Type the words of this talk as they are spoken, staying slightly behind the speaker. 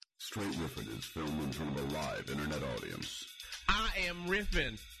Straight Riffin is filmed in front of a live internet audience. I am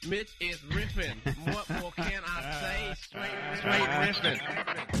riffing. Mitch is riffing. What more can I say? Straight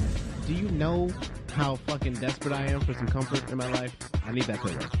riffing. Do you know how fucking desperate I am for some comfort in my life? I need that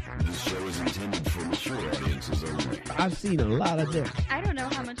pillow. This show is intended for mature audiences only. I've seen a lot of dick. I don't know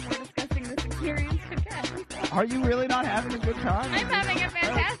how much more disgusting this experience could get. Are you really not having a good time? I'm having a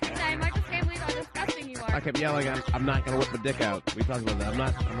fantastic time. I just can't believe how disgusting you are. I kept yelling, I'm not going to whip my dick out. We talked about that. I'm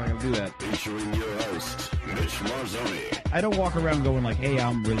not going to do that. Featuring your host, Mitch Marzoni. I don't walk around going like, hey,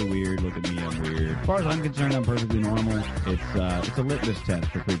 I'm really weird. Look at me, I'm weird. As far as I'm concerned, I'm perfectly normal. It's a litmus test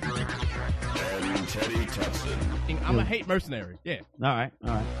for freakiness. And Teddy Tutson. I'm a hate mercenary. Yeah. All right.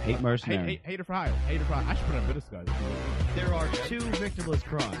 Hate mercenary. Hater for hire. Hater for hire. I should put on a disguise. There are two victimless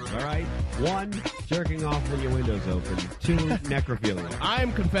crimes, all right? One, jerking off when your window's open. Two, necrophilia.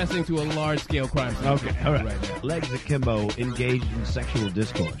 I'm confessing to a large-scale crime. Okay, all right. Right now. Legs akimbo, engaged in sexual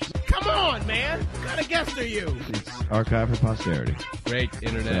discourse. Come on, man. What kind of guest are you? It's archived for posterity. Great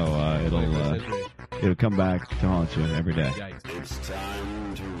internet. So it'll come back to haunt you every day. Yikes. It's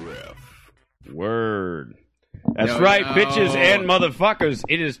time to riff. Word. That's Yo, right, yo. bitches and motherfuckers.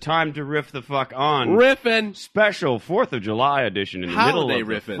 It is time to riff the fuck on. Riffing. Special 4th of July edition in the Holiday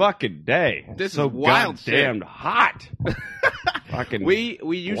middle of riffing. the fucking day. This so is wild shit. goddamn hot. Fucking We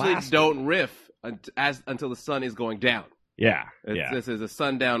usually blasted. don't riff until the sun is going down. Yeah, It's, yeah. This is a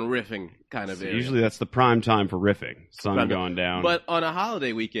sundown riffing kind of So area. usually that's the prime time for riffing. Sun Prime time. going down. But on a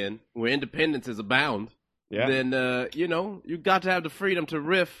holiday weekend where independence is abound, yeah. then, you got to have the freedom to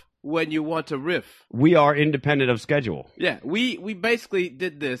riff when you want to riff. We are independent of schedule. Yeah, we basically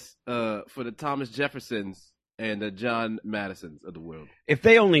did this for the Thomas Jeffersons and the John Madisons of the world. If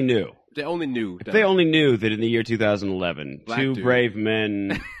they only knew. They only knew. If they only knew that in the year 2011, Black two dude. brave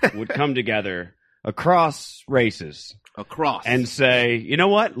men would come together across races Across. and say, you know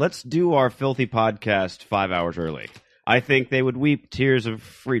what? Let's do our filthy podcast 5 hours early. I think they would weep tears of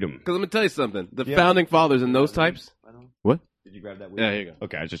freedom. Because let me tell you something. The Yeah. founding fathers and those types. What? Did you grab that? Yeah, here you go.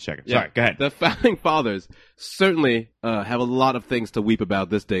 Okay, I was just checking. Yeah. Sorry, go ahead. The founding fathers certainly have a lot of things to weep about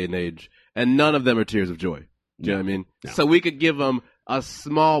this day and age, and none of them are tears of joy. Do you know what I mean? No. So we could give them a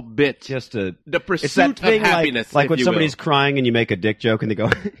small bit, Just a the it's pursuit that thing of happiness, like if when you somebody's will. crying and you make a dick joke and they go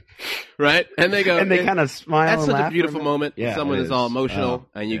Right? And they go, and they kind of smile. that's and such laugh a for beautiful minute. moment. Yeah, Someone it is all emotional,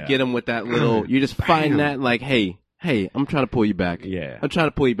 Oh, and you yeah. get them with that little. You just find that like, hey, I'm trying to pull you back. Yeah. I'm trying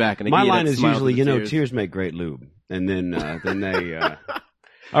to pull you back. And they My give you line that is smile usually, through the tears. tears make great lube, and then they.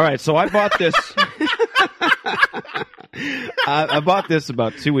 All right, so I bought this. I bought this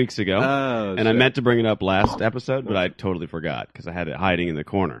about 2 weeks ago, Oh, and I shit. meant to bring it up last episode, but I totally forgot because I had it hiding in the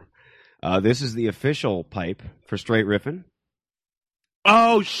corner. This is the official pipe for Straight Riffin'.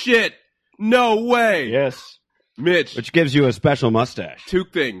 Oh shit! No way, Yes, Mitch. which gives you a special mustache. Two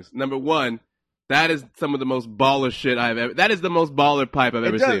things. Number one, that is some of the most baller shit I've ever. That is the most baller pipe I've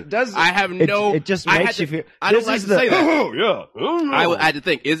ever seen. I have no. It just I makes had you to- feel. I don't this like is to the, say that. Oh yeah. Oh, no. I had to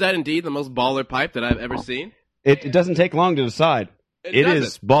think. Is that indeed the most baller pipe that I've ever seen? It doesn't take long to decide. It doesn't.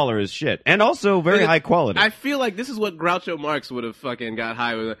 is baller as shit, and also very Because high quality. I feel like this is what Groucho Marx would have fucking got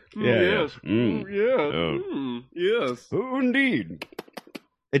high with. Yeah, Yes. yeah. Mm. Yes. Oh. Yes. Oh, indeed.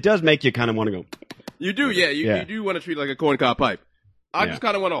 It does make you kind of want to go. You do, yeah. You do want to treat it like a corncob pipe. I Yeah. just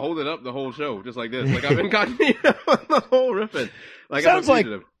kind of want to hold it up the whole show, just like this. Like I've been incognito the whole riffing. Like Sounds I'm like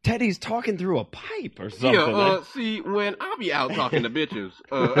appreciative. Teddy's talking through a pipe or something. Yeah, see, when I be out talking to bitches,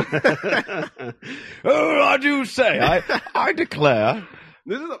 Oh, I do say, I declare.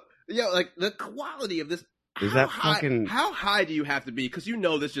 this is like the quality of this. Is how that high, fucking- How high do you have to be? Because you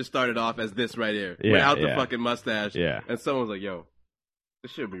know this just started off as this right here, Yeah, without the yeah. fucking mustache. Yeah. And someone's like, "Yo,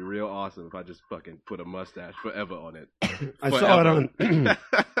 this should be real awesome if I just fucking put a mustache forever on it." I saw it on. Forever.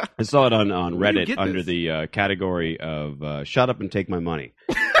 I saw it on Where do you Reddit get under this? the category of "Shut up and take my money,"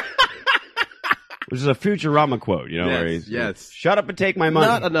 which is a Futurama quote. You know, where Yes, he's yes. "Shut up and take my money."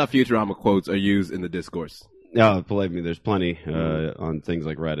 Not enough Futurama quotes are used in the discourse. No, believe me, there's plenty on things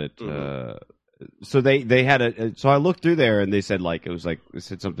like Reddit. Mhm. So they had so I looked through there and they said it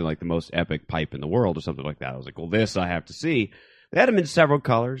said something like the most epic pipe in the world or something like that. I was like, well, this I have to see. They had them in several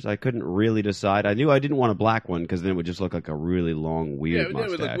colors. I couldn't really decide. I knew I didn't want a black one because then it would just look like a really long, weird It mustache.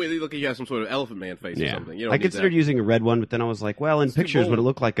 would look weird. You look like you have some sort of elephant man face or something. You don't I need considered that. using a red one, but then I was like, well, in It's too pictures, would it bold.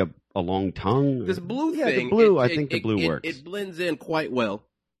 look like a long tongue? This blue yeah, thing. the blue. I I think the blue works. It blends in quite well,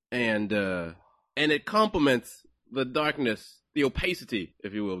 and it complements the darkness, the opacity,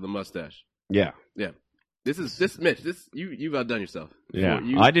 if you will, of the mustache. Yeah. Mitch. You've outdone yourself. Yeah,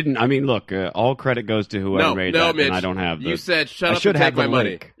 You- I didn't. I mean, look, all credit goes to whoever made that, Mitch. and I don't have. You said shut I up should and take have the my money.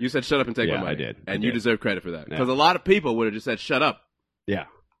 link. You said shut up and take Yeah, my money. I did. and I you did. deserve credit for that Yeah. because a lot of people would have just said shut up. Yeah,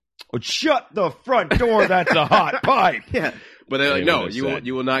 Oh, shut the front door. That's a hot pipe. Yeah. But they're like, They no, would've you will, said.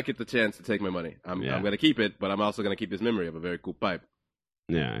 you will not get the chance to take my money. I'm Yeah. going to keep it, but I'm also going to keep this memory of a very cool pipe.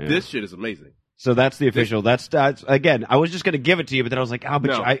 Yeah, yeah. This shit is amazing. So that's the official. That's again. I was just going to give it to you, but then I was like, oh,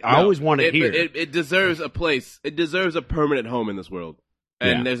 but I always want it here. It deserves a place. It deserves a permanent home in this world.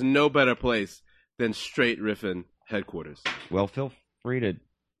 And Yeah. there's no better place than Straight Riffin headquarters. Well, feel free to.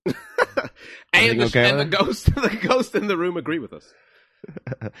 And, okay with the ghost in the room agree with us.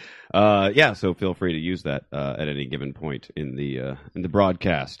 Yeah. So feel free to use that at any given point in the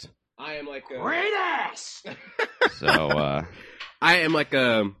broadcast. I am like Great ass. So I am like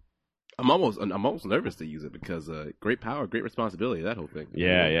I'm almost nervous to use it because great power, great responsibility, that whole thing.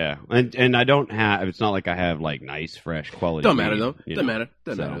 yeah. And I don't have. It's not like I have like nice, fresh quality. Don't matter though. you Doesn't know. matter.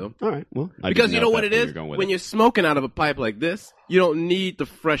 Doesn't matter though. All right. Well, I Because didn't you know if what that's it where is? you're going with When it. you're smoking out of a pipe like this, you don't need the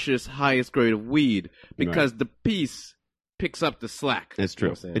freshest, highest grade of weed because the piece picks up the slack. It's You know true.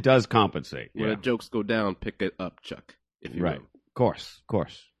 what I'm saying? It does compensate. When Yeah. the jokes go down, pick it up, Chuck. If you Right. will. Of course.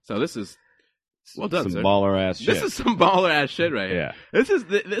 So this is well done, Some sir. baller ass shit. This is some baller ass shit right here. Yeah. This is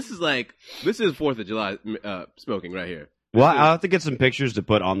 4th of July smoking right here. Well, I'll have to get some pictures to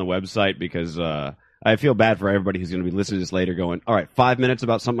put on the website because I feel bad for everybody who's going to be listening to this later going, all right, 5 minutes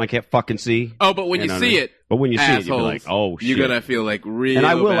about something I can't fucking see. Oh, but when you know what see I mean? it, But when you see it, you'll be assholes, like, oh, shit. you're gonna feel like real. And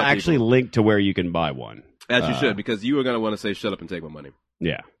I will bad actually people. link to where you can buy one. As you should, because you are gonna want to say, "Shut up and take my money."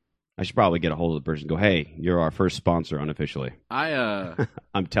 Yeah. I should probably get a hold of the person and go, hey, you're our first sponsor unofficially. I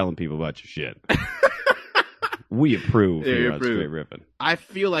I'm telling people about your shit. We approve Yeah, here you on approve. Straight Rippin'. I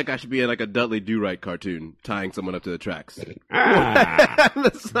feel like I should be in like a Dudley Do-Right cartoon, tying someone up to the tracks. Ah. Nah,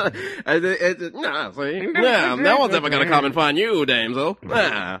 see? Nah, no one's ever gonna come and find you, damsel.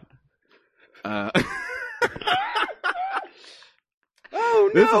 Nah.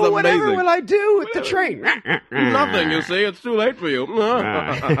 Oh, This is whatever amazing. will I do with the train? Nothing, you see. It's too late for you.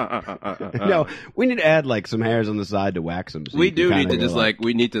 No, we need to add like some hairs on the side to wax them. So We you can do kinda need to go just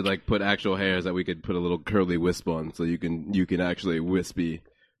we need to put actual hairs that we could put a little curly wisp on, so you can actually wispy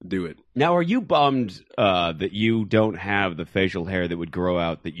do it. Now, are you bummed that you don't have the facial hair that would grow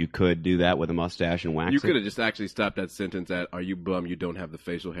out that you could do that with a mustache and wax You it? could have just actually stopped that sentence at, "Are you bummed you don't have the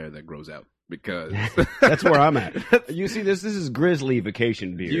facial hair that grows out?" Because That's where I'm at. You see, this is grizzly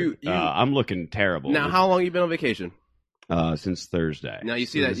vacation beard. You- I'm looking terrible. now, how long you been on vacation? Since Thursday. Now you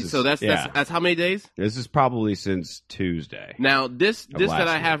see that. this is- So that's how many days? This is probably since Tuesday. Now this Of that last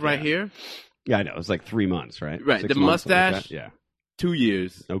I have week, right yeah. here, Yeah, I know. It's like 3 months, right? Right, 6 the months, something like mustache. that? 2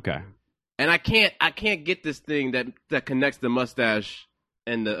 years, Yeah. Okay. and I can't get this thing that connects the mustache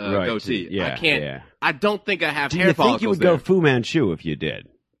and the Right. goatee. Yeah. I can't. Yeah. I don't think I have Do hair you think follicles you would there. go Fu Manchu if you did?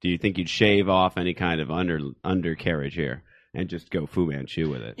 Do you think you'd shave off any kind of undercarriage here and just go Fu Manchu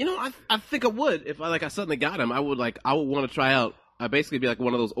with it? You know, I think I would if I suddenly got him. I would want to try out. I'd basically be like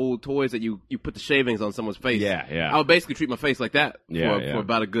one of those old toys that you put the shavings on someone's face. Yeah, yeah. I would basically treat my face like that Yeah, for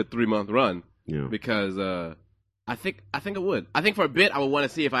about a good 3-month run Yeah. because I think I would. I think for a bit I would want to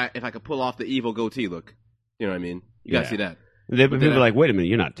see if I could pull off the evil goatee look. You know what I mean? You gotta Yeah. see that. People then be like, wait a minute,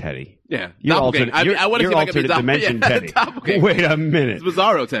 you're not Teddy. Yeah, You're Doppelganger. alternate, I want to you're see if I can be alternate dimension Teddy. Doppelganger. Wait a minute. It's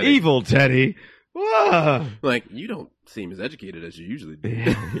Bizarro Teddy. Evil Teddy. Whoa. Like, you don't seem as educated as you usually do.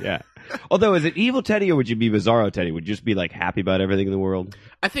 Yeah. Although, is it evil Teddy or would you be Bizarro Teddy? Would you just be like happy about everything in the world?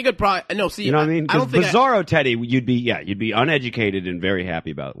 I think I'd probably no. See, You know what I mean? I don't think Bizarro Teddy, you'd be uneducated and very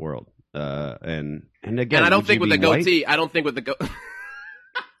happy about the world. And again, and I don't would think you with the be white? goatee. I don't think with the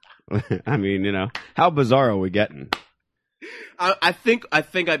I mean, how bizarre are we getting? I think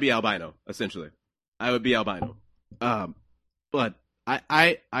I'd be albino essentially. I would be albino. But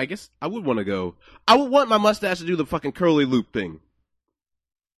I guess I would want to go. I would want my mustache to do the fucking curly loop thing.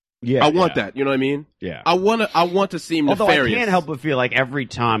 Yeah, I want that. You know what I mean? Yeah. I want to seem Although nefarious. I can't help but feel like every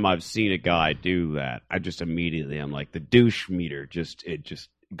time I've seen a guy do that, I just immediately I'm like the douche meter just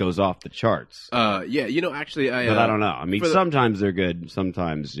goes off the charts. Yeah. Actually, But I don't know. I mean, for the- sometimes they're good.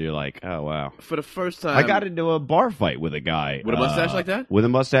 Sometimes you're like, oh wow. for the first time, I got into a bar fight with a guy With a mustache like that? With a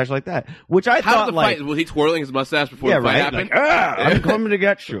mustache like that, which I How thought did the like, fight? Was he twirling his mustache before yeah, the fight right. happened? Like, I'm coming to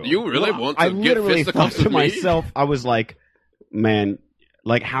get you. You really want to I get literally fisticuffs thought to with me? myself, I was like, man,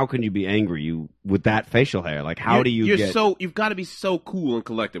 like how can you be angry with that facial hair? Like how do you You're get? you've got to be so cool and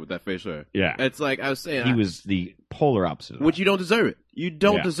collected with that facial hair. Yeah. It's like I was saying. He was the polar opposite. Of Which that. you don't deserve it. You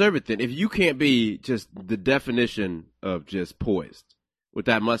don't Yeah. deserve it then. If you can't be just the definition of just poised with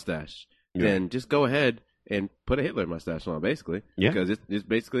that mustache, Yeah. then just go ahead and put a Hitler mustache on, basically. Yeah. Because it's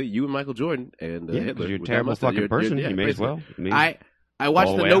basically you and Michael Jordan and Yeah, 'cause Hitler. you're a with that terrible mustache. fucking person. You may as basically. well. I mean, I watched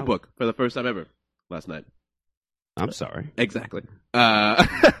all The the way out. Notebook for the first time ever last night. I'm sorry. Exactly.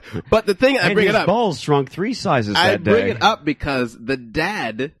 But the thing I And bring his it up. balls shrunk 3 sizes I that day. bring it up because the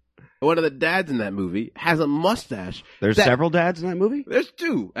dad one of the dads in that movie has a mustache. There's several dads in that movie? There's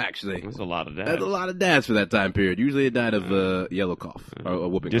 2, actually. There's a lot of dads. There's a lot of dads for that time period. Usually they died of yellow cough or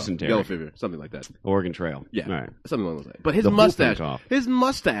whooping Dysentery. cough. Yellow fever, something like that. Oregon Trail. Yeah, All right. something along those lines. But his The mustache, whooping cough. his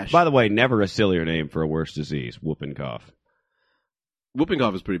mustache. By the way, never a sillier name for a worse disease, whooping cough. Whooping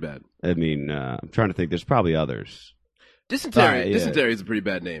cough is pretty bad. I mean, I'm trying to think. There's probably others. Dysentery. Yeah. Dysentery is a pretty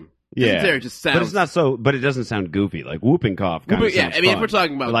bad name. Yeah. Dysentery just sounds. But it's not so. But it doesn't sound goofy. Like whooping cough. Kind of Yeah, sounds I mean, fun. if we're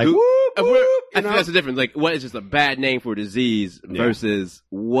talking about like goop- whoop, if we're- whoop, I think that's the difference. Like, what is just a bad name for a disease versus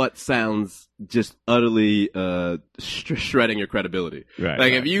what sounds just utterly shredding your credibility. Right,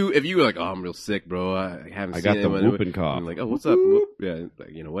 Like right. if you were like, oh, I'm real sick, bro. I haven't. I seen got the anyone. whooping cough. I'm like, oh, what's up? Yeah,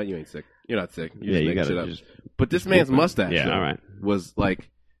 like, you know what? You ain't sick. You're not sick. You're Yeah, just you making gotta shit up. just. But this man's whooping. mustache, Yeah, though, all right. was like,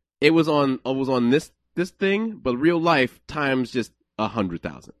 it was on this thing, but real life times just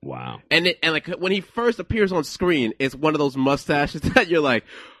 100,000. Wow. And like when he first appears on screen, it's one of those mustaches that you're like,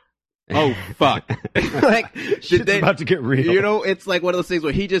 oh fuck, like Shit's about to get real. You know, it's like one of those things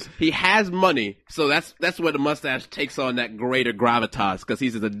where he has money, so that's where the mustache takes on that greater gravitas because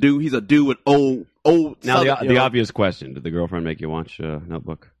he's a dude with old. Now Southern, the obvious question: did the girlfriend make you watch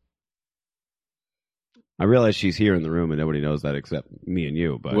Notebook? I realize she's here in the room and nobody knows that except me and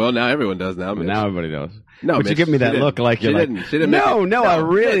you. But well, now everyone does now. but Mitch. now everybody knows. No, but you Mitch, give me that she look didn't. like you're She like, didn't. She didn't make no, me- no, I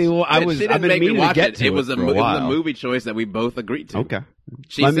really, Mitch, I Mitch, was, she didn't I've been make me meaning to watch get to it was for a a while. movie choice that we both agreed to. Okay.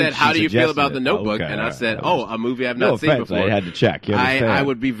 She I mean, said, "How she do you feel suggested about the it. Notebook?" Okay, and I all right. said, "Oh, a movie I've No not seen offense, before." I had to check. You understand? I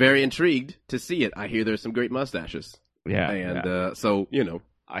would be very intrigued to see it. I hear there's some great mustaches, Yeah. and yeah. so you know,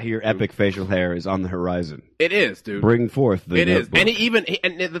 I hear epic facial hair is on the horizon. it is, dude. Bring forth the It is, Notebook.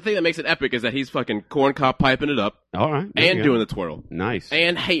 and and the thing that makes it epic is that he's fucking corn cob piping it up All right. there and you doing go. the twirl Nice.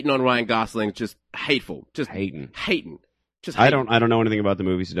 and hating on Ryan Gosling, just hateful, just Hating. just. I hating. don't know anything about the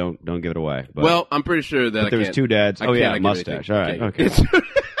movie, so don't give it away. But, Well, I'm pretty sure that but I there was can't. 2 dads. I Oh yeah, can't give mustache. anything. All right. Can't- Okay.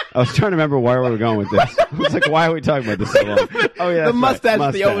 I was trying to remember where we were going with this. I was like, why are we talking about this so long? Oh yeah, the that's mustache right.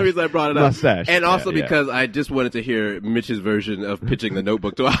 is the only reason I brought it up. Mustache. And also Yeah, yeah. because I just wanted to hear Mitch's version of pitching the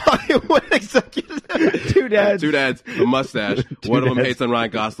Notebook to a Hollywood executive. 2 dads. 2 dads, a mustache. One of them dads. hates on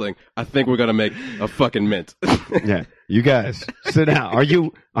Ryan Gosling. I think we're gonna make a fucking mint. Yeah, you guys sit down. Are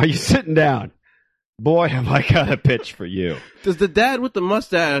you sitting down? Boy, have I got a pitch for you. Does the dad with the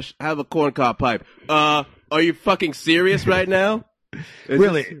mustache have a corncob pipe? Are you fucking serious right now? Is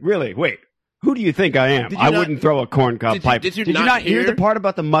Really, this- really? Wait. Who do you think I am? Did you I not- wouldn't throw a corncob Did you- pipe. did you you not not hear hear- the part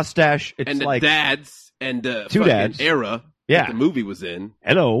about the mustache? It's and the like, dads and the 2 fucking dads. era Yeah. that the movie was in.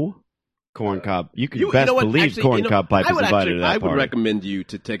 hello, corncob. You can You best know what? believe Actually, corncob pipe I is would invited actually, to that I would party. recommend you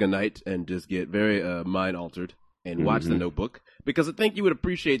to take a night and just get very mind altered and watch Mm-hmm. the Notebook because I think you would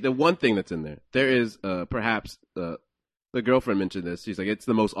appreciate the one thing that's in there. There is perhaps the girlfriend mentioned this. She's like, it's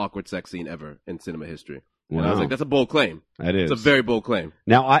the most awkward sex scene ever in cinema history. And I was Wow. like, that's a bold claim. That is. It's a very bold claim.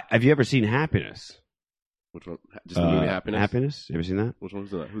 Now, have you ever seen Happiness? Which one? Just the movie Happiness. Happiness? You ever seen that? Which one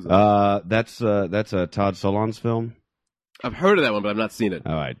was that? Who's that? That's a Todd Solondz film. I've heard of that one, but I've not seen it.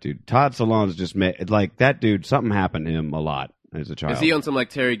 All right, dude. Todd Solondz just made like that dude. Something happened to him a lot as a child. Is he on some like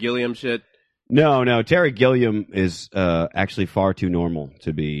Terry Gilliam shit? No. Terry Gilliam is actually far too normal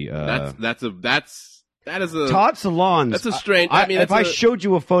to be. That is a Todd Solondz. That's a strange. I mean, if that's I showed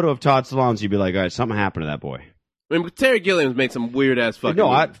you a photo of Todd Solondz, you'd be like, "All right, something happened to that boy." I mean, Terry Gilliam's made some weird ass fucking.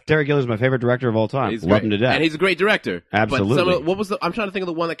 No, movies. Terry Gilliam's my favorite director of all time. He's Love great. him to death. and he's a great director. Absolutely. But what was the? I'm trying to think of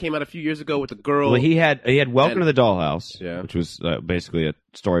the one that came out a few years ago with the girl. Well, he had Welcome And- to the Dollhouse, Yeah. which was basically a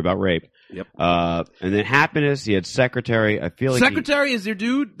story about rape. Yep. And then Happiness. He had Secretary. I feel like Secretary is your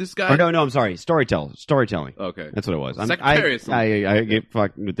dude. This guy. Or no, I'm sorry. Storytelling. Okay. That's what it was. Secretary is something. I get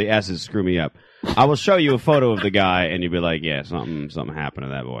fucked with the S's. Screw me up. I will show you a photo of the guy, and you'll be like, "Yeah, something happened to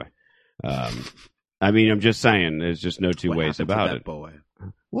that boy." I mean, I'm just saying. There's just no two What ways happened to about that it. boy?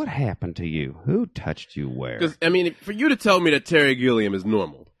 What happened to you? Who touched you where? Because I mean, for you to tell me that Terry Gilliam is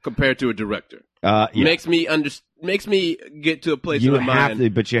normal compared to a director Yeah. makes me get to a place You in my have mind. to,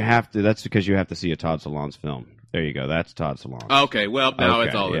 but you have to. That's because you have to see a Todd Solondz film. There you go. That's Todd Solondz. Okay, well now Okay,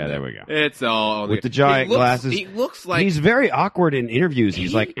 it's all in yeah, there. there we go. It's all on With there. the giant He looks- glasses. He looks like He's very awkward in interviews. He's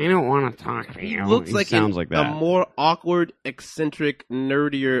He- like, I don't want to talk to he you. looks He like sounds like that. a more awkward, eccentric,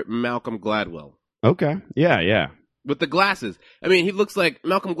 nerdier Malcolm Gladwell. Okay. Yeah. With the glasses. I mean, he looks like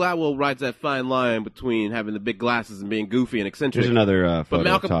Malcolm Gladwell rides that fine line between having the big glasses and being goofy and eccentric. There's another photo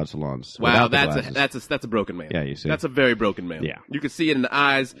Malcolm- of Todd Solondz. Wow, without the glasses. that's a broken man. Yeah, you see. That's a very broken man. Yeah. You can see it in the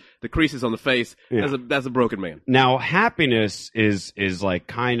eyes, the creases on the face. Yeah. That's a broken man. Now, Happiness is like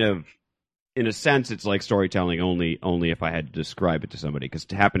kind of, in a sense, it's like storytelling only if I had to describe it to somebody, because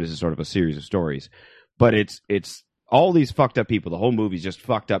Happiness is sort of a series of stories. But it's all these fucked up people. The whole movie's just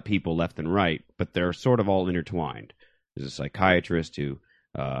fucked up people left and right, but they're sort of all intertwined. There's a psychiatrist who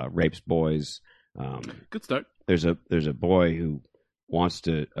rapes boys. Good start. There's a boy who wants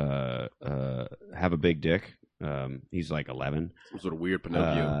to have a big dick. He's like 11. Some sort of weird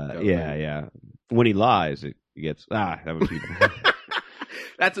Pinocchio. Yeah. When he lies, it gets that would be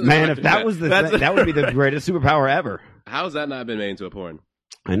That's man. If that was the thing, that would be the greatest superpower ever. How has that not been made into a porn?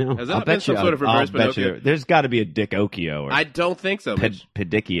 I know. Has that I'll been bet some you. sort of reverse I'll bet Pinocchio? you. There's got to be a Dickocchio or I don't think so. Mitch.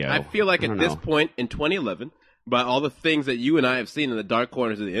 Pedicchio. I feel like I at don't this know. point in 2011, by all the things that you and I have seen in the dark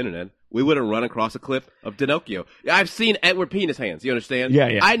corners of the internet, we would have run across a clip of Pinocchio. I've seen Edward Penis Hands. You understand?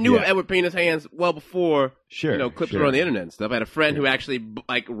 Yeah. I knew of yeah. Edward Penis Hands well before clips Sure. were on the internet and stuff. I had a friend who actually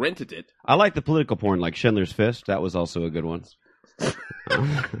rented it. I like the political porn, like Schindler's Fist. That was also a good one.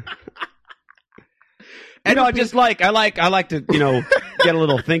 I like to get a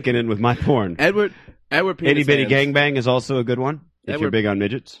little thinking in with my porn. Edward Penis Itty Bitty Hands. Gangbang is also a good one. If you're Edward- big on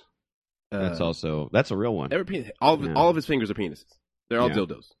midgets, Uh, that's a real one. Edward Penis. All of his fingers are penises. They're all Yeah.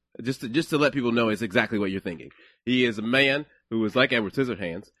 dildos. Just to let people know it's exactly what you're thinking. He is a man who is like Edward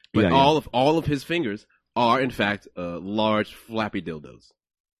Scissorhands, but Yeah. all of his fingers are in fact large flappy dildos.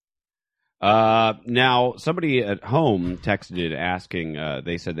 Now, somebody at home texted in asking,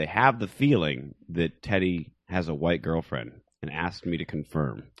 they said they have the feeling that Teddy has a white girlfriend and asked me to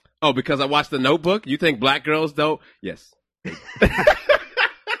confirm. Oh, because I watched The Notebook? You think black girls don't? Yes.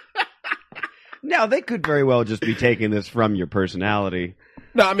 Now, they could very well just be taking this from your personality.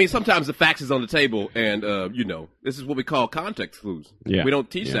 No, I mean, sometimes the facts is on the table, and, this is what we call context clues. Yeah. We don't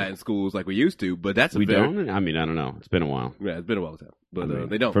teach Yeah. that in schools like we used to, but that's We don't? I mean, I don't know. It's been a while. Yeah, it's been a while time. But I mean,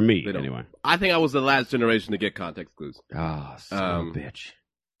 they don't. for me, They don't. anyway. I think I was the last generation to get context clues. Ah, son of a bitch.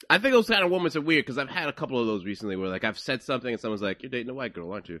 I think those kind of moments are weird because I've had a couple of those recently where like I've said something and someone's like, "You're dating a white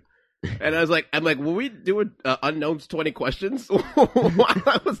girl, aren't you?" And I'm like, "Were we doing unknowns 20 questions while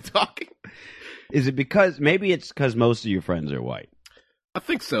I was talking?" Is it because most of your friends are white? I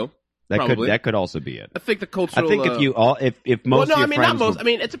think so. That Probably. could also be it. I think the cultural. I think if most of your friends not most. were- I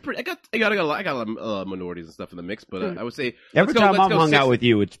mean, it's a pretty. I got a lot of minorities and stuff in the mix, but I would say every time I've hung out with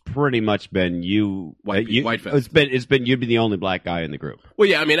you, it's pretty much been you. White fest. It's been you'd be the only black guy in the group. Well,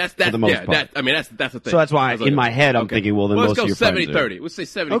 yeah, I mean that's the most part. that's the thing. So that's why in my head I'm Okay. thinking, well, then Well, most let's of go your friends 70-30. Let's say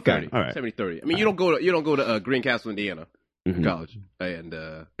 70-30. Okay, all right. 70-30. I mean, you don't go to Greencastle, Indiana, Mhm. for college, and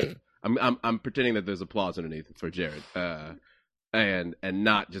I'm pretending that there's applause underneath for Jared, and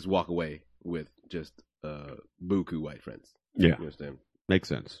not just walk away with just buku white friends. Yeah, You understand? makes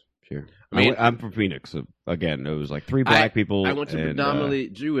sense. Sure. I mean- I'm from Phoenix. So again, it was like 3 black people. I went to and, predominantly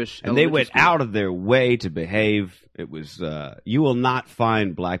Jewish, and they went elementary school. out of their way to behave. It was you will not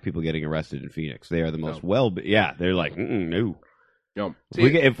find black people getting arrested in Phoenix. They are the most yeah. They're like no. No.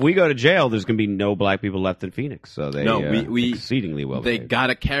 If we go to jail, there's going to be no black people left in Phoenix. So they we exceedingly well. They behaved. got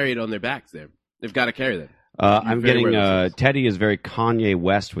to carry it on their backs there. They've got to carry that. I'm very getting well said. Teddy is very Kanye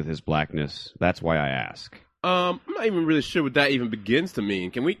West with his blackness. That's why I ask. I'm not even really sure what that even begins to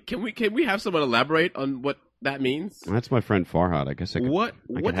mean. Can we have someone elaborate on what that means? That's my friend Farhad. I guess I could. What I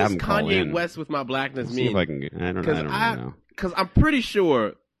what could have does him call Kanye in. West with my blackness See if mean? I can. I don't really know. Because I'm pretty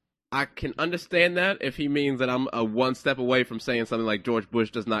sure I can understand that if he means that I'm one step away from saying something like George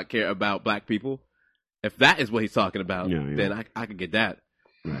Bush does not care about black people. If that is what he's talking about, Yeah. then I could get that.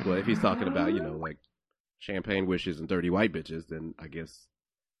 Right. But if he's talking about like champagne wishes and 30 white bitches, then I guess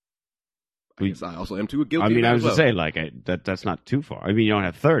I also am too guilty. I mean, of that I was as to say like that's not too far. I mean, you don't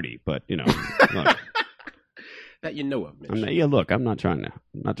have 30, but look, that you know of, Mitch. look, I'm not trying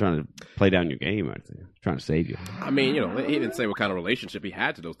to play down your game. I'm trying to save you. I mean, he didn't say what kind of relationship he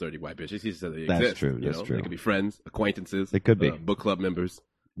had to those 30 white bitches. He said they That's exist. true, that's true. They could be friends, acquaintances. They could be. Book club members.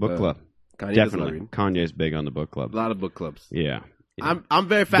 Book club, Kanye definitely. does Kanye's big on the book club. a lot of book clubs. Yeah. I'm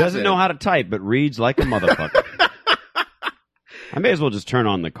very fascinated. Doesn't know how to type, but reads like a motherfucker. I may as well just turn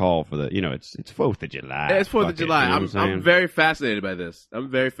on the call for the, it's 4th of July. It's 4th of Fuck it, July. you know what I'm saying? very fascinated by this. I go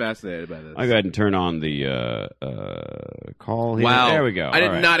ahead and turn on the call here. Wow. There we go. I did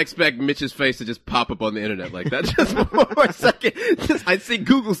All right. not expect Mitch's face to just pop up on the internet like that just for a second. I see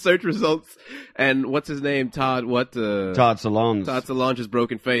Google search results and what's his name? Todd Todd Solange's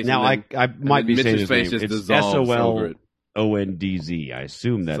broken face. Now, and then- I might and be then saying Mitch's his face name. just It's dissolves over it. SOLONDZ. I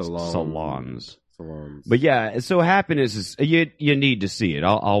assume that's Salons. Salons. Salons. But yeah, so happiness is you need to see it.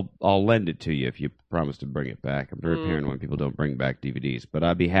 I'll lend it to you if you promise to bring it back. I'm very paranoid when people don't bring back DVDs, but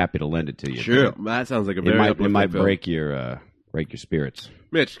I'd be happy to lend it to you. Sure, that sounds like a very It uplifting might film. break your spirits.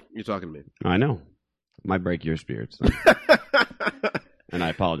 Mitch, you're talking to me. I know. It might break your spirits. And I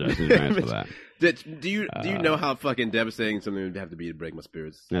apologize in advance for that. Do you know how fucking devastating something would have to be to break my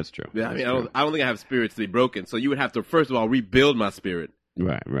spirits? That's true. Yeah, I That's mean, true. I don't think I have spirits to be broken. So you would have to first of all rebuild my spirit,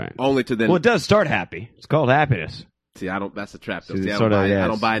 Right. only to then. Well, it does start happy. It's called happiness. See, I don't. That's a trap. Though. See, See, I sort don't, of, buy, yes. I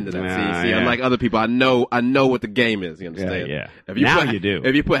don't buy into that. Nah, see, yeah. unlike other people, I know what the game is. You understand? Yeah. If Now put, you do.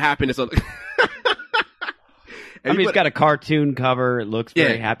 If you put happiness on. I mean, it's got a cartoon cover. It looks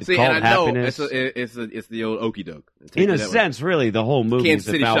very happy. It's See, called and I know Happiness. it's the old okey doke. In a sense, really, the whole movie Kansas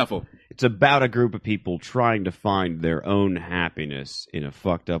is City about Shuffle. it's about a group of people trying to find their own happiness in a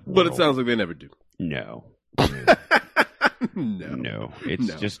fucked up world. But it sounds like they never do. No. No. No, it's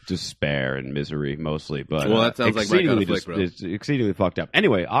No. just despair and misery mostly. But Well, that sounds like my kind of exceedingly flick, bro. it's exceedingly fucked up.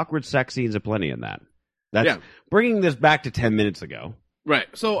 Anyway, awkward sex scenes aplenty in that. That's Yeah. bringing this back to 10 minutes ago, Right.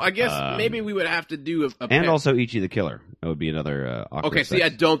 So I guess maybe we would have to do a and also Ichi the Killer. That would be another awkward. Okay. See, I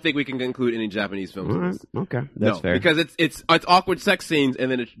sex. don't think we can include any Japanese films. All in right, this. okay, that's No, fair. because it's awkward sex scenes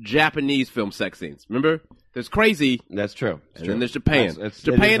and then it's Japanese film sex scenes. Remember, there's crazy That's true. It's and true. then there's Japan. It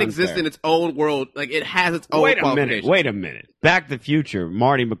Japan is exists unfair. in its own world. Like it has its own Wait a minute. qualifications. Wait a minute. Back to the Future.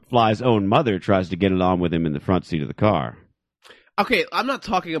 Marty McFly's own mother tries to get it on with him in the front seat of the car Okay, I'm not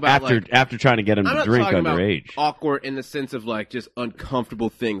talking about after trying to get him I'm to not drink talking about underage. awkward in the sense of like just uncomfortable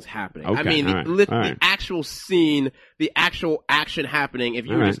things happening. I Okay, mean, all right, all the right. actual scene, the actual action happening. If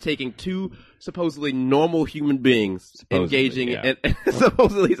you All were right. just taking two supposedly normal human beings Supposedly, engaging, yeah. and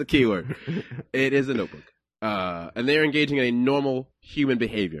supposedly is a keyword. It is a notebook, and they're engaging in a normal human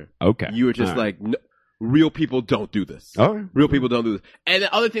behavior. Okay. You were just All right. like, real people don't do this. All right. Real people don't do this. And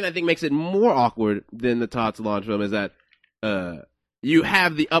the other thing I think makes it more awkward than the Todd Solondz film is that you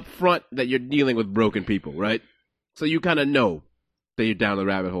have the upfront that you're dealing with broken people, right? So you kind of know that you're down the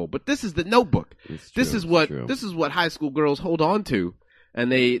rabbit hole. But this is the Notebook. It's This true, is it's what high school girls hold on to,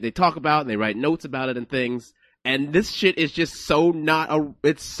 and they talk about and they write notes about it and things. And this shit is just so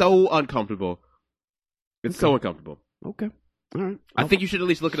it's so uncomfortable. It's so uncomfortable. Okay. All right. I think you should at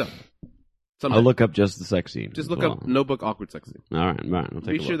least look it up. Someday. I'll look up just the sex scene. Just as look well. up Notebook awkward sex scene. All right. I'll take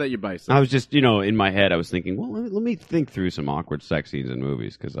Be a sure look. that you're by yourself. I was just, in my head, I was thinking, well, let me think through some awkward sex scenes in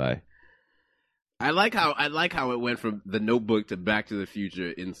movies because I like how it went from the Notebook to Back to the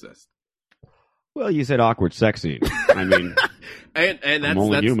Future incest. well, you said awkward sex scene. I mean, And that's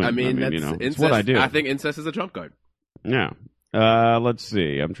only human. I mean, I mean, that's it's incest. what I do. I think incest is a trump card. yeah. Let's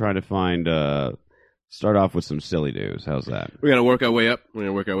see. I'm trying to find. Start off with some silly news. How's that? We're gonna work our way up.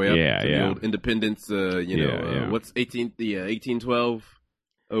 Yeah, to yeah. The old Independence. Yeah. What's 1812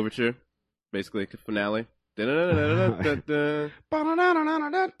 overture, basically finale. Da-da-da-da-da-da-da.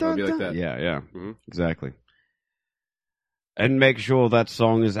 It'll be like that. Yeah. Mhm. Exactly. And make sure that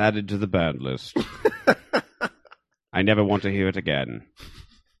song is added to the band list. I never want to hear it again.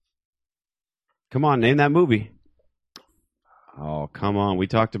 Come on, name that movie. Oh, come on. We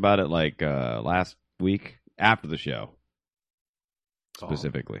talked about it like last week after the show,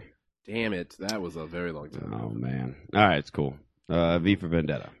 specifically. Damn it! That was a very long time. Oh, man. All right, it's cool. V for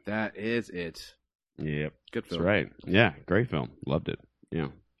Vendetta. That is it. Yep. Good That's film. right. Yeah, great film. Loved it. Yeah.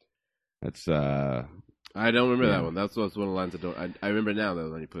 That's I don't remember Yeah. that one. That's one of the lines I don't. I remember now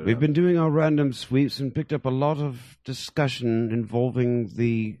though when you put it. we've up. been doing our random sweeps and picked up a lot of discussion involving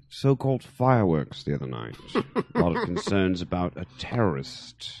the so-called fireworks the other night. A lot of concerns about a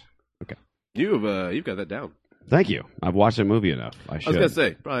terrorist. You've got that down. Thank you. I've watched that movie enough. I I should. was gonna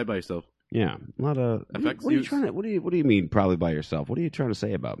say probably by yourself. Yeah. A lot of FX what are you use. trying to what do you mean probably by yourself? What are you trying to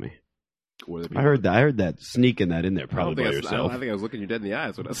say about me? Or the I heard that sneaking that in there probably by I yourself. think I was looking you dead in the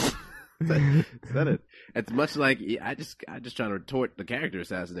eyes when I said it. It's much like I just trying to retort the character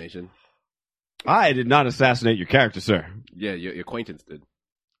assassination. I did not assassinate your character, sir. Yeah, your acquaintance did.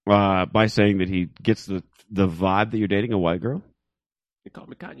 By saying that he gets the vibe that you're dating a white girl? You called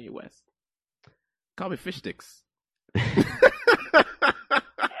me Kanye West. Call me Fish Sticks.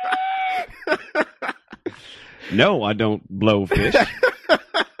 No, I don't blow fish.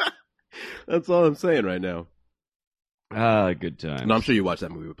 That's all I'm saying right now. Good times. No, I'm sure you watched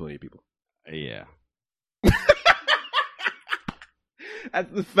that movie with plenty of people. Yeah.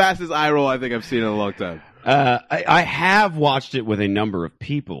 That's the fastest eye roll I think I've seen in a long time. I have watched it with a number of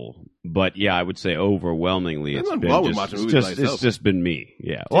people, but yeah, I would say overwhelmingly There's it's nothing been wrong with just, watching it's movies by just yourself. it's just been me.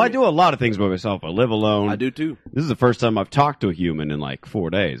 Yeah. Well, I do a lot of things by myself. I live alone. I do too. This is the first time I've talked to a human in like 4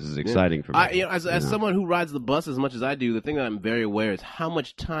 days. This is exciting for me. As someone who rides the bus as much as I do, the thing that I'm very aware is how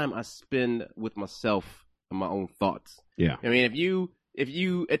much time I spend with myself and my own thoughts. Yeah. I mean, if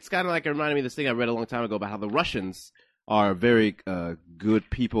you, it's kind of like it reminded me of this thing I read a long time ago about how the Russians are very good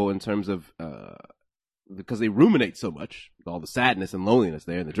people in terms of because they ruminate so much, all the sadness and loneliness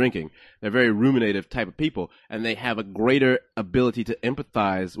there and the drinking. They're very ruminative type of people, and they have a greater ability to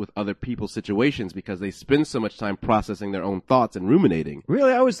empathize with other people's situations because they spend so much time processing their own thoughts and ruminating.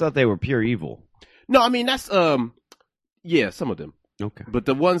 Really, I always thought they were pure evil. No, I mean that's yeah, some of them, Okay. but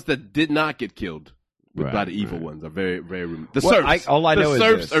the ones that did not get killed by the evil ones are very, very. The Well, serfs. all I know the is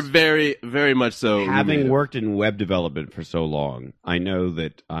serfs this. are very, very much so. Having ruminative. worked in web development for so long, I know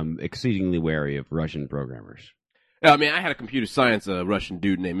that I'm exceedingly wary of Russian programmers. I mean, I had a computer science Russian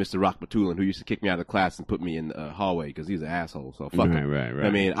dude named Mr. Rakhmatulin who used to kick me out of the class and put me in the hallway because he's an asshole. So fuck him. Right. I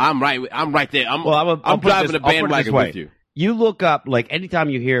mean, I'm right there. I'm I'll I'm put driving this- a I'll put it this bandwagon way. with you. You look up, like, anytime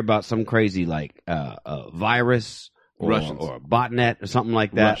you hear about some crazy, like, virus or Russians. a botnet or something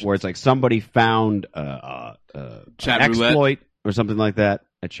like that, Russians. where it's like somebody found Chat an roulette. exploit or something like that.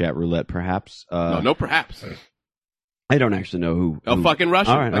 A chat roulette, perhaps. No, perhaps. I don't actually know who. A fucking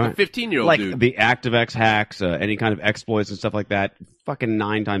Russian. All right, like all a right. 15-year-old Like dude. the ActiveX hacks, any kind of exploits and stuff like that. Fucking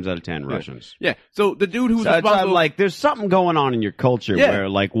 9 times out of 10 Russians. Yeah. So the dude who's So it's responsible. like there's something going on in your culture Yeah. where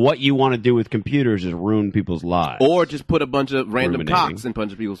like what you want to do with computers is ruin people's lives. or just put a bunch of random Ruminating. cocks in a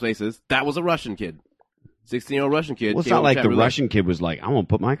bunch of people's faces. That was a Russian kid. 16-year-old Russian kid. well, it's came not up with like chat the roulette. Russian kid was like, I'm gonna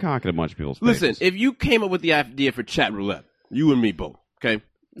put my cock in a bunch of people's Listen, faces. if you came up with the idea for chat roulette, you and me both, okay?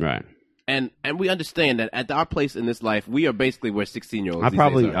 Right. And we understand that at our place in this life, we are basically where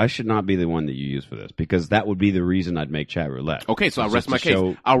 16-year-olds I should not be the one that you use for this because that would be the reason I'd make chat roulette. Okay, so I'll It's rest just my to case.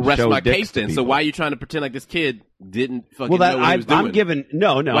 show- I'll rest show my dicks case to then. So people. why are you trying to pretend like this kid didn't fucking Well, that know what he was doing? I'm giving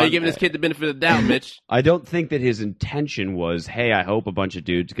no. Why are you I'm- giving this kid the benefit of the doubt, Mitch? I don't think that his intention was, hey, I hope a bunch of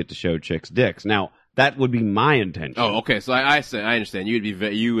dudes get to show chicks dicks. Now that would be my intention. Oh, okay. So I understand.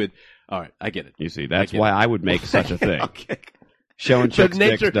 You would. All right, I get it. You see, that's I get why it. I would make such a thing. Okay.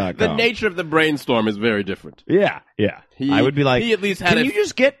 ShowingChicksDicks.com. The nature of the brainstorm is very different. Yeah. I would be like, he at least had can a you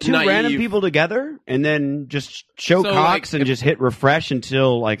just get two naive- random people together and then just show So, cocks like, and if- just hit refresh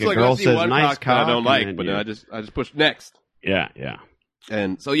until like So, a like, girl I see says one nice cock cock? that I don't and like, then, but yeah. then I just push next. Yeah.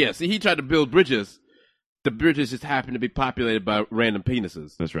 And so see, he tried to build bridges. The bridges just happened to be populated by random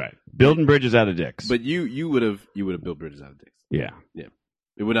penises. That's right. Building bridges out of dicks. But you would have built bridges out of dicks. yeah.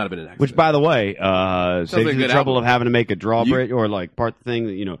 It would not have been an accident. Which, by the way, saves like a you the good trouble album. of having to make a drawbridge or like part the thing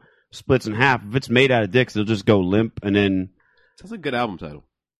that, splits in half. If it's made out of dicks, it'll just go limp and then Sounds like a good album title,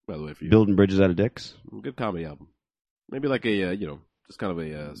 by the way, for you. building bridges out of dicks. Good comedy album. Maybe like a just kind of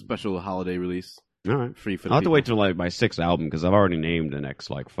a special holiday release, All right. free for the I'll have to people. wait till like my 6th album because I've already named the next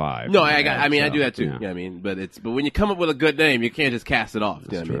like 5. No, I do that too. Yeah. You know what I mean? But when you come up with a good name, you can't just cast it off. You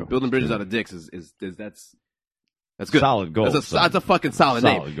know That's what I mean? true. Building bridges That's out of dicks is that's good. Solid goal. That's a fucking solid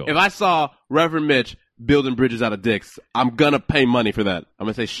Solid name. goal. If I saw Reverend Mitch building bridges out of dicks, I'm gonna pay money for that. I'm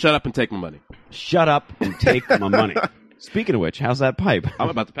gonna say, shut up and take my money. Shut up and take my money. Speaking of which, how's that pipe? I'm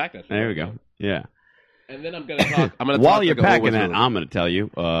about to pack that. There we go. Yeah. And then I'm gonna talk. While you're like a packing Old that, West I'm going to tell you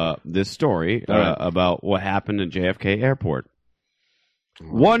this story All right. about what happened at JFK Airport.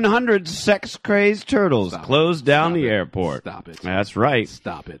 100 sex-crazed turtles Stop it. closed down Stop the it. airport. Stop it. That's right.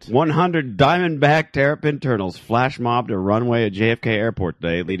 Stop it. 100 diamondback terrapin turtles flash mobbed a runway at JFK Airport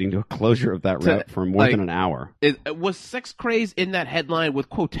today, leading to a closure of that So, route for more like- than an hour. Was sex craze in that headline with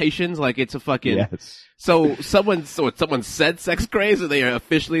quotations like it's a fucking? Yes. So someone said sex craze, or they are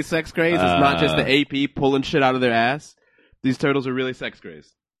officially sex craze? It's not just the AP pulling shit out of their ass. These turtles are really sex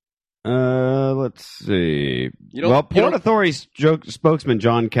craze. Let's see. You don't- Well, you Port don't- Authority spokesman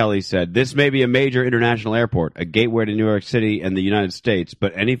John Kelly said, this may be a major international airport, a gateway to New York City and the United States,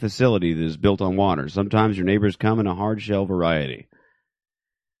 but any facility that is built on water. Sometimes your neighbors come in a hard shell variety.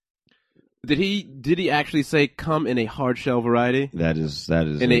 Did he actually say come in a hard shell variety That is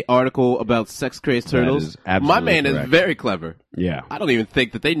in a article about sex crazed That turtles? is absolutely My man correct. is very clever. Yeah. I don't even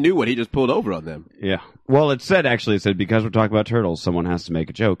think that they knew what he just pulled over on them. Yeah. Well, it said because we're talking about turtles, someone has to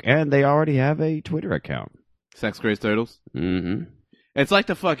make a joke, and they already have a Twitter account. Sex crazed turtles. Mm-hmm. It's like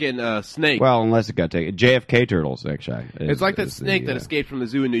the fucking snake. Well, unless it got taken. JFK turtles, actually. It's like that snake that escaped from the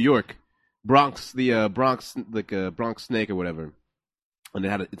zoo in New York, Bronx snake or whatever, and it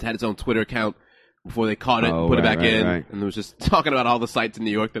had its own Twitter account before they caught it, Oh, and put it right, back right, in, right. and it was just talking about all the sites in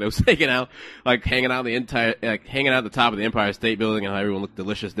New York that it was taking out, like hanging out at the top of the Empire State Building, and how everyone looked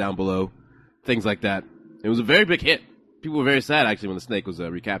delicious down below, things like that. It was a very big hit. People were very sad actually when the snake was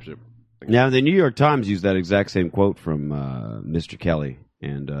recaptured. Now, the New York Times used that exact same quote from Mr. Kelly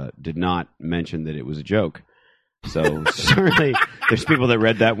and did not mention that it was a joke. So certainly there's people that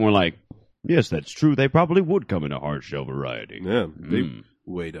read that and were like, yes, that's true. They probably would come in a hard shell variety. Yeah.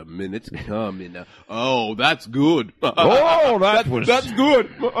 Wait a minute, come in. Oh, that's good. Oh, that's good.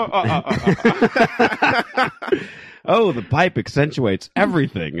 Oh, the pipe accentuates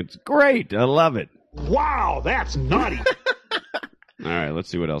everything. It's great. I love it. Wow, that's nutty. All right, let's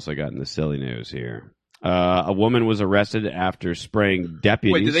see what else I got in the silly news here. A woman was arrested after spraying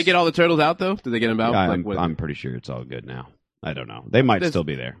deputies. Wait, did they get all the turtles out though? Did they get them out? I'm pretty sure it's all good now. I don't know. They might This- still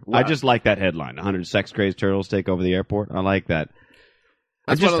be there. Wow. I just like that headline. 100 sex-crazed turtles take over the airport. I like that.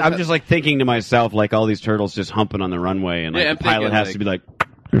 I'm just like thinking to myself, like all these turtles just humping on the runway, and like Yeah, the pilot thinking, has like- to be like,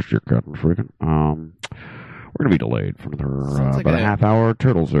 "This is your Captain Freaking. We're gonna be delayed for another Sounds like about a a- half hour.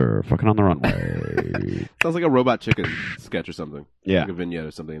 Turtles are fucking on the runway." Sounds like a Robot Chicken sketch or something. Yeah. Like a vignette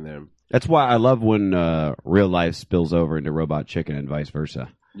or something in there. That's why I love when real life spills over into Robot Chicken and vice versa.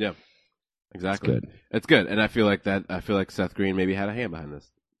 Yeah. Exactly. It's good. It's good. And I feel like Seth Green maybe had a hand behind this.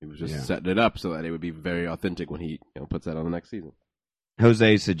 He was just Yeah. setting it up so that it would be very authentic when he puts that on the next season.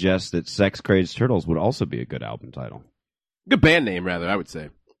 Jose suggests that Sex Crazed Turtles would also be a good album title. Good band name, rather, I would say.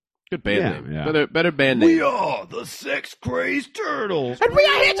 Good band Yeah, name. yeah. Better band name. are the Sex Crazed Turtles. And we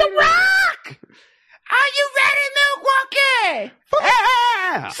are here to rock! Are you ready, Milwaukee?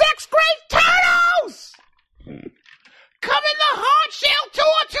 Yeah. Sex Great Turtles! Coming the Hard Shell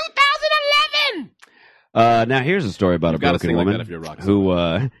Tour 2011! Now here's a story about You've a gotta broken sing like woman that if you're a rock who.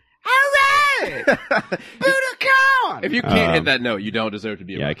 Alright! Budokan! If you can't hit that note, you don't deserve to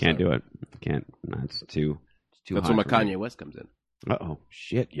be a Yeah, rock I can't star. do it. Can't. That's too. That's high where my for me. Kanye West comes in. Uh-oh.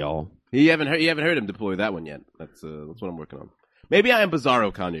 Shit, y'all. You haven't heard him deploy that one yet. That's what I'm working on. Maybe I am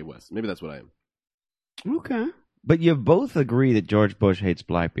Bizarro Kanye West. Maybe that's what I am. Okay. But you both agree that George Bush hates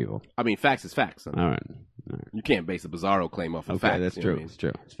black people. I mean, facts is facts. All right. You can't base a Bizarro claim off of Okay, facts. that's you know true. what I mean? It's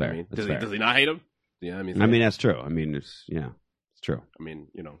true. It's fair. I mean, That's does fair. he not hate him? Yeah, I mean, that's true. I mean, it's true. I mean,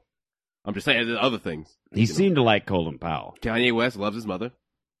 I'm just saying there's other things. He seemed to like Colin Powell. Kanye West loves his mother.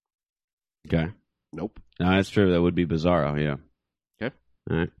 Okay. Nope. No, that's true. That would be Bizarro, yeah. Okay.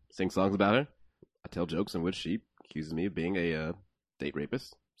 All right. Sing songs about her. I tell jokes in which she accuses me of being a date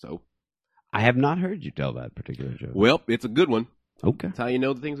rapist. So, I have not heard you tell that particular joke. well, it's a good one. Okay. That's how you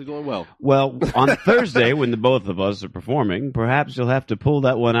know that things are going well. Well, on Thursday, when the both of us are performing, perhaps you'll have to pull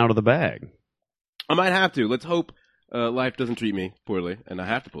that one out of the bag. I might have to. Let's hope life doesn't treat me poorly, and I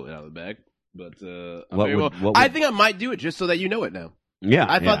have to pull it out of the bag. But I think I might do it just so that you know it now. Yeah.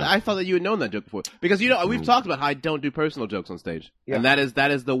 I thought that you had known that joke before because we've talked about how I don't do personal jokes on stage, and that is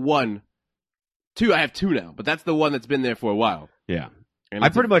the one. I have two now, but that's the one that's been there for a while. Yeah. And I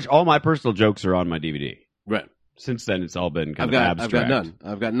it's pretty much all my personal jokes are on my DVD. right. Since then, it's all been kind I've of got abstract.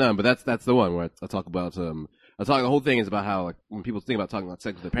 I've got none, but that's the one where I talk about the whole thing is about how like when people think about talking about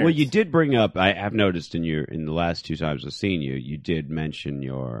sex with their parents. Well, you did bring up. I have noticed in the last two times I've seen you, you did mention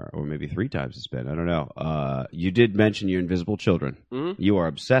or maybe three times it's been. I don't know. You did mention your invisible children. Mm-hmm. You are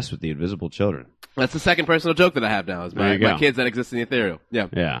obsessed with the invisible children. That's the second personal joke that I have now. Is There my you go. kids that exist in the ethereal. Yeah.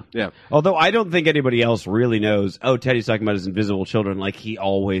 Yeah. Although I don't think anybody else really knows. Oh, Teddy's talking about his invisible children like he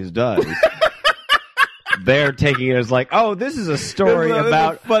always does. They're taking it as like, oh, this is a story This is a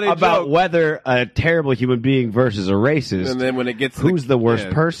about funny joke. whether a terrible human being versus a racist. And then when it gets to Who's the worst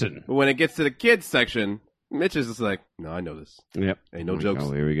yeah. person? But when it gets to the kids section, Mitch is just like, no, I know this. Yep. Ain't no jokes.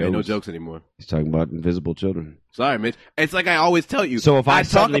 Oh, here we go. Ain't no jokes anymore. He's talking about invisible children. Sorry, Mitch. It's like I always tell you. So if I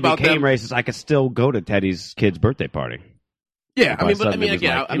talk suddenly about became them, racist, I could still go to Teddy's kid's birthday party. yeah. if I I mean, suddenly was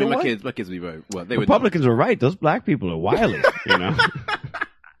again, like, I you mean, know my what? kids would be very well. They would. Republicans are right. Those black people are wily, you know.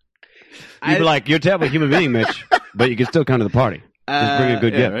 You'd be like, you're a terrible human being, Mitch, but you can still come to the party. Just bring a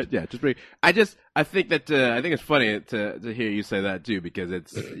good yeah, gift. right? Yeah, just bring. I think it's funny to hear you say that too because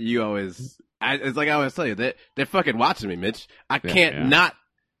it's you always. It's like I always tell you they're fucking watching me, Mitch. I can't yeah. not.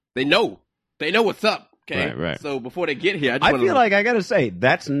 They know what's up. Okay, Right. So before they get here, I I feel like I gotta say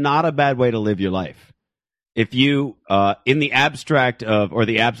that's not a bad way to live your life. If you, in the abstract of, or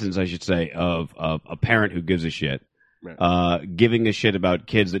the absence, I should say, of a parent who gives a shit, Right. giving a shit about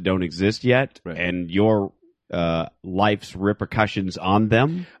kids that don't exist yet, Right. and your life's repercussions on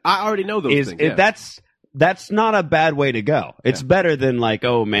them, I already know those things. Yeah. That's not a bad way to go. It's better than like,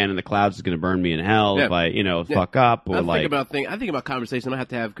 oh man, in the clouds is going to burn me in hell if I, fuck up or I think about conversations I have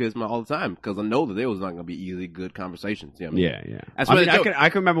to have kids all the time because I know that there was not going to be easily good conversations. You know what I mean? Yeah. That's I why mean, the joke- I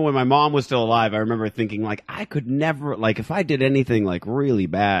can remember when my mom was still alive. I remember thinking like, I could never, like, if I did anything like really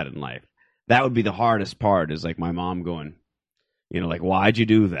bad in life, that would be the hardest part. Is like my mom going, like, why'd you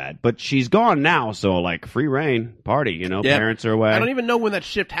do that? But she's gone now, so like free reign, party. Yeah. Parents are away. I don't even know when that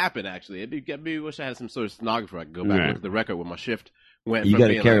shift happened. Actually, I wish I had some sort of stenographer. I could go back and Right. look at the record when my shift went. You from got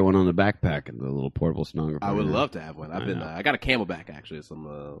to being carry like- one on the backpack and the little portable stenographer. I would yeah. love to have one. I got a Camelback actually. So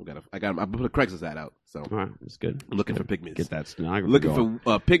I put a Craigslist ad out. So All right, that's good. I'm looking for pygmies. Get that stenographer. Looking going.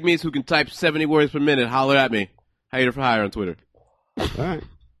 for pygmies who can type 70 words per minute. Holler at me. Hater for hire on Twitter. All right.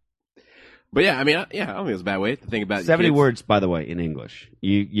 But yeah, I mean, I don't think it's a bad way to think about 70 kids. words, by the way, in English.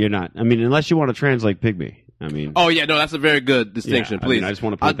 You're not. I mean, unless you want to translate pygmy. I mean, Oh yeah, no, that's a very good distinction. Yeah, I Please, mean, I just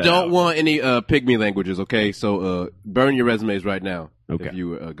wanna point that don't out. want any pygmy languages. Okay, so burn your resumes right now. Okay. If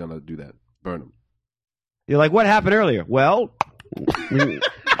you are gonna do that, burn them. you're like, what happened earlier? Well,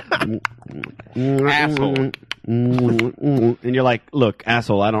 Asshole. And you're like, look,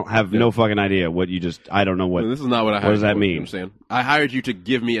 asshole, I don't have no fucking idea what you just, I don't know what. This is not what I hired. What does that for, mean? You know what I'm saying? I hired you to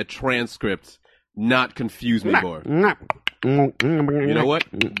give me a transcript, not confuse me more. You know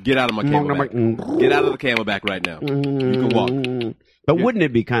what? Get out of my Camelback. Get out of the Camelback right now. You can walk. But wouldn't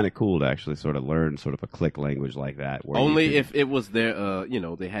it be kind of cool to actually sort of learn sort of a click language like that? Where Only if it was their,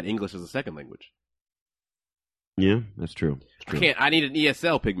 they had English as a second language. Yeah, that's true. I need an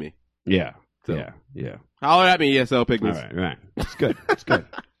ESL pygmy. Yeah. So. Yeah. Holler at me, ESL pygmies. All right. It's good. It's good.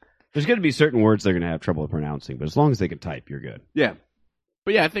 There's going to be certain words they're going to have trouble pronouncing, but as long as they can type, you're good. Yeah.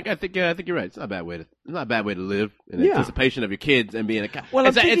 But yeah, I think you're right. It's not a bad way to live in anticipation of your kids and being well,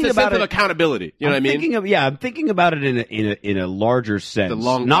 it's a sense of accountability. You know what I mean? I'm thinking about it in a larger sense,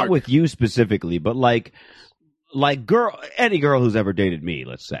 not arc. with you specifically, but like any girl who's ever dated me,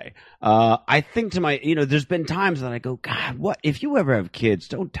 let's say. I think to there's been times that I go, God, what if you ever have kids?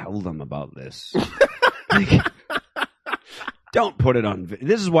 Don't tell them about this. Don't put it on.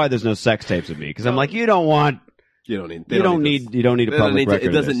 This is why there's no sex tapes of me, because I'm like, you don't need a public record.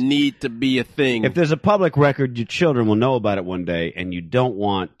 It doesn't need to be a thing. If there's a public record, your children will know about it one day, and you don't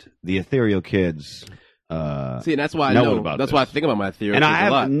want the ethereal kids. See, and that's why why I think about my ethereal and kids I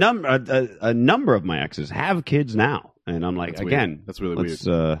have a lot. a number of my exes have kids now, and I'm like, that's really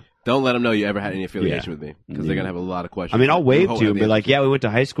weird. Don't let them know you ever had any affiliation with me, because they're gonna have a lot of questions. I mean, I'll wave to you and be like, "Yeah, we went to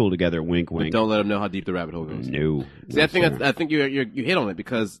high school together." Wink, wink. But don't let them know how deep the rabbit hole goes. No. See, I think you hit on it,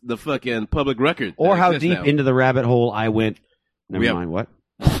 because the fucking public record, or how deep into the rabbit hole I went. Never mind. What?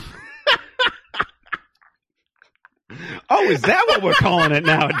 Oh, is that what we're calling it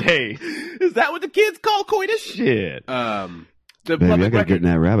nowadays? Is that what the kids call coitus? Shit. The Baby, public I gotta record. get in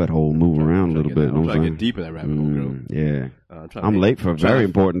that rabbit hole, move around a little bit. I'm trying to get deep in that rabbit hole, girl. Yeah. I'm late for a very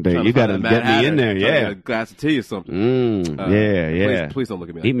important day. You gotta get me in there, yeah. A glass of tea or something. Yeah. Please don't look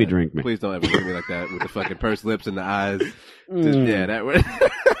at me like Eat me, that. drink me. Please don't ever look at me like that with the fucking pursed lips and the eyes.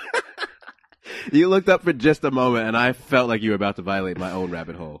 That You looked up for just a moment, and I felt like you were about to violate my own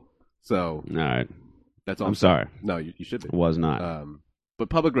rabbit hole. So, all right. That's all. I'm sorry. No, you should be. It was not. But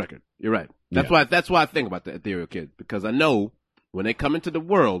public record. You're right. That's why I think about the ethereal kid, because I know when they come into the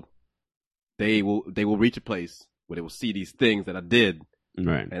world, they will reach a place where they will see these things that I did,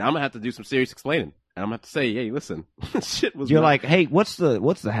 right? And I'm gonna have to do some serious explaining. And I'm gonna have to say, hey, listen, shit was. You're like, hey, what's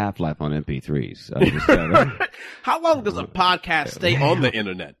the half-life on MP3s? How long does a podcast stay on the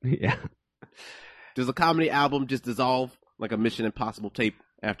internet? Yeah. Does a comedy album just dissolve like a Mission Impossible tape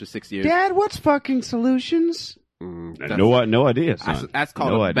after 6 years? Dad, what's fucking solutions? No idea, son. That's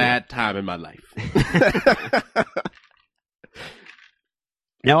called a bad time in my life.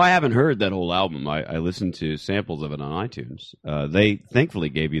 Now, I haven't heard that whole album. I listened to samples of it on iTunes. They thankfully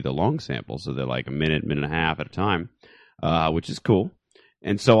gave you the long samples, so they're like a minute and a half at a time, which is cool.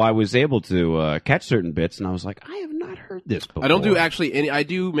 And so I was able to catch certain bits, and I was like, I have not heard this before. I don't do actually any. I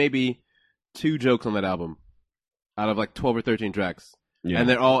do maybe 2 jokes on that album out of like 12 or 13 tracks, and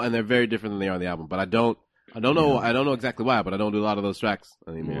they're very different than they are on the album. But I don't know exactly why, but I don't do a lot of those tracks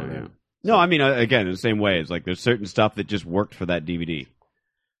anymore. Yeah. No, I mean, again, in the same way, it's like there's certain stuff that just worked for that DVD.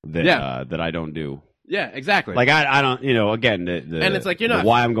 That I don't do. Yeah, exactly. Like I don't, again, and it's like you're not.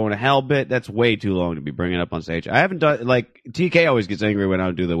 Why I'm going to hell bit, that's way too long to be bringing up on stage. I haven't done, like, TK always gets angry when I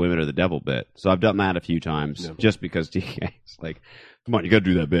don't do the women or the devil bit. So I've done that a few times just because TK's like, come on, you gotta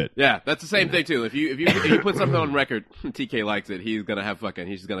do that bit. Yeah, that's the same thing too. If you put something on record, TK likes it, he's gonna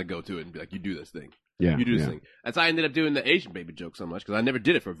he's just gonna go to it and be like, you do this thing. Yeah. You do this thing. That's how I ended up doing the Asian baby joke so much, because I never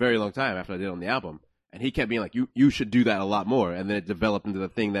did it for a very long time after I did it on the album. And he kept being like, you should do that a lot more. And then it developed into the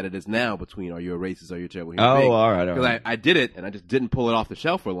thing that it is now between Are You a Racist, Are You a Terrible Human Being? Oh, all right. Because I did it, and I just didn't pull it off the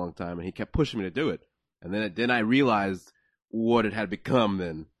shelf for a long time, and he kept pushing me to do it. And then I realized what it had become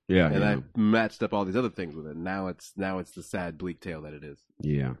then. Yeah. And I matched up all these other things with it. Now it's the sad, bleak tale that it is.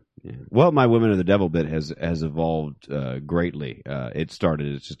 Yeah. Well, my Women of the Devil bit has evolved greatly. It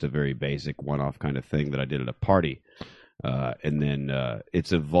started as just a very basic one-off kind of thing that I did at a party. And then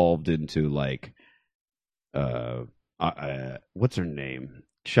it's evolved into like... what's her name?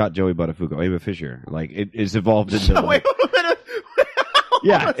 Shot Joey Buttafuoco, Ava Fisher. Like it's evolved into. Wait a minute.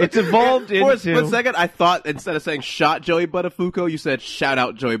 Yeah, it's evolved into. For a second, I thought instead of saying shot Joey Buttafuoco, you said shout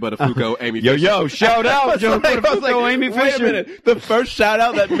out Joey Buttafuoco, Amy Fisher. Yo, shout out Joey Buttafuoco, Amy Fisher. Wait a minute. The first shout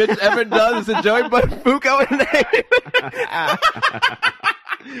out that Mitch ever does is to Joey Buttafuoco and Amy.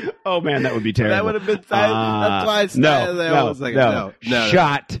 Oh man, that would be terrible. That would have been that's why I started there. I was like, no.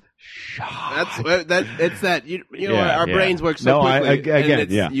 Shot. It's that our brains work so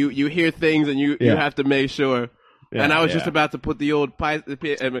quickly. You hear things and you have to make sure Yeah, and I was yeah. just about to put the old pie.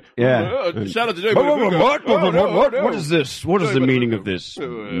 Yeah. Shout out to Joey. What is this? What is the meaning of this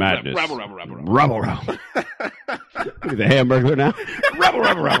madness? Rabble. Rabble. Look at the hamburger now.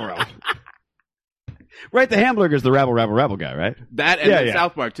 Rabble. Right, the hamburger's the rabble guy, right? That and Yeah.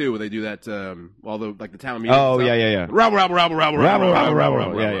 South Park too, where they do that. All the like the town meetings. Oh, and stuff. yeah. Rabble.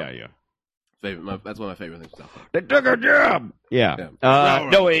 Rabble. Yeah. That's one of my favorite things. South Park. They took her job. Yeah.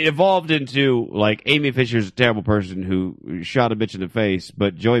 No, it evolved into like Amy Fisher's a terrible person who shot a bitch in the face,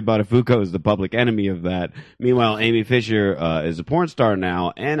 but Joey Buttafuoco is the public enemy of that. Meanwhile, Amy Fisher is a porn star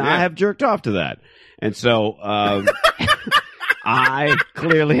now, and I have jerked off to that. And so I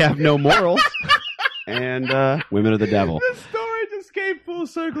clearly have no morals. And women are the devil. This story just came full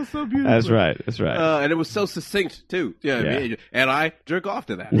circle so beautifully. That's right. And it was so succinct too. Yeah. And I jerk off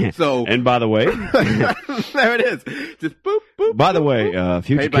to that. Yeah. So And by the way, there it is. Just boop boop. by the way,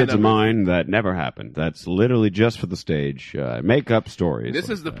 future Paid by kids of numbers. mine, that never happened. That's literally just for the stage. Make up stories. This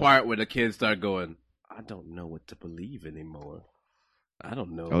like is the that. part where the kids start going, I don't know what to believe anymore. I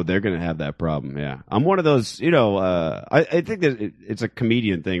don't know. Oh, they're going to have that problem. Yeah, I'm one of those. I think that it's a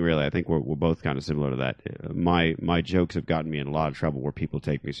comedian thing. Really, I think we're both kind of similar to that. My jokes have gotten me in a lot of trouble where people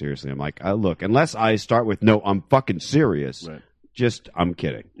take me seriously. I'm like, look, unless I start with no, I'm fucking serious. Right. Just I'm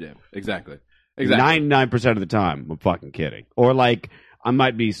kidding. Yeah, exactly. 99% of the time, I'm fucking kidding. Or like, I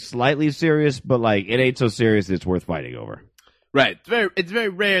might be slightly serious, but like, it ain't so serious that it's worth fighting over. Right. It's very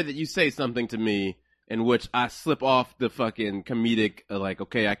rare that you say something to me in which I slip off the fucking comedic, like,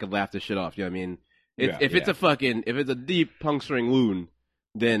 okay, I could laugh this shit off. You know what I mean? If it's a deep puncturing loon,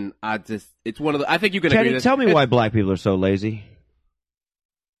 then it's one of the, I think you can agree. Teddy, tell me why black people are so lazy.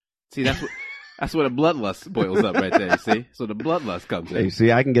 See, that's where the bloodlust boils up right there, see? So the bloodlust comes in. Hey,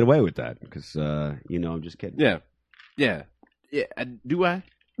 see, I can get away with that because, I'm just kidding. Yeah. Do I?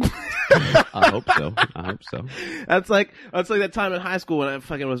 I hope so. That's like that time in high school when I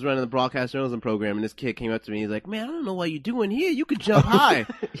fucking was running the broadcast journalism program, and this kid came up to me. He's like, "Man, I don't know what you're doing here. You could jump high."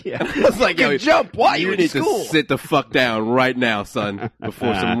 Yeah. And I was like, "Yo, jump. Why you you in need school?" to sit the fuck down right now, son,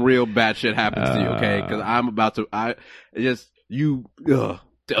 before some real bad shit happens to you, okay? Because I'm about to.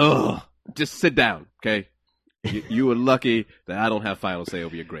 Just sit down, okay? You were lucky that I don't have final say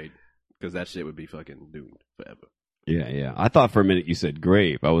over your grade, because that shit would be fucking doomed forever. Yeah. I thought for a minute you said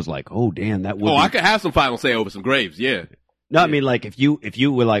grave. I was like, oh damn, that would. I could have some final say over some graves, yeah. No, I mean like if you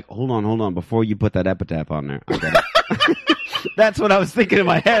were like, hold on, before you put that epitaph on there. That's what I was thinking in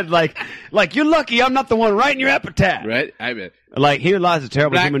my head. Like you're lucky I'm not the one writing your epitaph. Right? I mean, Like here lies a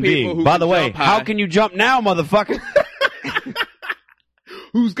terrible Black human people being. who By can the way, jump high. how can you jump now, motherfucker?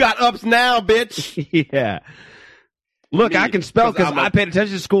 who's got ups now, bitch? Yeah. Look, I can spell 'cause because I'm a- I paid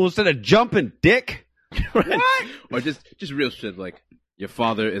attention to school instead of jumping, dick. Right? Or just real shit like, your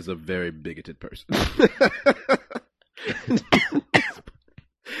father is a very bigoted person.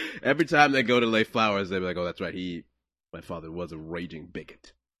 Every time they go to lay flowers, they're like, oh, that's right, my father was a raging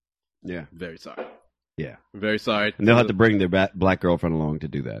bigot. Yeah. Very sorry. Yeah. Very sorry. And they'll have to bring their black girlfriend along to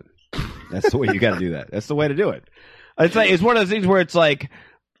do that. That's the way you got to do that. That's the way to do it. It's one of those things where it's like,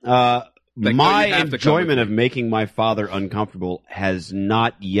 no, my you have to come with enjoyment me. of making my father uncomfortable has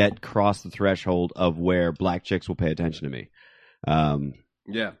not yet crossed the threshold of where black chicks will pay attention to me.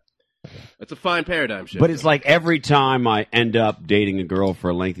 Yeah. It's a fine paradigm shift. But it's like every time I end up dating a girl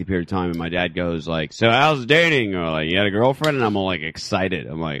for a lengthy period of time and my dad goes like, so how's dating? Or like, you had a girlfriend? And I'm all like excited.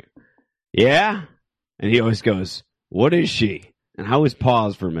 I'm like, yeah? And he always goes, what is she? And I always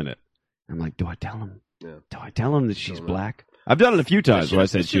pause for a minute. I'm like, do I tell him? Yeah. Do I tell him that she's Don't know. black? I've done it a few times where I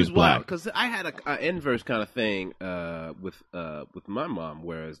said she was black. Because I had an inverse kind of thing with my mom,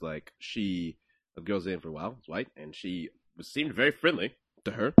 whereas like the girl's in for a while, was white, and she seemed very friendly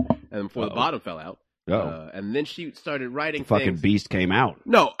to her, and before the bottom fell out, and then she started writing Fucking things. beast came out.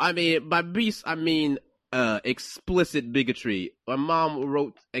 No, I mean by beast I mean explicit bigotry. My mom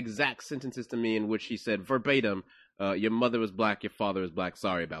wrote exact sentences to me in which she said verbatim, "Your mother was black, your father is black.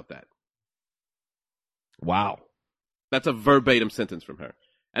 Sorry about that." Wow. That's a verbatim sentence from her.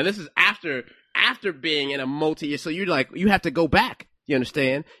 And this is after being in a multi-year. So you have to go back. You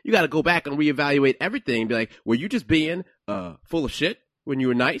understand? You got to go back and reevaluate everything and be like, were you just being full of shit when you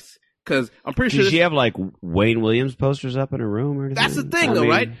were nice? Because I'm pretty sure. Did she have like Wayne Williams posters up in her room or anything? That's the thing, though,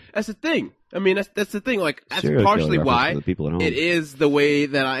 right? That's the thing. I mean, that's the thing. Like, that's Serial partially killer reference why for the people at home. it is the way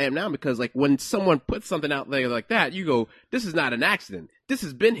that I am now. Because, like, when someone puts something out there like that, you go, this is not an accident. This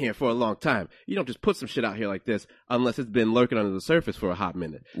has been here for a long time. You don't just put some shit out here like this unless it's been lurking under the surface for a hot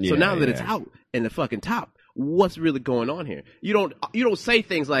minute. So Yeah, now that yeah. it's out in the fucking top, what's really going on here. You don't say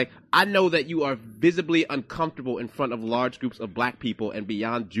things like, I know that you are visibly uncomfortable in front of large groups of black people and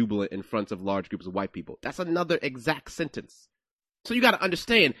beyond jubilant in front of large groups of white people. That's another exact sentence. So you got to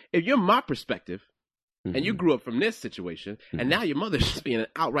understand, if you're my perspective, and you grew up from this situation, and now your mother's just being an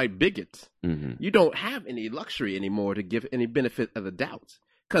outright bigot, you don't have any luxury anymore to give any benefit of the doubt.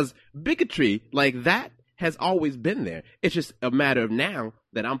 Because bigotry like that has always been there. It's just a matter of now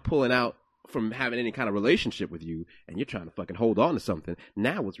that I'm pulling out from having any kind of relationship with you, and you're trying to fucking hold on to something.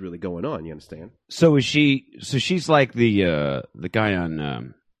 Now what's really going on, you understand? So is she? So she's like the guy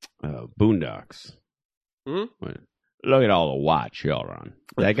on Boondocks. Look at all the white children.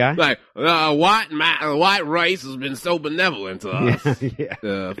 That guy? Like, white race has been so benevolent to us.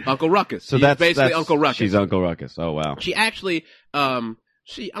 Yeah. Uncle Ruckus. So that's basically Uncle Ruckus. She's Uncle Ruckus. Oh, wow. She actually,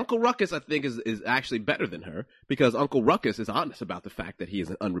 Uncle Ruckus, I think, is actually better than her, because Uncle Ruckus is honest about the fact that he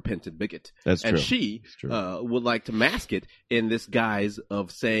is an unrepentant bigot. That's true. And she That's true. would like to mask it in this guise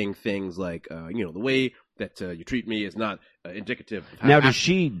of saying things like, the way that you treat me is not indicative of how Now, does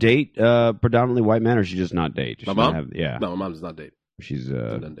she date predominantly white men, or does she just not date? Does My she not mom? yeah. No, my mom does not date. She's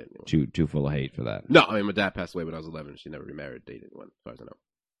Doesn't date anyone. too full of hate for that. No, I mean, my dad passed away when I was 11. She never remarried, dated anyone, as far as I know.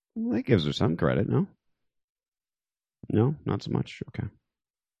 Well, that gives her some credit, no? No, not so much. Okay.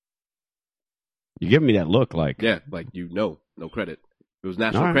 You giving me that look like... Yeah, like, no credit. If it was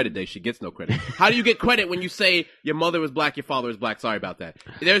National All right. Credit Day, she gets no credit. How do you get credit when you say your mother was black, your father was black? Sorry about that.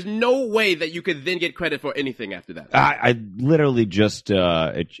 There's no way that you could then get credit for anything after that. I literally just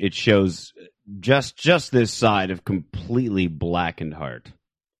it shows just this side of completely blackened heart.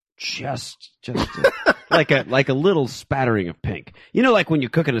 Just like a little spattering of pink. You know, like when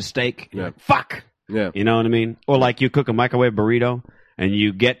you're cooking a steak, you're like, fuck. Yeah. You know what I mean? Or like you cook a microwave burrito and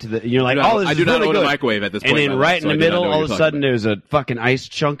you get to the, you're like, oh, this I is do not really own good. a microwave at this point. And then right in the middle, all of a sudden, about. there's a fucking ice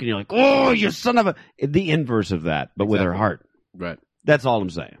chunk, and you're like, oh, you son of a... The inverse of that, but with her Exactly. heart. Right. That's all I'm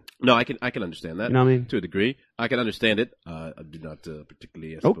saying. No, I can understand that. You know what I mean? To a degree. I can understand it. I do not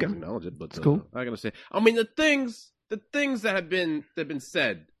particularly I suppose, Okay. acknowledge it, but It's cool. I can understand. I mean, the things that have been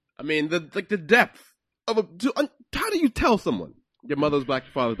said. I mean, the depth of how do you tell someone your mother's black,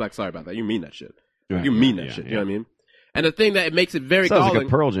 your father's black? Sorry about that. You mean that shit. Right, You mean right, that yeah, shit. yeah. You know what I mean? And the thing that it makes it very Sounds galling. like a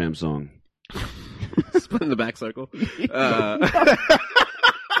Pearl Jam song. Split in the back circle. I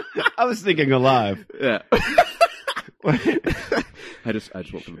was thinking alive. Yeah. I just went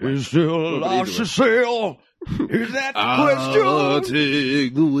for the back. Is still lost to sell? Is that the question? I'll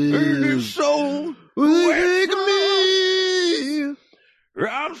take the wind. So Wake me.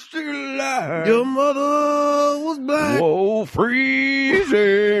 I'm still alive. Your mother was black. Whoa,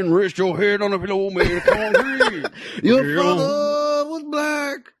 freezing. Rest your head on a pillow made of concrete. Your Yeah. father was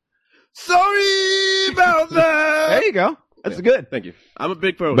black. Sorry about that. There you go. That's good. Thank you. I'm a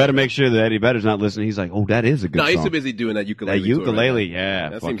big pro. Better make sure that Eddie Vedder's not listening. He's like, oh, that is a good No, he's song. too busy doing that ukulele. That tour right ukulele, now. yeah.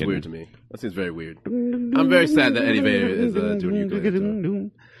 That fucking... seems weird to me. That seems very weird. I'm very sad that Eddie Vedder is doing ukulele tour.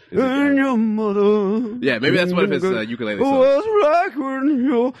 And your mother. Yeah, maybe that's one of his ukulele songs. was black when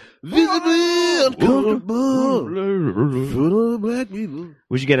you're Visibly uncomfortable in front of black people.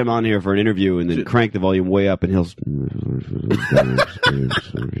 We should get him on here for an interview and then crank the volume way up and he'll.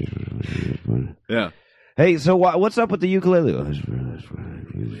 Yeah. Hey, so what's up with the ukulele?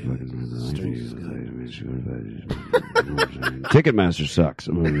 Ticketmaster sucks.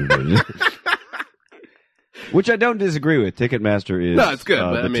 Which I don't disagree with. Ticketmaster is No, it's good,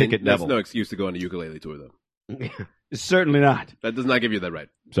 but the I mean, ticket that's devil. no excuse to go on a ukulele tour, though. Certainly not. That does not give you that right.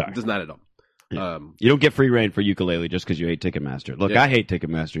 Sorry. It does not at all. You don't get free reign for ukulele just because you hate Ticketmaster. Look, Yeah. I hate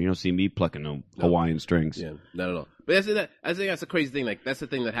Ticketmaster. You don't see me plucking no Hawaiian strings. Yeah, not at all. But I think that's a crazy thing. Like, that's the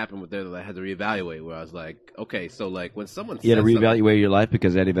thing that happened with there that I had to reevaluate, where I was like, okay, so like when someone You had to says something- reevaluate your life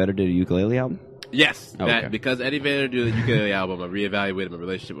because Eddie Vedder did a ukulele album? Yes, Okay. that, because Eddie Vedder did the ukulele album, I reevaluated my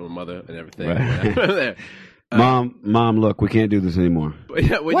relationship with my mother and everything. Right. There. Mom, look, we can't do this anymore. But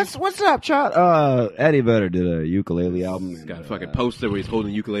yeah, when What's up, child? Eddie Vedder did a ukulele album. he's got a fucking poster where he's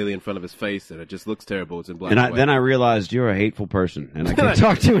holding a ukulele in front of his face, and it just looks terrible. It's in black And and white. then I realized you're a hateful person, and I can't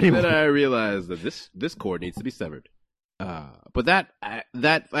talk to you anymore. Then I realized that this cord needs to be severed. But that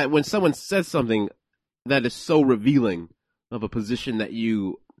when someone says something that is so revealing of a position that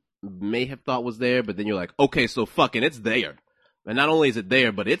you may have thought was there, but then you're like, okay, so fucking it's there, and not only is it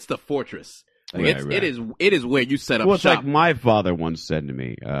there, but it's the fortress. Like Right, it is where you set up Well, it's shop. like my father once said to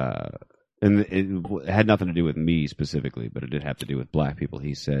me, and it had nothing to do with me specifically, but it did have to do with black people.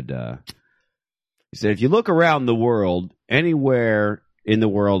 He said, if you look around the world, anywhere in the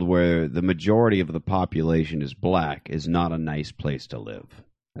world where the majority of the population is black is not a nice place to live.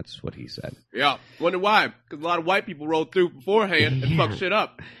 That's what he said. Yeah, wonder why? Because a lot of white people rolled through beforehand and fucked shit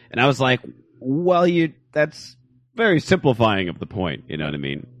up. And I was like, Well, that's very simplifying of the point, you know what I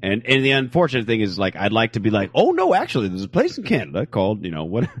mean? And the unfortunate thing is, like, I'd like to be like, oh, no, actually, there's a place in Canada called,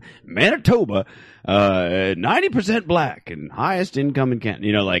 Manitoba, 90% black and highest income in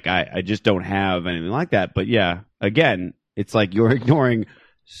Canada. Like, I just don't have anything like that. But, yeah, again, it's like you're ignoring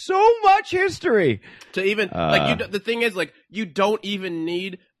so much history. To even, the thing is, like, you don't even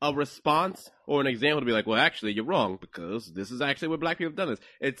need a response or an example to be like, well, actually, you're wrong because this is actually where black people have done this.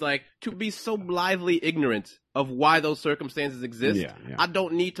 It's like, to be so blithely ignorant of why those circumstances exist. Yeah. I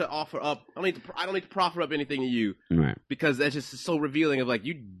don't need to offer up. I don't need to proffer up anything to you, Right. because that's just so revealing of like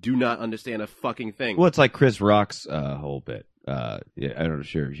you do not understand a fucking thing. Well, it's like Chris Rock's whole bit. I don't know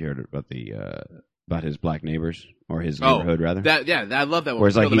if you heard about about his black neighbors or his neighborhood rather. I love that one. Where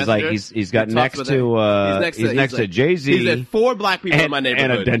it's like he's got next to Jay-Z. He's at 4 black people in my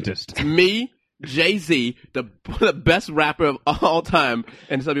neighborhood and a dentist. Me, Jay-Z, the best rapper of all time,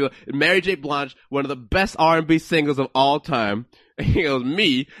 and some people, Mary J. Blige, one of the best R&B singers of all time. And he goes,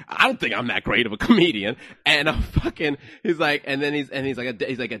 me, I don't think I'm that great of a comedian. And he's like,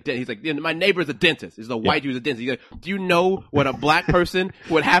 my neighbor's a dentist. He's a white dude's a dentist. He's like, do you know what a black person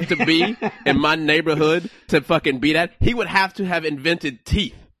would have to be in my neighborhood to fucking be that? He would have to have invented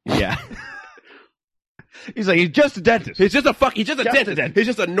teeth. Yeah. He's like, he's just a dentist. He's just a dentist. He's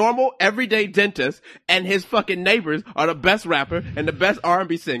just a normal, everyday dentist, and his fucking neighbors are the best rapper and the best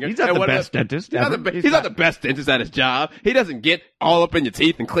R&B singer. He's not the best dentist. He's not the best dentist at his job. He doesn't get all up in your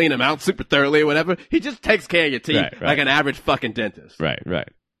teeth and clean them out super thoroughly or whatever. He just takes care of your teeth like an average fucking dentist. Right.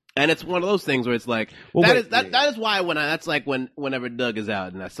 And it's one of those things where it's like, that is why whenever Doug is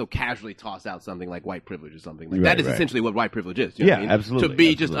out and I so casually toss out something like white privilege or something, like that is essentially what white privilege is. You know what I mean? Absolutely. To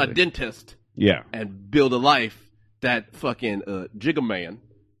be just a dentist. Yeah. And build a life that fucking Jigga Man,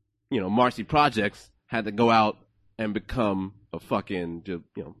 Marcy Projects had to go out and become a fucking,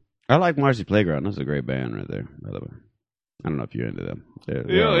 I like Marcy Playground. That's a great band right there, by the way. I don't know if you're into them.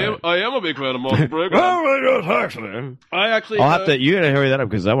 I am a big fan of Marcy Playground. I'll have to, you gotta hurry that up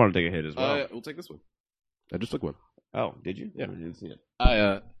because I want to take a hit as well. We'll take this one. I just took one. Oh, did you? Yeah. I didn't see it.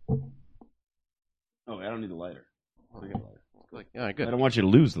 Oh, I don't need the lighter. I'll get a lighter. Like, all right, good. I don't want you to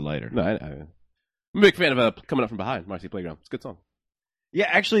lose the lighter. No, I'm a big fan of Coming Up From Behind, Marcy Playground. It's a good song. Yeah,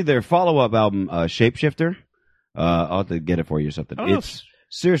 actually, their follow-up album, Shapeshifter, I'll have to get it for you or something. It's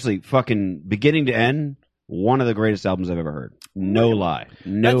seriously fucking beginning to end, one of the greatest albums I've ever heard. No lie.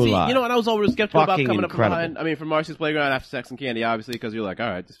 No lie. You know what? I was always skeptical about Coming incredible. Up From Behind. I mean, from Marcy's Playground after Sex and Candy, obviously, because you're like, all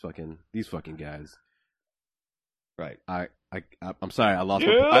right, these fucking guys. Right. I'm sorry, I lost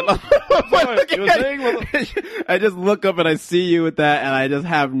I just look up and I see you with that, and I just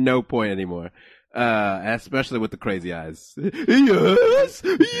have no point anymore. Especially with the crazy eyes. Yes!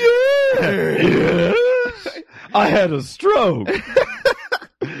 I had a stroke.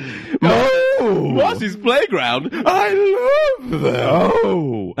 Marcy's Playground. I love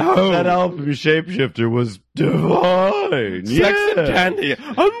that. That album Shapeshifter was divine. Sex and Candy,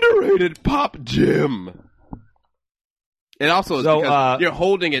 underrated pop gem. It also is because you're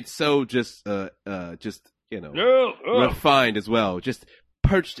holding it so just refined as well, just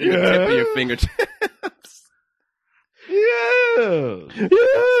perched in the tip of your fingertips. Yes.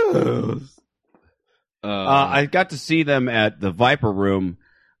 I got to see them at the Viper Room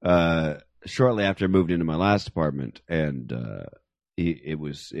shortly after I moved into my last apartment, and it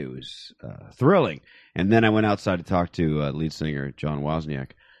was thrilling. And then I went outside to talk to lead singer John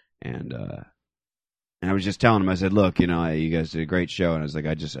Wozniak, and I was just telling him, I said, look, you guys did a great show, and I was like,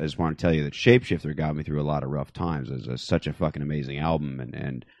 I just want to tell you that Shapeshifter got me through a lot of rough times. It was such a fucking amazing album,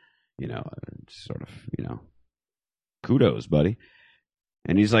 and sort of, kudos, buddy.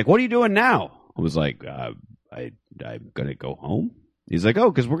 And he's like, what are you doing now? I was like, I'm gonna go home. He's like,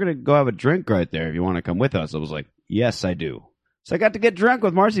 oh, because we're gonna go have a drink right there if you want to come with us. I was like, yes, I do. So I got to get drunk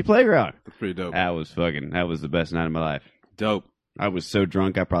with Marcy Playground. That's pretty dope. That was the best night of my life. Dope. I was so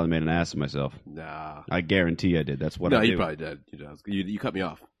drunk, I probably made an ass of myself. Nah. I guarantee I did. That's what I do. No, you probably did. You cut me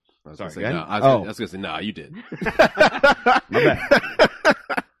off. I was Sorry, gonna say, again? no. I was going to say, nah, you did. My bad.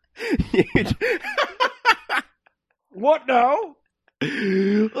 What now?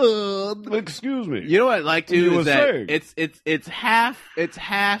 Excuse me. You know what I like to You is were that saying. it's half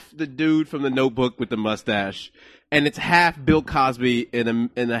the dude from the Notebook with the mustache, and it's half Bill Cosby in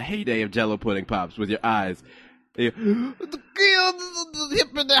a heyday of Jello pudding pops with your eyes. The hippity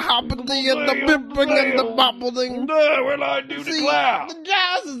hoppity and the bipping and the bopping. Well, I do declare. The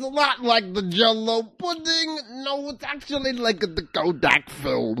jazz is a lot like the Jello pudding. No, it's actually like the Kodak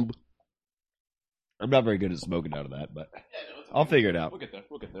film. I'm not very good at smoking out of that, but Yeah, no, it's I'll figure it out. We'll get there.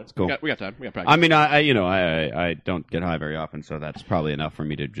 We'll get there. Cool. We got time. We got practice. I mean, I don't get high very often, so that's probably enough for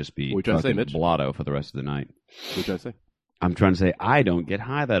me to just be What are you trying to say, fucking Mitch? blotto for the rest of the night. What you trying to say? I'm trying to say I don't get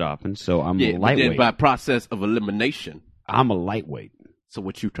high that often, so I'm Yeah, but lightweight. then by process of elimination. I'm a lightweight. So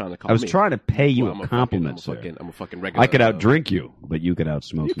what you trying to call I was me? trying to pay you Well, a compliment, sir. I'm a fucking regular. I could outdrink you, but you could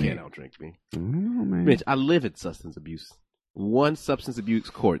outsmoke You me. can't outdrink me. I don't know, man. Mitch, I live in substance abuse. One substance abuse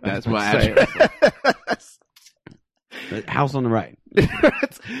court. That's my I was about to address. House on the right.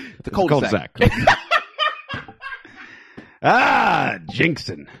 It's a cul-de-sac.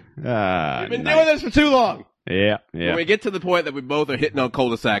 Jinxon. We've been doing this for too long. Yeah, When yeah. we get to the point that we both are hitting on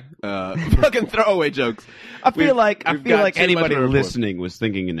cul-de-sac fucking throwaway jokes. I feel like we've got too much anybody to report. listening was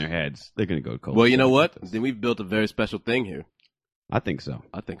thinking in their heads they're going to go cold. Well, you know what? Then we've built a very special thing here. I think so.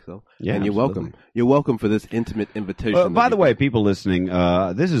 I think so. Yeah, and you're absolutely. welcome. You're welcome for this intimate invitation. By the way, people listening,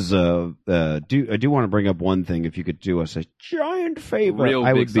 this is I do want to bring up one thing. If you could do us a giant favor, Real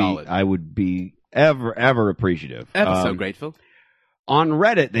I big would be solid. I would be ever appreciative. ever so grateful. On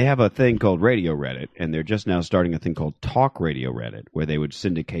Reddit, they have a thing called Radio Reddit, and they're just now starting a thing called Talk Radio Reddit, where they would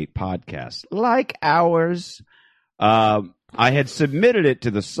syndicate podcasts like ours. I had submitted it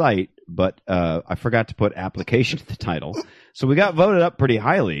to the site, but I forgot to put application to the title. So we got voted up pretty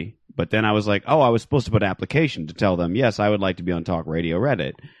highly, but then I was like, oh, I was supposed to put application to tell them, yes, I would like to be on Talk Radio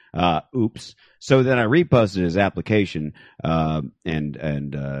Reddit. Oops. So then I reposted his application, and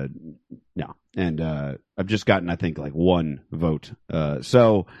I've just gotten, I think, like one vote.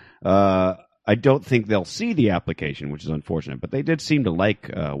 So I don't think they'll see the application, which is unfortunate, but they did seem to like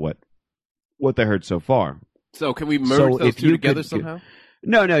what they heard so far. So can we merge So those if two you together could- somehow?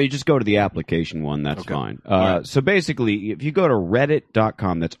 No, you just go to the application one. That's Okay. fine. All right. So basically, if you go to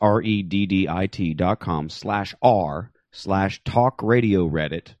reddit.com, that's reddit.com/r/talk radio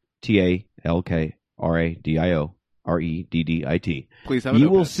Reddit, TALKRADIO Please have a you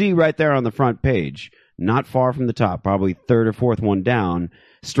will notepad. see right there on the front page, not far from the top, probably third or fourth one down,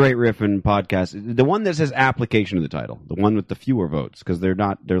 Straight Riffin' Podcast. The one that says application to the title, the one with the fewer votes, because they're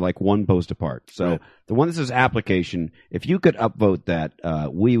like one post apart. So Right. the one that says application, if you could upvote that,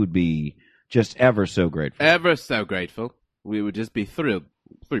 we would be just ever so grateful. Ever so grateful. We would just be thrilled.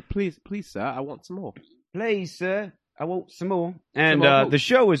 Please, sir, I want some more. Please, sir, I want some more. And Some more votes. the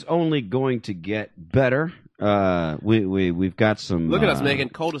show is only going to get better. We've got some. Look at us making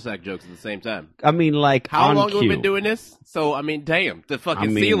cul-de-sac jokes at the same time. I mean, like How on long cue. have we been doing this? So, I mean, damn, the fucking I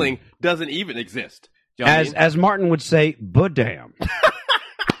mean- ceiling doesn't even exist. Do you know what I mean? As Martin would say, "But damn."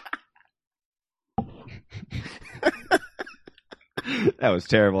 That was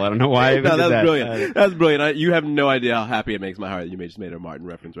terrible. I don't know why I even No, did that's that. brilliant. That's brilliant. You have no idea how happy it makes my heart that you just made a Martin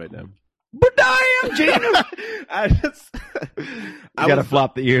reference right now. But damn, Gina. I just, You I gotta was-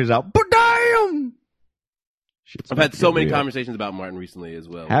 flop the ears out. But damn. Shit's I've about had to so get many real. conversations about Martin recently as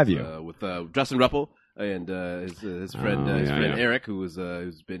well. Have with, you? With Justin Ruppel and his friend, Oh, his yeah, friend yeah. Eric, who's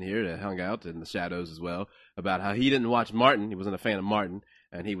been here to hung out in the shadows as well, about how he didn't watch Martin. He wasn't a fan of Martin.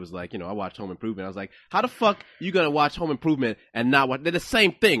 And he was like, I watched Home Improvement. I was like, how the fuck you gonna watch Home Improvement and not watch? They're the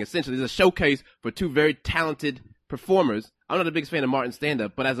same thing, essentially. It's a showcase for two very talented performers. I'm not the biggest fan of Martin's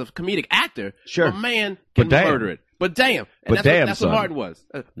stand-up, but as a comedic actor, Sure. a man But can damn. murder it. But damn. And But that's, damn, that's son. what Martin was.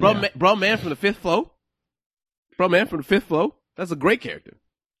 Yeah. Bro man from the fifth floor. Bro man from the fifth floor. That's a great character.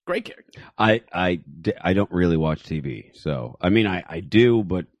 Great character. I don't really watch TV, so I mean I do,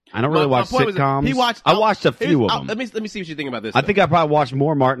 but I don't really watch My point was that sitcoms. I watched a few of them. Let me see what you think about this. I though. think I probably watched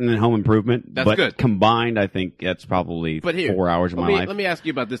more Martin than Home Improvement. That's but good. Combined, I think that's probably But here, 4 hours of my life. Let me ask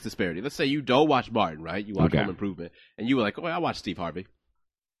you about this disparity. Let's say you don't watch Martin, right? You watch Okay. Home Improvement, and you were like, "Oh, I watch Steve Harvey."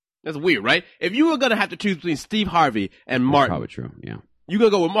 That's weird, right? If you were gonna have to choose between Steve Harvey and That's Martin, probably true. Yeah, you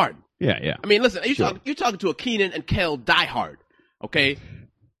gonna go with Martin. yeah. I mean, listen, Sure. you're talking to a Keenan and Kel diehard, okay?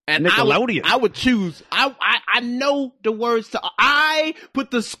 And Nickelodeon. I would choose. I know the words to. I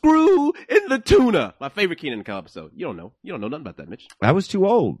put the screw in the tuna. My favorite Keenan and Kel episode. You don't know nothing about that, Mitch. I was too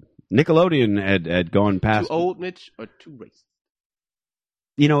old. Nickelodeon had gone Too past. old, Mitch, or too racist?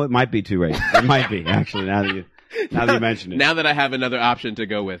 You know, it might be too racist. It might be actually. Now that you mention it, Now that I have another option to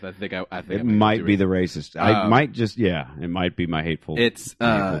go with, I think it might be the racist. I might just it might be my hateful. It's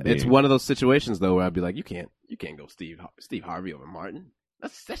hateful it's being. one of those situations though where I'd be like, you can't go Steve Harvey over Martin.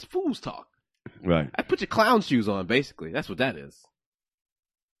 That's fool's talk. Right. I put your clown shoes on, basically. That's what that is.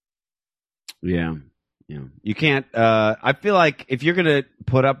 Yeah. You can't. I feel like if you're gonna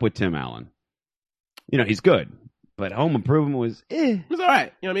put up with Tim Allen, he's good, but Home Improvement was. It's all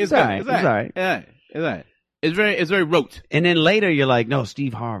right. You know what I mean? It's all right. It's all right. Yeah, it's all right. It's very rote. And then later you're like, no,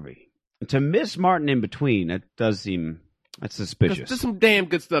 Steve Harvey. To miss Martin in between, that does seem that's suspicious. There's some damn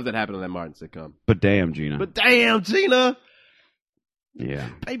good stuff that happened on that Martin sitcom. But damn, Gina. But damn, Gina. Yeah.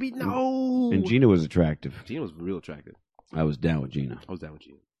 Baby, no. And Gina was attractive. Gina was real attractive. I was down with Gina. I was down with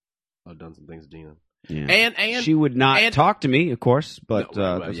Gina. I've done some things with Gina. Yeah. And she would not talk to me, of course, but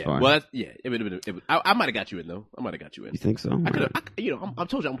No, that's yeah. fine. Well, I might have got you in though. I might have got you in. You think so? I could have. I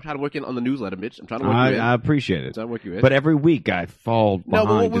told you I'm trying to work in on the newsletter, Mitch. I'm trying to work you in. I appreciate it. I'm trying to work you in. But every week I fall behind.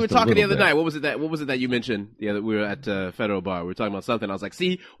 No, but we were just a talking the little other bit. night. What was it that you mentioned? The other we were at Federal Bar. We were talking about something. I was like,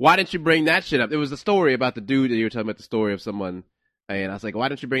 see, why didn't you bring that shit up? It was a story about the dude that you were talking about, the story of someone, and I was like, why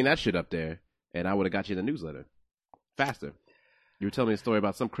didn't you bring that shit up there? And I would have got you in the newsletter faster. You were telling me a story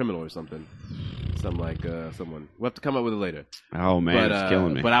about some criminal or something. Someone. We'll have to come up with it later. Oh man, it's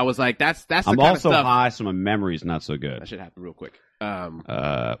killing me. But I was like, that's the I'm kind also of stuff. high, so my memory's not so good. That should happen real quick.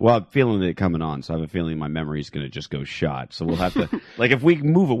 Well, I'm feeling it coming on, so I have a feeling my memory's going to just go shot. So we'll have to, like, if we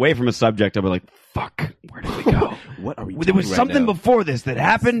move away from a subject, I'll be like, "Fuck, where did we go? What are we? There was talking right something now? before this that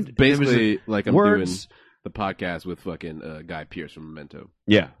happened. Basically, like I'm words. doing the podcast with fucking Guy Pearce from Memento.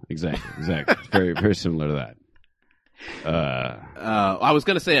 Yeah, exactly. It's very, very similar to that. I was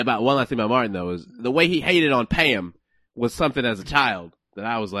gonna say about one last thing about Martin though is the way he hated on Pam was something as a child that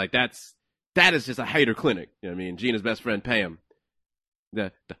I was like, that is just a hater clinic. You know what I mean? Gina's best friend Pam,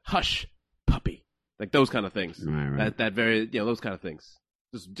 the hush puppy, like those kind of things. Right. That very those kind of things.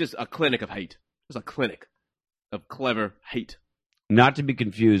 Just a clinic of hate. Just a clinic of clever hate. Not to be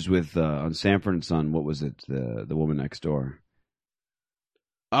confused with on Sanford and Son. What was it? The woman next door.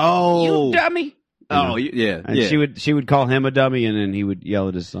 Oh, You dummy. Oh, yeah. And she would call him a dummy, and then he would yell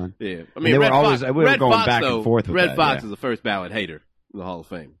at his son. Yeah, I And mean, they were Red always Fox, we were Red going Fox, back though, and forth with Red that. Fox yeah. is the first ballot hater in the Hall of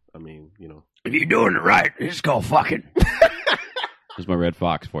Fame. I mean, If you're doing it right, it's called fucking. There's my Red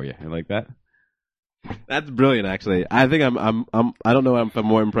Fox for you. You like that? that's brilliant. Actually, I think I don't know if I'm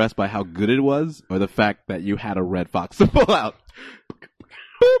more impressed by how good it was or the fact that you had a Red Fox to pull out.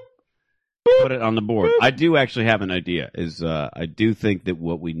 Put it on the board. I do actually have an idea. I do think that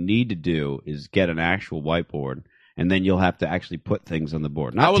what we need to do is get an actual whiteboard, and then you'll have to actually put things on the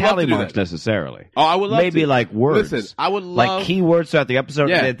board. I Not would love tally to do marks that. necessarily. Oh, I would love Maybe to. like words. Listen, I would love like keywords throughout the episode.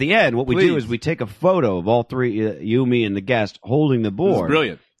 Yeah. And at the end, what we do Please. is we take a photo of all three, you, me, and the guest, holding the This is board.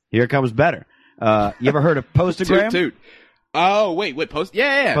 brilliant. Here comes better. You ever heard of Postagram? Toot. Oh, wait, post?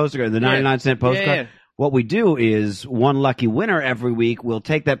 Yeah. Postagram, the 99-cent postcard. Yeah. What we do is one lucky winner every week. We'll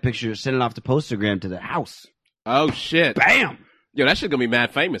take that picture, send it off to Postagram to the house. Oh shit! Bam! Yo, that shit gonna be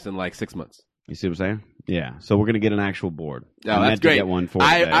mad famous in like 6 months. You see what I'm saying? Yeah. So we're gonna get an actual board. Oh, I that's meant great. to get one for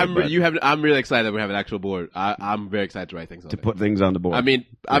today, I'm but really excited that we have an actual board. I'm very excited to write things on to it. put things on the board. I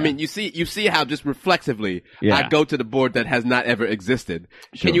mean, you see how just reflexively Yeah. I go to the board that has not ever existed.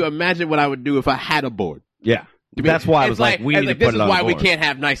 Sure. Can you imagine what I would do if I had a board? yeah. I mean, That's why I it's was like, we it's need like, to put this it on is why the we board. can't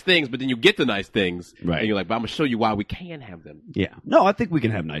have nice things, but then you get the nice things, Right. and you're like, but I'm gonna show you why we can have them. Yeah. No, I think we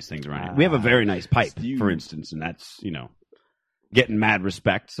can have nice things around here. We have a very nice pipe, for instance, and that's, getting mad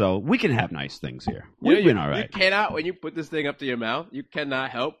respect. So we can have nice things here. We've been all right. You cannot, when you put this thing up to your mouth, you cannot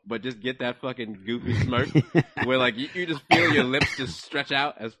help but just get that fucking goofy smirk where like you just feel your lips just stretch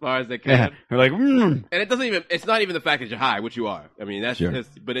out as far as they can. Yeah. We're like, And it's not even the fact that you're high, which you are. I mean, that's Sure. just,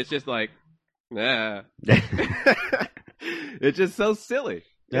 but it's just like, nah. It's just so silly.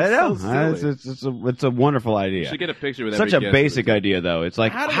 I know. So silly. It's a wonderful You idea. should get a picture with Such every a guest. basic idea, though. It's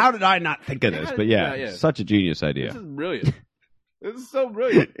like, how did I not think of this? But yeah, such a genius idea. This is brilliant. This is so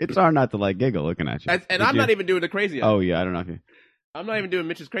brilliant. It's hard not to like giggle looking at you. And I'm not even doing the crazy. Oh yeah, I don't know if you. I'm not even doing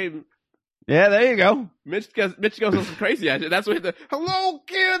Mitch's crazy. Yeah, there you go. Mitch goes on some crazy action. That's what hello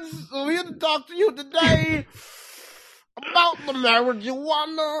kids, I'm here to talk to you today about the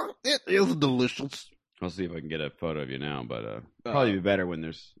marijuana. It is delicious. I'll see if I can get a photo of you now, but probably be better when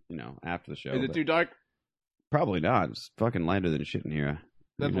there's after the show. Is it but too dark? Probably not. It's fucking lighter than shit in here.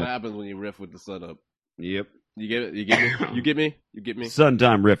 That's what happens when you riff with the sun up. Yep. You get it? You get me? You get me? You get me?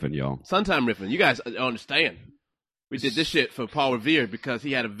 Suntime riffing, y'all. Sometime riffing. You guys don't understand. We did this shit for Paul Revere because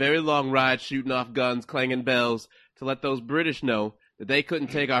he had a very long ride shooting off guns, clanging bells to let those British know that they couldn't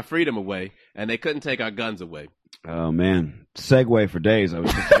take our freedom away and they couldn't take our guns away. Oh man, segue for days. I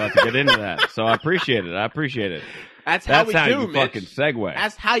was just about to get into that, so I appreciate it. That's how we do, you Mitch. fucking segue.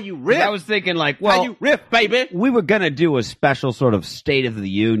 That's how you riff. I was thinking, like, how well, you riff, baby. we were gonna do a special sort of State of the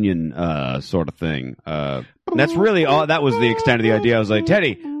Union sort of thing. That's really all. That was the extent of the idea. I was like,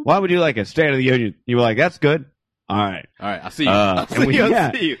 Teddy, why would you like a State of the Union? You were like, that's good. All right. I'll see you. And I'll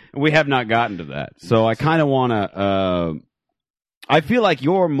see you. we have not gotten to that, so I kind of want to. I feel like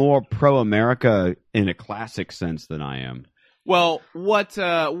you're more pro-America in a classic sense than I am. Well,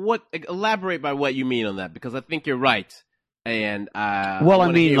 elaborate by what you mean on that, because I think you're right. And Well,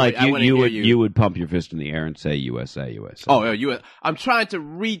 I mean, like you would pump your fist in the air and say USA, USA. Oh, I'm trying to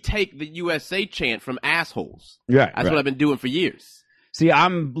retake the USA chant from assholes. right. That's what I've been doing for years. See,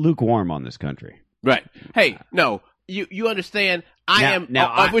 I'm lukewarm on this country. Right. Hey, no, you understand. We're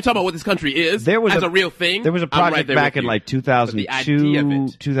talking about what this country is as a real thing. There was a I'm right project there back with in you. like But the idea of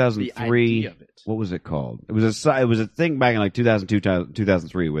 2002, it- 2003. the idea of it. What was it called? It was a thing back in like 2002,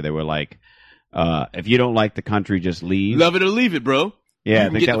 2003 where they were like, if you don't like the country, just leave. Love it or leave it, bro. Yeah, you I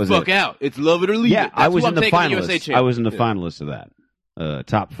can think get that the was fuck it. out. It's love it or leave Yeah, it. I was who in I'm the taking USA finalists. champ. I was in the Yeah. finalists of that.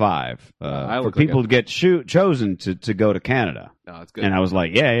 Top 5 I for look like people a- to get chosen to go to Canada. Oh, it's good. And I was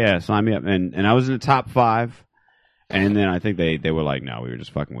like, yeah, sign me up. And I was in the top 5. And then I think they were like, no, we were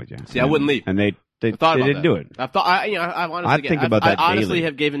just fucking with you. See, I wouldn't leave. And they I thought about didn't that. do it. I thought, I honestly, think about that I honestly daily.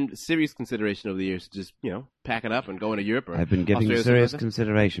 have given serious consideration over the years to just, pack it up and go into Europe. Or I've been giving Australia or serious something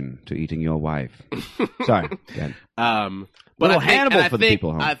consideration to eating your wife. Sorry. Go ahead. But Little I think, Hannibal and I for the think,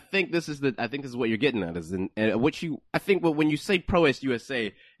 people, huh? I think this is what you're getting at is I think when you say pro-est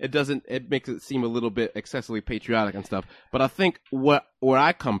USA, it makes it seem a little bit excessively patriotic and stuff. But I think where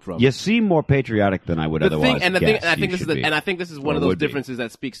I come from, You seem more patriotic than I would otherwise guess. I think you this is should be. and I think this is one Or of those would be. differences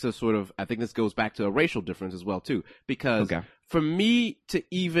that speaks to sort of. I think this goes back to a racial difference as well too, because Okay. for me to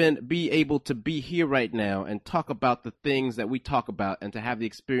even be able to be here right now and talk about the things that we talk about and to have the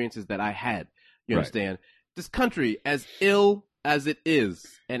experiences that I had, you Right. understand? This country, as ill as it is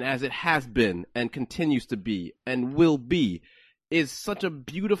and as it has been and continues to be and will be, is such a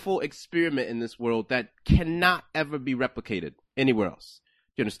beautiful experiment in this world that cannot ever be replicated anywhere else.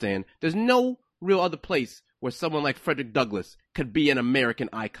 You understand? There's no real other place where someone like Frederick Douglass could be an American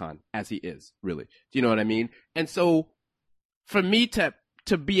icon as he is, really. Do you know what I mean? And so for me to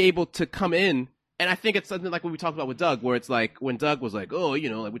be able to come in, and I think it's something like what we talked about with Doug, where it's like when Doug was like, oh,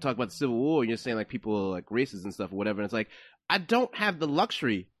 like we talked about the Civil War, and you're saying like people are like racist and stuff or whatever. And it's like, I don't have the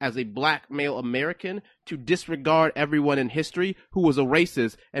luxury as a black male American to disregard everyone in history who was a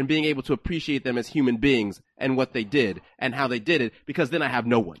racist and being able to appreciate them as human beings and what they did and how they did it, because then I have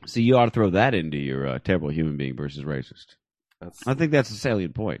no one. So you ought to throw that into your terrible human being versus racist. I think that's a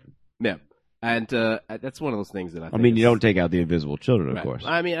salient point. Yeah. And that's one of those things that I think I mean, you is- don't take out the invisible children, of Right. course.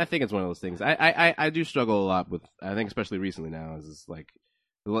 I mean, I think it's one of those things. I do struggle a lot with. I think especially recently now is just like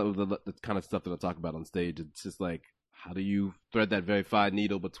the kind of stuff that I talk about on stage. It's just like, how do you thread that very fine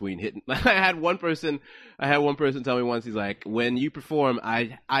needle between hitting? I had one person tell me once, he's like, when you perform,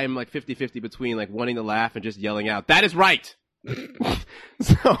 I am like 50-50 between like wanting to laugh and just yelling out, "That is right."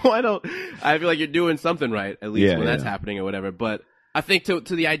 So I feel like you're doing something right, at least when that's happening or whatever. But I think to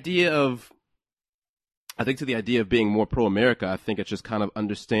the idea of being more pro-America, I think it's just kind of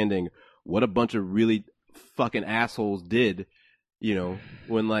understanding what a bunch of really fucking assholes did,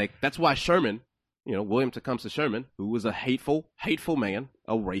 when like, that's why Sherman, William Tecumseh Sherman, who was a hateful man,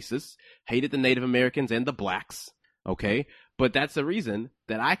 a racist, hated the Native Americans and the blacks, okay? But that's the reason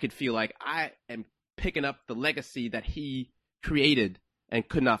that I could feel like I am picking up the legacy that he created and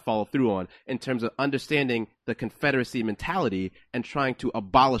could not follow through on in terms of understanding the Confederacy mentality and trying to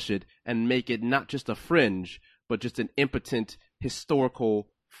abolish it and make it not just a fringe, but just an impotent historical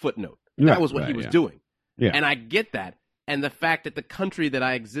footnote. That was what he was doing. Yeah. And I get that. And the fact that the country that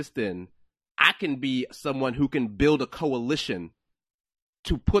I exist in, I can be someone who can build a coalition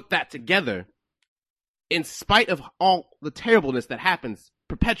to put that together in spite of all the terribleness that happens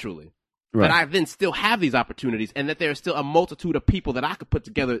perpetually. Right. That I then still have these opportunities, and that there is still a multitude of people that I could put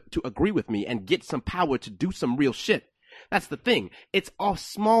together to agree with me and get some power to do some real shit. That's the thing. It's a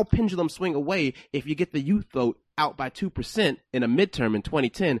small pendulum swing away if you get the youth vote out by 2% in a midterm in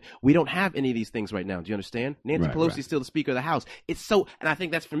 2010. We don't have any of these things right now. Do you understand? Nancy Right, Pelosi's right. still the Speaker of the House. It's so, and I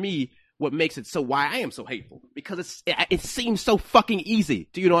think that's for me what makes it so why I am so hateful, because it seems so fucking easy.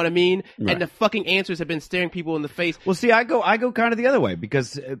 Do you know what I mean? Right. And the fucking answers have been staring people in the face. Well, see, I go kind of the other way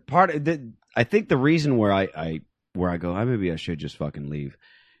because I think the reason where I go, maybe I should just fucking leave,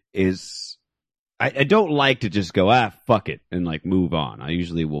 is I don't like to just go fuck it and like move on. I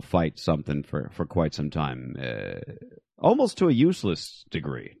usually will fight something for quite some time, almost to a useless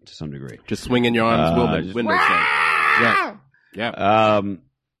degree, to some degree. Just swinging your arms, just- window yeah. Yeah.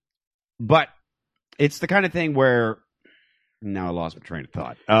 But it's the kind of thing where now I lost my train of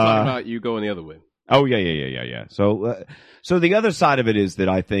thought. Talk about you going the other way. Oh yeah. So the other side of it is that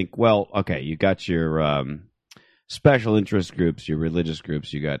I think, well, okay, you got your special interest groups, your religious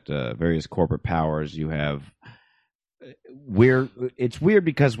groups, you got various corporate powers, you have. It's weird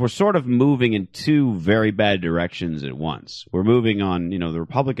because we're sort of moving in two very bad directions at once. We're moving on, the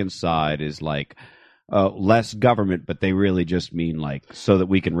Republican side is like less government, but they really just mean like so that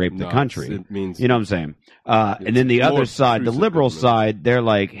we can rape the country. It means, You know what I'm saying? And then the more other side, the intrusive liberal government. side, they're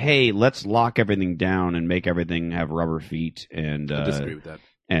like, hey, let's lock everything down and make everything have rubber feet and I disagree with that.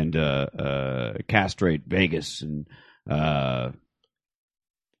 and castrate Vegas and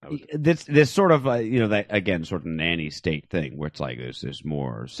This sort of that again sort of nanny state thing where it's like there's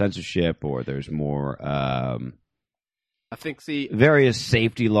more censorship or there's more I think various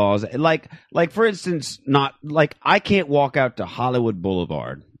safety laws like for instance not like I can't walk out to Hollywood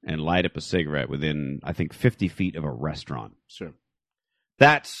Boulevard and light up a cigarette within I think 50 feet of a restaurant. Sure.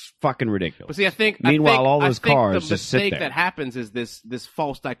 That's fucking ridiculous. But see, I think meanwhile all those I think cars the just sit mistake there. that happens is this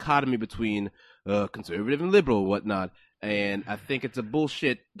false dichotomy between conservative and liberal and whatnot, and I think it's a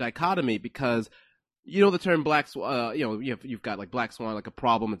bullshit dichotomy because you know the term black swan. You've got like black swan like a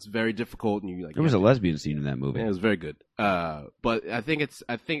problem. It's very difficult, and you like There was a lesbian scene in that movie. Yeah, it was very good. But I think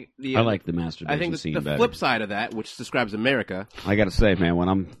the I like the masturbation I think scene the better. flip side of that, which describes America. I gotta say, man, when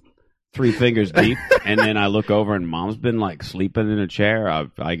I'm 3 fingers deep and then I look over and mom's been like sleeping in a chair,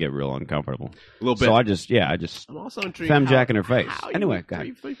 I get real uncomfortable. A little bit. So I just I'm also intrigued. femjack in her face. How you Anyway, went go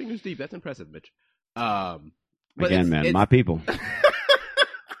ahead. three fingers deep. That's impressive, bitch. But Again, man, it's, my people.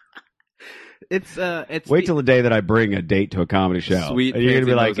 It's Wait till the day that I bring a date to a comedy show. Sweet and you're gonna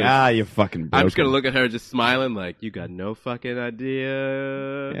be like, fancy noses. you fucking broken. I'm just gonna look at her just smiling like you got no fucking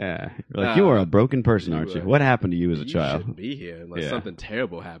idea. Yeah. You're like, you are a broken person, aren't you? are. What happened to you as a You child? shouldn't be here unless Yeah. something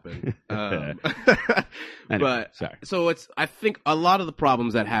terrible happened. Anyway, But sorry. so I think a lot of the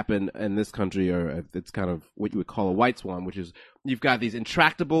problems that happen in this country are it's kind of what you would call a white swan, which is you've got these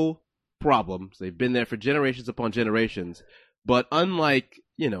intractable problems. They've been there for generations upon generations, but unlike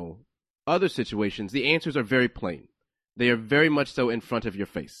other situations, the answers are very plain. They are very much so in front of your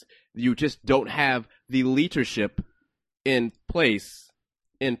face. You just don't have the leadership in place,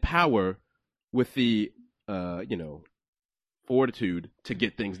 in power, with the fortitude to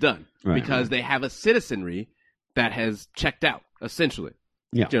get things done. Right, because they have a citizenry that has checked out, essentially.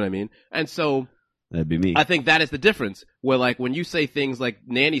 Yeah. Do you know what I mean? And so That'd be me. I think that is the difference. Where like when you say things like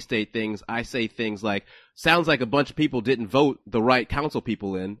nanny state things, I say things like sounds like a bunch of people didn't vote the right council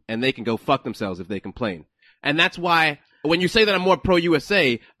people in, and they can go fuck themselves if they complain. And that's why when you say that I'm more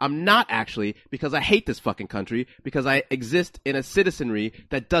pro-USA, I'm not actually, because I hate this fucking country, because I exist in a citizenry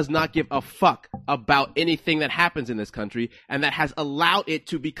that does not give a fuck about anything that happens in this country, and that has allowed it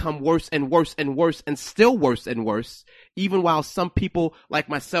to become worse and worse and worse and still worse and worse, even while some people like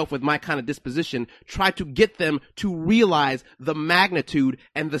myself with my kind of disposition try to get them to realize the magnitude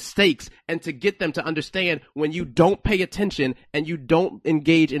and the stakes, and to get them to understand when you don't pay attention and you don't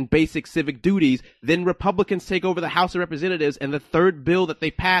engage in basic civic duties, then Republicans take over the House of Representatives, and the third bill that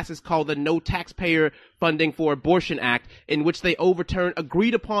they pass is called the No Taxpayer Funding for Abortion Act, in which they overturn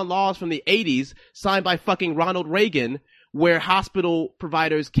agreed upon laws from the 80s signed by fucking Ronald Reagan, where hospital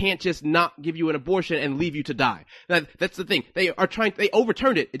providers can't just not give you an abortion and leave you to die. That's the thing. They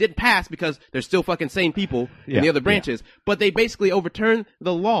overturned it. It didn't pass because there's still fucking sane people in the other branches, but they basically overturned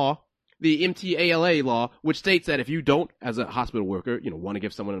the law, the MTALA law, which states that if you don't, as a hospital worker, want to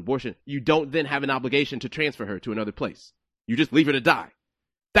give someone an abortion, you don't then have an obligation to transfer her to another place. You just leave her to die.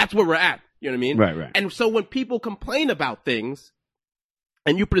 That's where we're at. You know what I mean? Right. And so when people complain about things,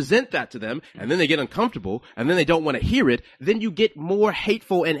 and you present that to them, and then they get uncomfortable, and then they don't want to hear it, then you get more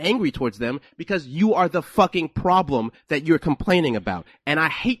hateful and angry towards them because you are the fucking problem that you're complaining about. And I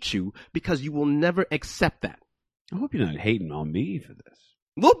hate you because you will never accept that. I hope you're not hating on me for this.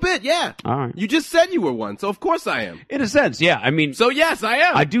 A little bit, yeah. All right. You just said you were one, so of course I am. In a sense, yeah. I mean, So yes, I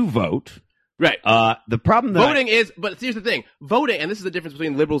am. I do vote. Right. The problem that Voting is, but here's the thing. Voting, and this is the difference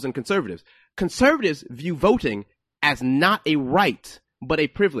between liberals and conservatives. Conservatives view voting as not a right, but a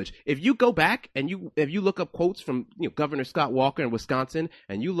privilege. If you go back and if you look up quotes from Governor Scott Walker in Wisconsin,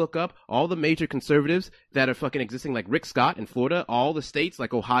 and you look up all the major conservatives that are fucking existing, like Rick Scott in Florida, all the states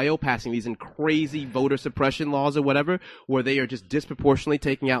like Ohio passing these crazy voter suppression laws or whatever, where they are just disproportionately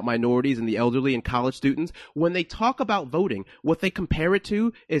taking out minorities and the elderly and college students. When they talk about voting, what they compare it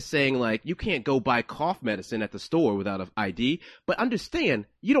to is saying like, you can't go buy cough medicine at the store without an ID, but understand,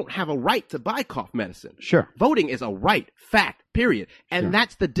 you don't have a right to buy cough medicine. Sure. Voting is a right, fact, period. And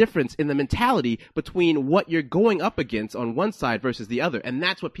that's the difference in the mentality between what you're going up against on one side versus the other. And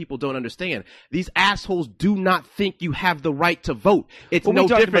that's what people don't understand. These assholes do not think you have the right to vote. It's Well, no we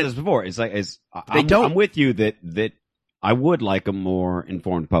talked about different. this before. It's like don't. I'm with you that I would like a more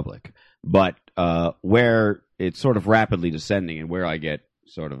informed public, but where it's sort of rapidly descending, and where I get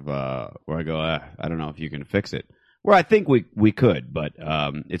sort of where I go, I don't know if you can fix it. Where I think we could, but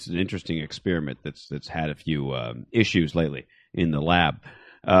it's an interesting experiment that's had a few issues lately in the lab.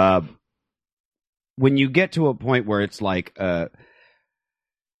 When you get to a point where it's like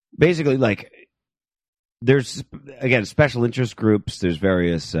basically like there's again special interest groups, there's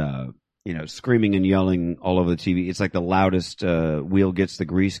various screaming and yelling all over the TV. It's like the loudest wheel gets the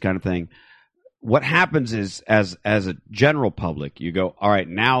grease kind of thing. what happens is, as a general public, you go, all right,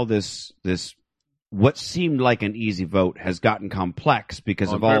 now this what seemed like an easy vote has gotten complex because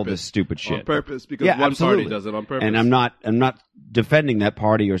On of all purpose. this stupid shit. On purpose, because Yeah, one absolutely. party does it on purpose. And I'm not defending that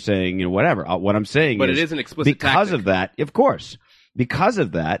party or saying, whatever. What I'm saying But is, it is an explicit because tactic. of that, of course, because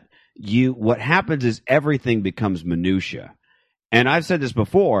of that, what happens is everything becomes minutia. And I've said this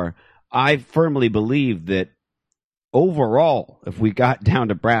before, I firmly believe that overall, if we got down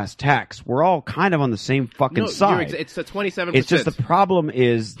to brass tacks, we're all kind of on the same fucking side. It's a 27%. It's just the problem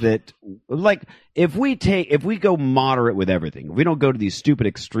is that, like, if we go moderate with everything, if we don't go to these stupid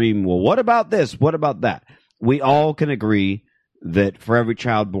extreme, well, what about this? What about that? We all can agree that for every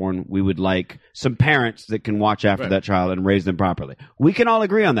child born, we would like some parents that can watch after Right. that child and raise them properly. We can all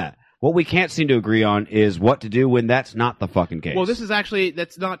agree on that. What we can't seem to agree on is what to do when that's not the fucking case. Well,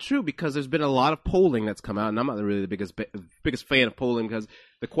 that's not true, because there's been a lot of polling that's come out, and I'm not really the biggest fan of polling, because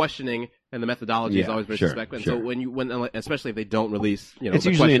the questioning and the methodology is Yeah, always very sure, suspect. And sure. so when especially if they don't release, it's the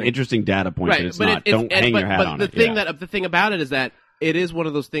usually an questioning. interesting data point, but it's not. Don't hang your hat but on the it. thing Yeah. the thing about it is that it is one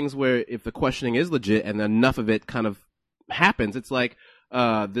of those things where if the questioning is legit and enough of it kind of happens, it's like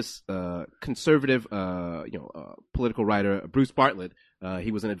this conservative, political writer Bruce Bartlett.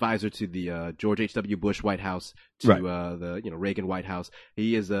 He was an advisor to the George H.W. Bush White House, to Right. the Reagan White House.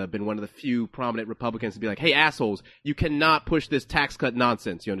 He has been one of the few prominent Republicans to be like, "Hey, assholes, you cannot push this tax cut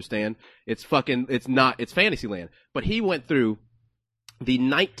nonsense. You understand? It's fantasy land." But he went through the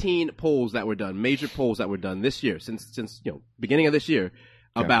 19 polls that were done, major polls that were done this year, since beginning of this year,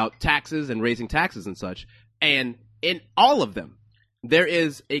 about taxes and raising taxes and such, and in all of them, there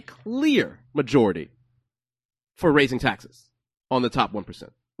is a clear majority for raising taxes on the top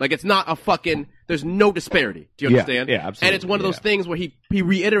 1%. Like, it's not there's no disparity. Do you understand? Yeah, absolutely. And it's one of those things where he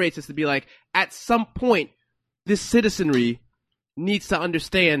reiterates this to be like, at some point, this citizenry needs to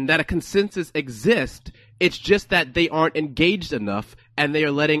understand that a consensus exists. It's just that they aren't engaged enough, and they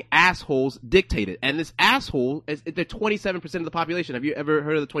are letting assholes dictate it. And this asshole, they're 27% of the population. Have you ever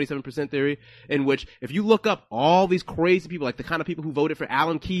heard of the 27% theory? In which, if you look up all these crazy people, like the kind of people who voted for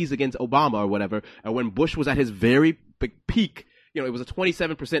Alan Keyes against Obama or whatever, or when Bush was at his very big peak, it was a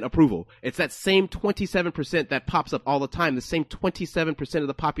 27% approval. It's that same 27% that pops up all the time, the same 27% of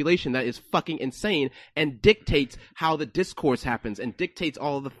the population that is fucking insane and dictates how the discourse happens and dictates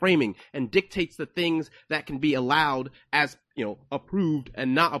all of the framing and dictates the things that can be allowed as, approved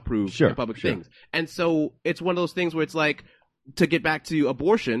and not approved in public things. And so it's one of those things where it's like, to get back to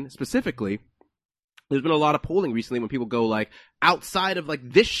abortion specifically, there's been a lot of polling recently when people go like, outside of like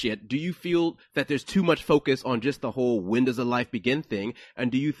this shit, do you feel that there's too much focus on just the whole when does a life begin thing?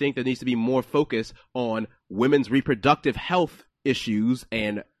 And do you think there needs to be more focus on women's reproductive health issues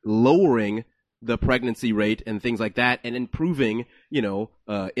and lowering the pregnancy rate and things like that and improving,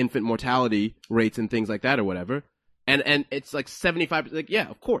 infant mortality rates and things like that or whatever? And it's like 75%, like, yeah,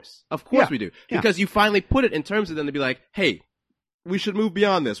 of course we do. Yeah. Because you finally put it in terms of them to be like, hey, we should move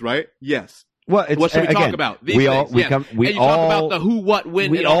beyond this, right? Yes. Well, What should we talk about? These things, yes. And you talk about the who, what,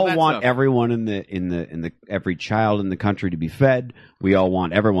 when, we and all all that want stuff. everyone in the every child in the country to be fed. We all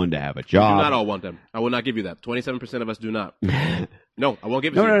want everyone to have a We job. do not all want them. I will not give you that. 27% of us do not. No, I won't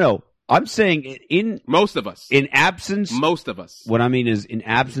give it to you. No. I'm saying in Most of us. absence. Most of us. What I mean is, in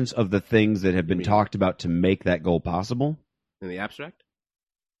absence of the things that have been talked about to make that goal possible. In the abstract?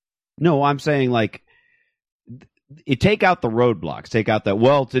 No, I'm saying like, take out the roadblocks. Take out that.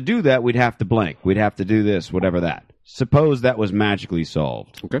 Well, to do that, we'd have to blank. We'd have to do this, whatever that. Suppose that was magically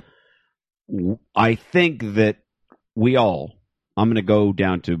solved. Okay. I think that we all. I'm going to go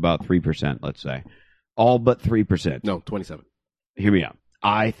down to about 3%. Let's say, all but 3%. No, 27. Hear me out.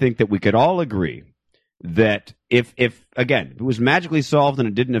 I think that we could all agree that if again, it was magically solved and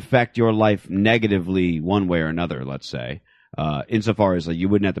it didn't affect your life negatively one way or another, let's say, insofar as like, you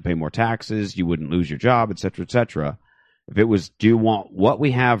wouldn't have to pay more taxes, you wouldn't lose your job, et cetera, if it was, do you want what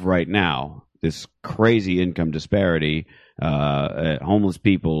we have right now, this crazy income disparity, homeless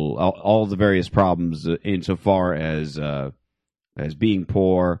people, all the various problems insofar as being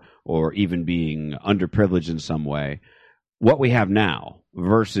poor or even being underprivileged in some way, what we have now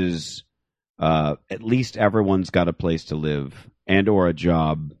versus at least everyone's got a place to live and or a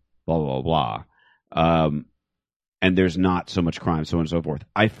job, blah, blah, blah. And there's not so much crime, so on and so forth.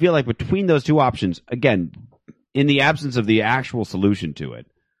 I feel like between those two options, again, in the absence of the actual solution to it,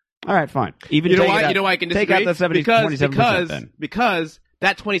 all right, fine. Even You know why I can disagree? Take out the 27% then. Because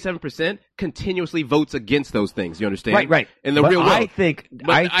that 27% continuously votes against those things. You understand? Right. In the But real world. I think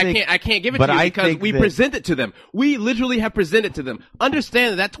I can't give it but to you I because think we that- present it to them. We literally have presented to them.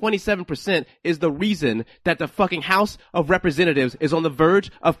 Understand that 27% is the reason that the fucking House of Representatives is on the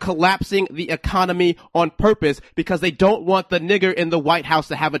verge of collapsing the economy on purpose because they don't want the nigger in the White House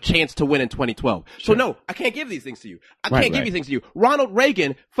to have a chance to win in 2012. So no, I can't give these things to you. I can't give these things to you. Ronald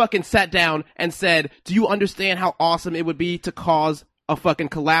Reagan fucking sat down and said, do you understand how awesome it would be to cause a fucking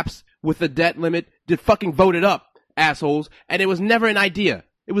collapse with the debt limit? Did fucking vote it up, assholes. And it was never an idea.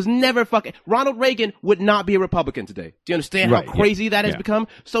 It was never fucking, Ronald Reagan would not be a Republican today. Do you understand Right, how crazy that has yeah. become?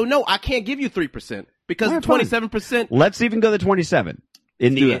 So no, I can't give you 3% because Alright, fine. 27%. Let's even go to 27.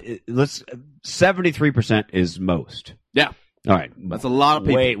 In do the let's 73% is most. Yeah. All right, That's a lot of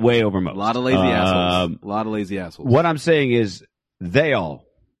people. way over most. A lot of lazy assholes. A lot of lazy assholes. What I'm saying is, they all.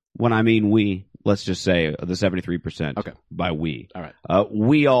 When I mean we, let's just say the 73%. Okay. By we. All right.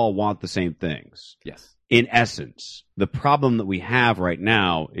 We all want the same things. Yes. In essence, the problem that we have right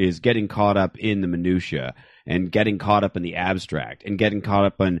now is getting caught up in the minutia and getting caught up in the abstract and getting caught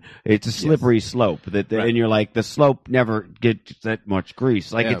up in, it's a slippery slope that, Right. and you're like, the slope never gets that much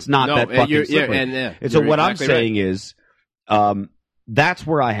grease. Like, Yeah. it's not No, that and fucking you're- yeah, slippery. and so you're what exactly I'm saying is, that's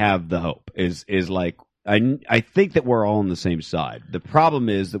where I have the hope is like, I think that we're all on the same side. The problem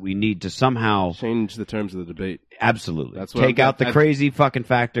is that we need to somehow Change the terms of the debate. absolutely That's what take I'm- out the crazy fucking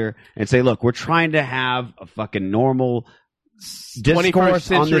factor and say, look, we're trying to have a fucking normal 21st discourse on this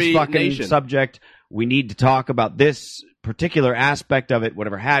century fucking nation. subject. We need to talk about this particular aspect of it,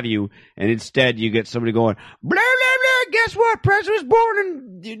 whatever have you, and instead you get somebody going, blah, blah, blah, guess what? President was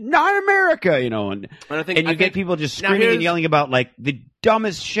born in not America, you know, and I think- you I get think- people just now screaming and here's- yelling about like the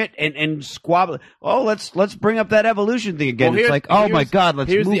dumbest shit and squabbling. Oh, let's bring up that evolution thing again. Well, It's like, oh my here's- God, let's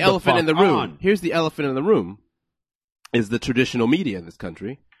here's move the elephant in the fuck room. on. Here's the elephant in the room is the traditional media in this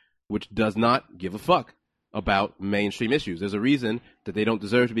country, which does not give a fuck about mainstream issues. There's a reason that they don't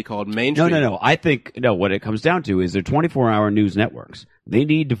deserve to be called mainstream. No. I think what it comes down to is they're 24-hour news networks. They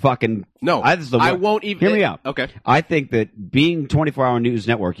need to fucking No, I won't even. Hear me out. Okay. I think that being 24-hour news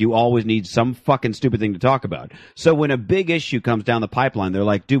network, you always need some fucking stupid thing to talk about. So when a big issue comes down the pipeline, they're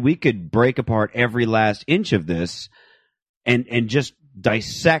like, dude, we could break apart every last inch of this and just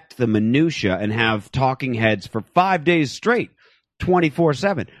dissect the minutia and have talking heads for 5 days straight.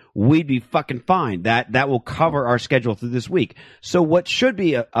 24/7, we'd be fucking fine. That will cover our schedule through this week. So what should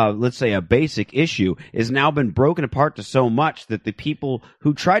be let's say a basic issue is now been broken apart to so much that the people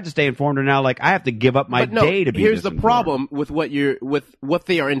who tried to stay informed are now like, I have to give up my But no, day to be here's the disinformed. problem with what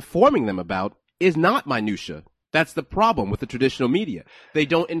they are informing them about is not minutia. That's the problem with the traditional media. They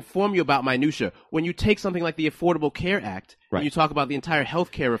don't inform you about minutia. When you take something like the Affordable Care Act, Right. and you talk about the entire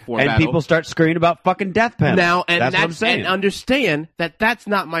healthcare reform And battle, people start screaming about fucking death penalty. now, and that's what I'm saying. and understand that that's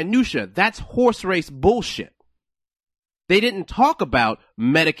not minutia. That's horse race bullshit. They didn't talk about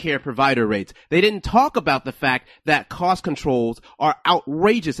Medicare provider rates. They didn't talk about the fact that cost controls are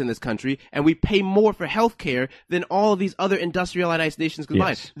outrageous in this country, and we pay more for health care than all of these other industrialized nations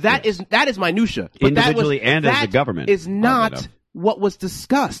combined. Yes, That is minutia. But Individually that was, and as that a government. is I'll not bet up. what was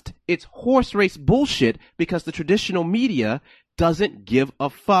discussed. It's horse race bullshit because the traditional media doesn't give a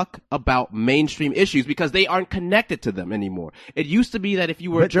fuck about mainstream issues because they aren't connected to them anymore. It used to be that if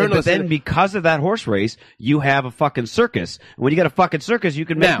you were a But journalist, then because of that horse race, you have a fucking circus. When you got a fucking circus, you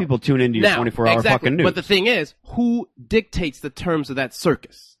can make people tune into your 24-hour exactly. fucking news. But the thing is, who dictates the terms of that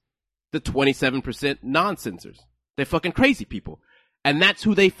circus? The 27% non-censors. They're fucking crazy people. And that's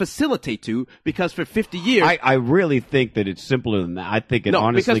who they facilitate to because for 50 years... I really think that it's simpler than that. I think it No,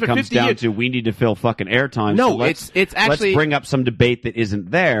 honestly because for comes 50 down years- to we need to fill fucking airtime. No, so let's actually- let's bring up some debate that isn't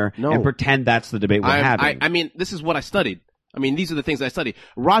there No. and pretend that's the debate we're having. I mean, this is what I studied. I mean, these are the things I studied.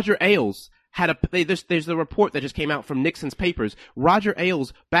 Roger Ailes had there's a report that just came out from Nixon's papers. Roger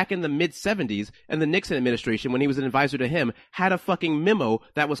Ailes, back in the mid-70s, and the Nixon administration, when he was an advisor to him, had a fucking memo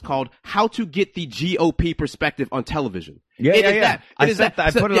that was called How to Get the GOP Perspective on Television. Yeah, It yeah, is yeah. that. I It is said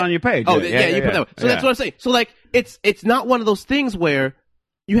that. I put it on your page. Oh, Yeah, yeah, yeah, you put yeah. that. So that's Yeah. what I'm saying. So like, it's not one of those things where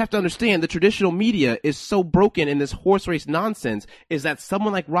you have to understand the traditional media is so broken in this horse race nonsense is that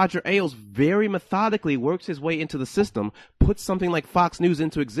someone like Roger Ailes very methodically works his way into the system, puts something like Fox News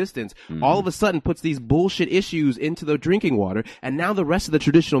into existence, all of a sudden puts these bullshit issues into the drinking water, and now the rest of the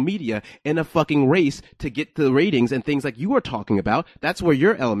traditional media in a fucking race to get the ratings and things like you are talking about. That's where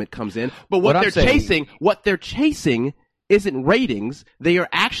your element comes in. But what I'm they're saying- chasing isn't ratings. They are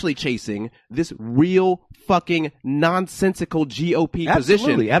actually chasing this real fucking nonsensical GOP position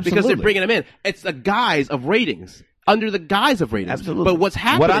Absolutely. because they're bringing them in. It's a guise of ratings. under the guise of ratings. Absolutely. But what's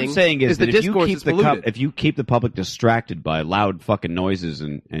happening? What I'm saying is the that if you discourse keep is polluted. if you keep the public distracted by loud fucking noises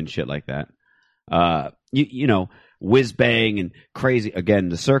and shit like that, you know, whiz bang and crazy, again,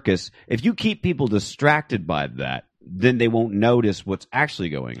 the circus. If you keep people distracted by that, then they won't notice what's actually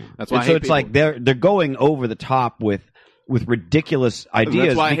going on. That's why and I so hate it's people. like they're going over the top with ridiculous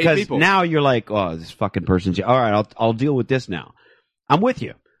ideas why I hate because people. now you're like, oh, this fucking person's all right. I'll deal with this now. I'm with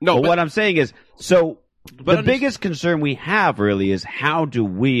you. No, but but- what I'm saying is, so the under- biggest concern we have really is how do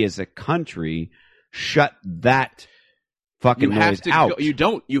we as a country shut that fucking you noise have to out? Go, you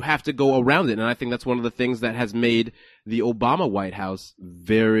don't. You have to go around it, and I think that's one of the things that has made the Obama White House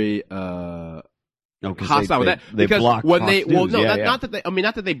very No, 'cause hostile with that. They Because blocked when Fox they, well, News. no, Yeah, not that they. I mean,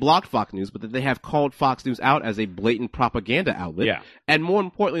 not that they blocked Fox News, but that they have called Fox News out as a blatant propaganda outlet. Yeah. And more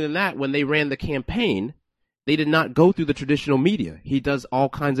importantly than that, when they ran the campaign, they did not go through the traditional media. He does all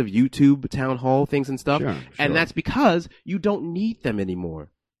kinds of YouTube, town hall things and stuff. Sure. And that's because you don't need them anymore.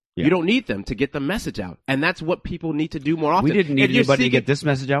 Yeah. You don't need them to get the message out. And that's what people need to do more often. We didn't need If you're anybody to seeking- get this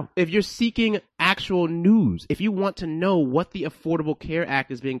message out. If you're seeking actual news, if you want to know what the Affordable Care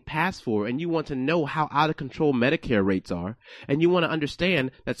Act is being passed for, and you want to know how out of control Medicare rates are, and you want to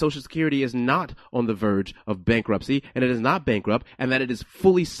understand that Social Security is not on the verge of bankruptcy, and it is not bankrupt, and that it is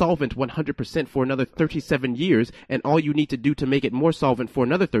fully solvent 100% for another 37 years, and all you need to do to make it more solvent for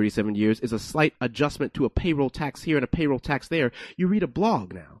another 37 years is a slight adjustment to a payroll tax here and a payroll tax there, you read a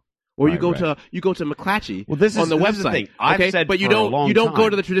blog now. Or you Right, go right. to McClatchy Well, this on is- the this website. is the thing. I've okay? said but you for a don't long go time.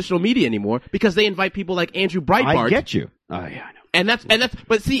 to the traditional media anymore because they invite people like Andrew Breitbart. I get you. Oh, yeah, I know. And that's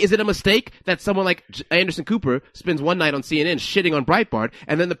but see, is it a mistake that someone like Anderson Cooper spends one night on CNN shitting on Breitbart,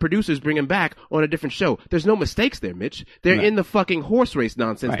 and then the producers bring him back on a different show? There's no mistakes there, Mitch. They're Right. in the fucking horse race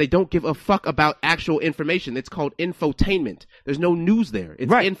nonsense. Right. They don't give a fuck about actual information. It's called infotainment. There's no news there.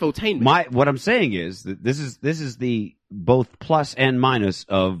 It's infotainment. What I'm saying is that this is the both plus and minus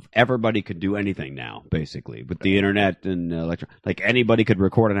of everybody could do anything now, basically, with the internet and like anybody could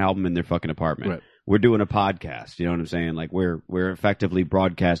record an album in their fucking apartment. Right. We're doing a podcast. You know what I'm saying? Like we're effectively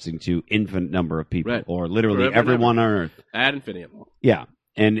broadcasting to infinite number of people, Right. or literally Forever and everyone on Earth. Ad infinitum. Yeah,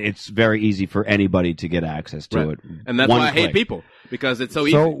 and it's very easy for anybody to get access to Right. it. And that's One why I hate click. people, because it's so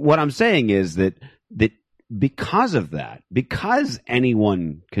easy. So what I'm saying is that because of that, because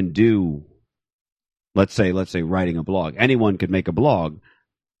anyone can do, let's say writing a blog, anyone could make a blog.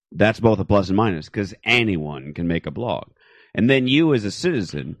 That's both a plus and minus because anyone can make a blog. And then you as a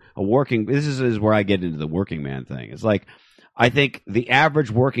citizen, this is where I get into the working man thing. It's like, I think the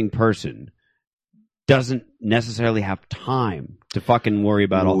average working person doesn't necessarily have time to fucking worry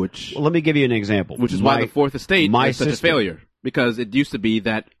about all. Well, let me give you an example. Which is why the Fourth Estate my is such a sister- failure. Because it used to be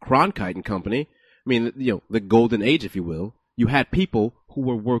that Cronkite and Company, I mean, the golden age, if you will, you had people who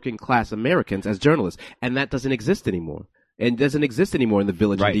were working class Americans as journalists, and that doesn't exist anymore. And doesn't exist anymore in the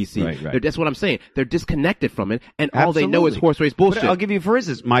village Right, in D.C. right. That's what I'm saying. They're disconnected from it, and all they know is Absolutely. horse race bullshit. But I'll give you, for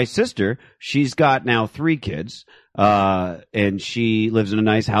instance, my sister, she's got now 3 kids, and she lives in a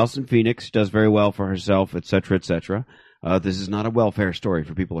nice house in Phoenix, does very well for herself, et cetera, et cetera. This is not a welfare story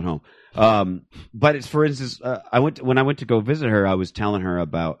for people at home. But it's, for instance, when I went to go visit her, I was telling her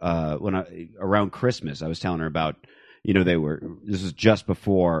about, around Christmas, I was telling her about, this was just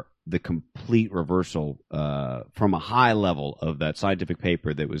before the complete reversal, from a high level of that scientific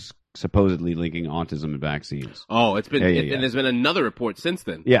paper that was supposedly linking autism and vaccines. Oh, it's been, Yeah. and there's been another report since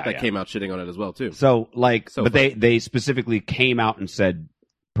then that came out shitting on it as well too. So, So they specifically came out and said,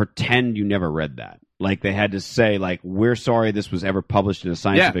 pretend you never read that. Like, they had to say, like, we're sorry this was ever published in a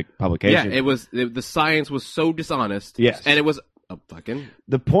scientific publication. Yeah, the science was so dishonest. Yes. And it was a fucking...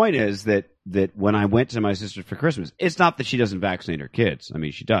 The point is that when I went to my sister for Christmas, it's not that she doesn't vaccinate her kids. I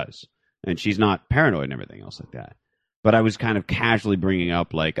mean, she does. And she's not paranoid and everything else like that. But I was kind of casually bringing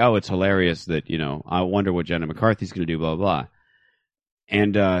up, like, oh, it's hilarious that, I wonder what Jenna McCarthy's going to do, blah, blah, blah.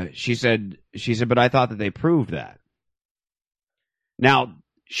 And she said, but I thought that they proved that. Now,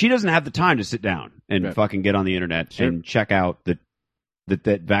 she doesn't have the time to sit down and fucking get on the internet and check out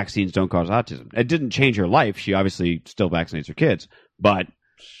that vaccines don't cause autism. It didn't change her life. She obviously still vaccinates her kids. But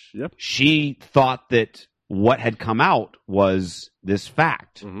she thought that what had come out was this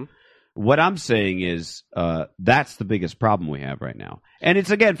fact. Mm-hmm. What I'm saying is that's the biggest problem we have right now. And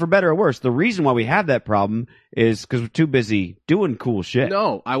it's, again, for better or worse. The reason why we have that problem is because we're too busy doing cool shit.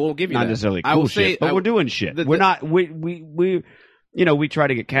 No, I won't give you Not that. necessarily I cool will shit, say, but we're doing shit. We're not. We try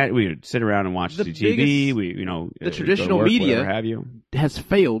to get we sit around and watch TV. The traditional media whatever have you. has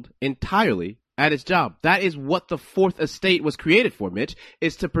failed entirely at its job. That is what the Fourth Estate was created for, Mitch,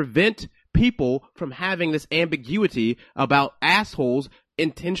 is to prevent people from having this ambiguity about assholes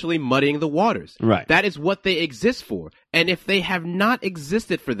intentionally muddying the waters. Right. That is what they exist for. And if they have not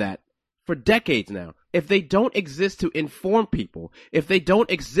existed for that for decades now, if they don't exist to inform people, if they don't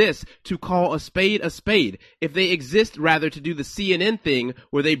exist to call a spade, if they exist rather to do the CNN thing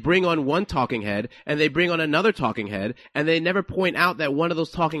where they bring on one talking head and they bring on another talking head and they never point out that one of those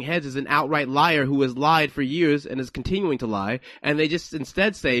talking heads is an outright liar who has lied for years and is continuing to lie, and they just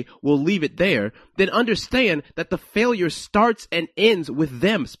instead say, we'll leave it there, then understand that the failure starts and ends with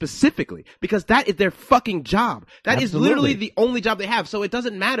them specifically, because that is their fucking job. That is literally the only job they have. So it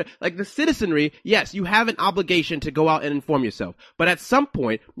doesn't matter. Like the citizenry, yes, you have an obligation to go out and inform yourself. But at some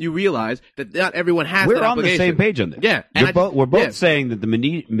point, you realize that not everyone has that obligation. We're on the same page on this. Yeah. We're both saying that the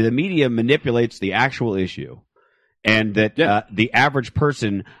media manipulates the actual issue, and that the average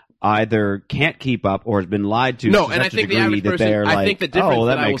person either can't keep up or has been lied to. No, and I think the average person, I think the difference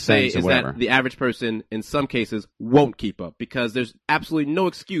that I will say is that the average person in some cases won't keep up, because there's absolutely no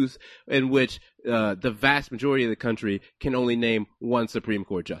excuse in which the vast majority of the country can only name one Supreme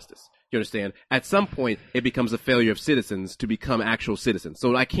Court justice. You understand? At some point, it becomes a failure of citizens to become actual citizens.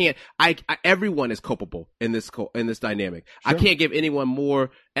 So everyone is culpable in this dynamic. Sure. I can't give anyone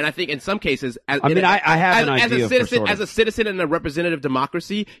more. And I think in some cases, I have an idea as a citizen in a representative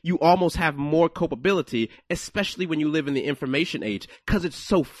democracy, you almost have more culpability, especially when you live in the information age, because it's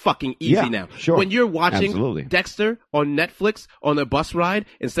so fucking easy now. Sure. When you're watching Dexter on Netflix on the bus ride,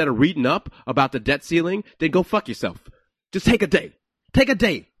 instead of reading up about the debt ceiling, then go fuck yourself. Just take a day. Take a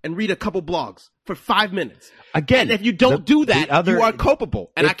day and read a couple blogs for 5 minutes. Again, and if you don't do that, you are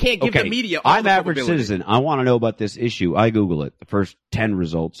culpable. And I can't give the media all I'm the average culpability. citizen. I want to know about this issue. I Google it. The first 10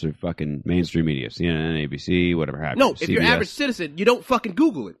 results are fucking mainstream media. CNN, ABC, whatever happens. No, if you're average citizen, you don't fucking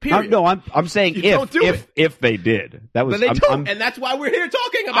Google it, period. No, I'm saying if they did. That was, but they don't, and that's why we're here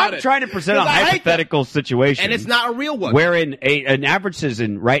talking about it. I'm trying to present a hypothetical situation. And it's not a real one. Wherein an average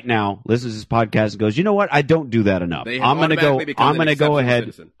citizen right now listens to this podcast and goes, you know what? I don't do that enough. I'm going to go ahead.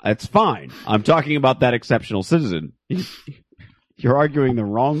 Citizen. That's fine. I'm talking about that exceptional citizen. You're arguing the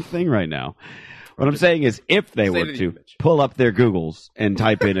wrong thing right now. What I'm saying is, if they were to pull up their Googles and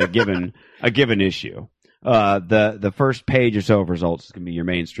type in a given issue, the first page or so of results is going to be your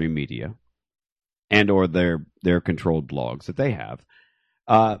mainstream media, and or their controlled blogs that they have.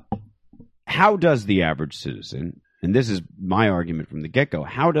 How does the average citizen, and this is my argument from the get-go,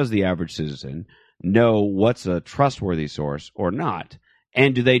 how does the average citizen know what's a trustworthy source or not?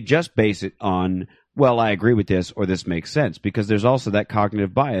 And do they just base it on, well, I agree with this, or this makes sense? Because there's also that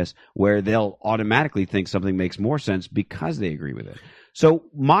cognitive bias where they'll automatically think something makes more sense because they agree with it. So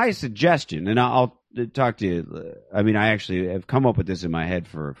my suggestion, and I'll talk to you, I mean, I actually have come up with this in my head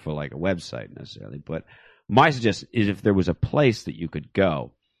for like a website necessarily, but my suggestion is if there was a place that you could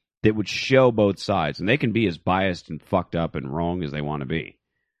go that would show both sides, and they can be as biased and fucked up and wrong as they want to be,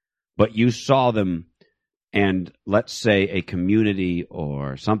 but you saw them, and let's say a community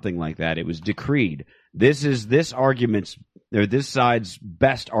or something like that, it was decreed, this is this argument's, or this side's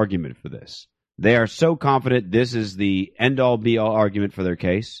best argument for this. They are so confident this is the end-all, be-all argument for their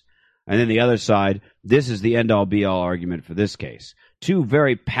case. And then the other side, this is the end-all, be-all argument for this case. Two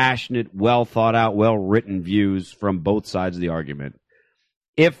very passionate, well-thought-out, well-written views from both sides of the argument.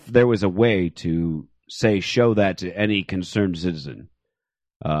 If there was a way to, say, show that to any concerned citizen,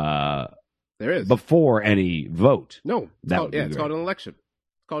 there is. Before any vote. No. It's called an election.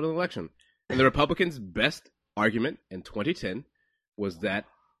 It's called an election. And the Republicans' best argument in 2010 was that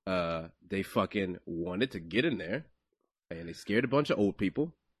they fucking wanted to get in there, and they scared a bunch of old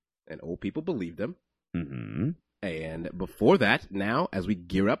people, and old people believed them. Mm-hmm. And before that, now, as we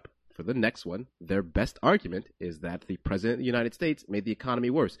gear up for the next one, their best argument is that the President of the United States made the economy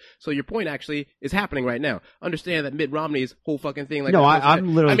worse. So your point actually is happening right now. Understand that Mitt Romney's whole fucking thing, like, no,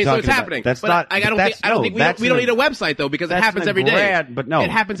 I'm literally. So it's happening. That's not. I don't think we don't need a website though, because it happens every day. But no,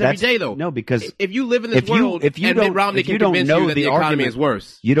 it happens every day though. No, because if you live in this world, and Mitt Romney can convince you that the economy is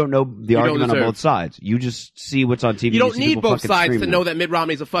worse, you don't know the argument on both sides. You just see what's on TV. You don't need both sides to know that Mitt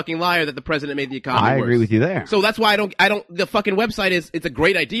Romney's a fucking liar, that the president made the economy worse. I agree with you there. So that's why I don't. The fucking website it's a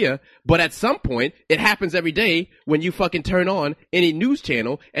great idea, but at some point, it happens every day when you fucking turn on any news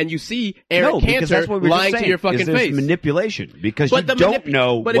channel and you see Eric Cantor lying to your fucking face. Manipulation, because you don't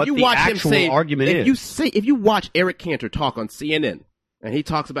know what the actual argument is. If you watch Eric Cantor talk on CNN, and he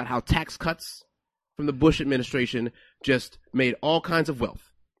talks about how tax cuts from the Bush administration just made all kinds of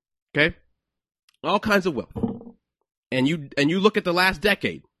wealth, okay? All kinds of wealth. And you look at the last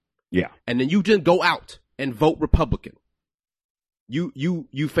decade, yeah, and then you just go out and vote Republican.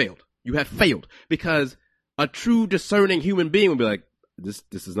 You failed. You have failed, because a true discerning human being would be like, this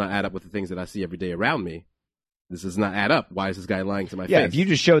does not add up with the things that I see every day around me. this does not add up. Why is this guy lying to my Yeah, face? if you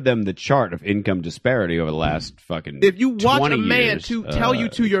just showed them the chart of income disparity over the last fucking If you watch 20 a man years, to tell you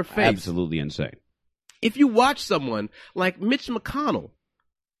to your face, absolutely insane. if you watch someone like Mitch McConnell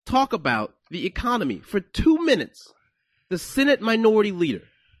talk about the economy for 2 minutes, the Senate minority leader,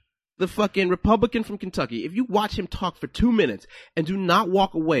 the fucking Republican from Kentucky, if you watch him talk for 2 minutes and do not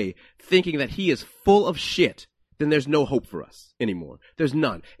walk away thinking that he is full of shit, then there's no hope for us anymore. There's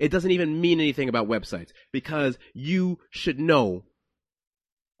none. It doesn't even mean anything about websites because you should know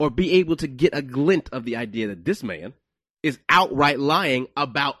or be able to get a glint of the idea that this man is outright lying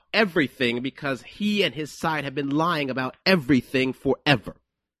about everything because he and his side have been lying about everything forever.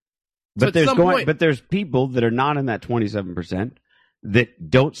 So But at there's people that are not in that 27% that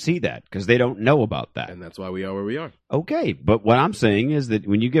don't see that because they don't know about that. And that's why we are where we are. Okay, but what I'm saying is that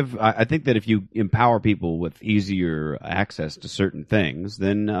when you give, I think that if you empower people with easier access to certain things,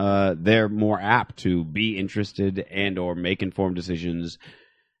 then they're more apt to be interested and or make informed decisions,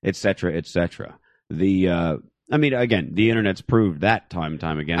 et cetera, et cetera. I mean, again, the internet's proved that time and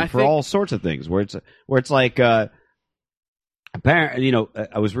time again for all sorts of things. Where it's like, apparently,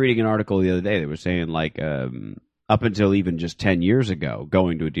 I was reading an article the other day that was saying like, up until even just 10 years ago,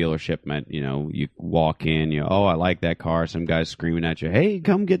 going to a dealership meant, you walk in, oh, I like that car. Some guy's screaming at you, hey,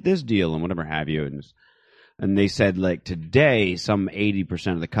 come get this deal and whatever have you. And they said, like, today, some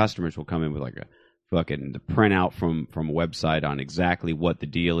 80% of the customers will come in with like a fucking printout from a website on exactly what the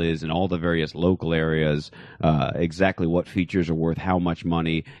deal is in all the various local areas, exactly what features are worth how much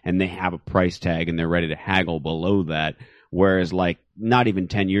money, and they have a price tag and they're ready to haggle below that. Whereas, like, not even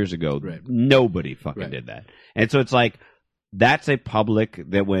 10 years ago, nobody fucking did that. And so it's like, that's a public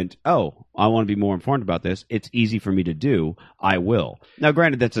that went, oh, I want to be more informed about this. It's easy for me to do. I will. Now,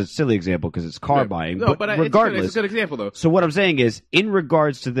 granted, that's a silly example because it's car buying. No, but it's regardless. a good example, though. So what I'm saying is, in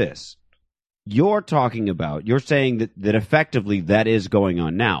regards to this, you're saying that effectively that is going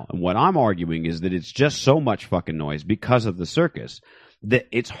on now. And what I'm arguing is that it's just so much fucking noise because of the circus that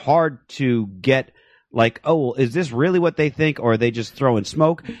it's hard to get... Like, oh, well, is this really what they think, or are they just throwing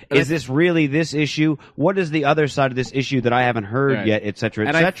smoke? Is this really this issue? What is the other side of this issue that I haven't heard yet, et cetera,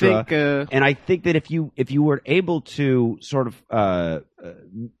 et cetera? And I think that if you were able to sort of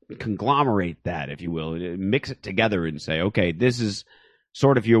conglomerate that, if you will, mix it together and say, okay, this is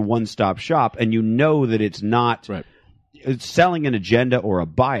sort of your one-stop shop, and you know that it's not... It's selling an agenda or a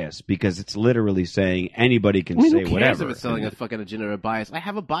bias because it's literally saying anybody can say who cares whatever. If it's selling a fucking agenda or a bias? I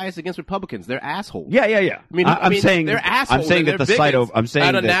have a bias against Republicans. They're assholes. Yeah. I mean, saying they're assholes. I'm saying that the site of I'm saying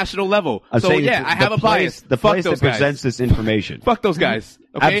at a that, national level. I'm so saying yeah, I have a bias. The Fuck place those that presents guys. this information. Fuck those guys.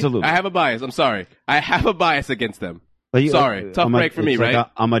 Okay? Absolutely. I have a bias. I'm sorry. I have a bias against them. Sorry, tough break for me, like right?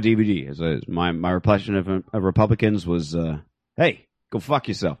 I'm a DVD. My repression of Republicans was, hey, go fuck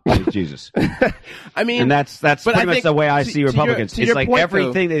yourself, Jesus. I mean, and that's pretty much the way I see Republicans. It's like point,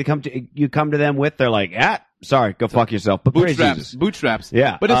 everything they you come to them with, they're like, sorry, go fuck yourself. But praise Jesus. Bootstraps.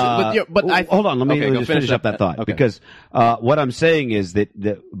 Yeah. But hold on, let me just finish up that thought. Okay. Because what I'm saying is that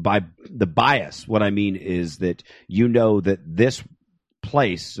by the bias, what I mean is that that this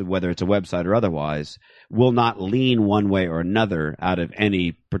place, whether it's a website or otherwise, will not lean one way or another out of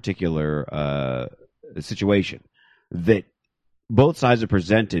any particular situation. That both sides are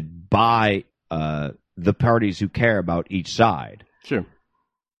presented by the parties who care about each side. Sure.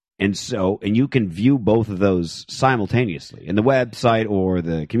 And you can view both of those simultaneously. And the website or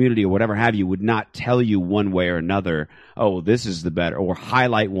the community or whatever have you would not tell you one way or another, oh, this is the better, or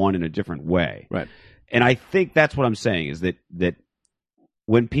highlight one in a different way. Right. And I think that's what I'm saying, is that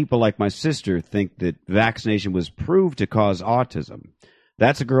when people like my sister think that vaccination was proved to cause autism,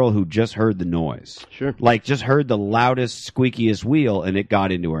 that's a girl who just heard the noise. Sure. Like, just heard the loudest, squeakiest wheel, and it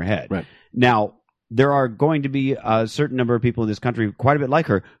got into her head. Right. Now, there are going to be a certain number of people in this country, quite a bit like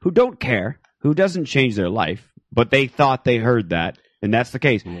her, who don't care, who doesn't change their life, but they thought they heard that, and that's the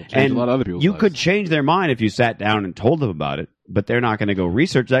case. And a lot of other people's you lives. could change their mind if you sat down and told them about it, but they're not going to go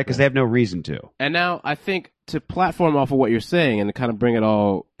research that because they have no reason to. And now I think to platform off of what you're saying and to kind of bring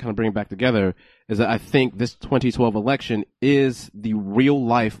it back together is that I think this 2012 election is the real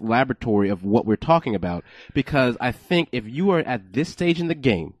life laboratory of what we're talking about, because I think if you are at this stage in the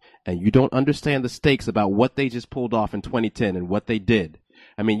game and you don't understand the stakes about what they just pulled off in 2010 and what they did,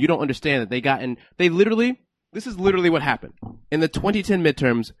 I mean, you don't understand that this is literally what happened. In the 2010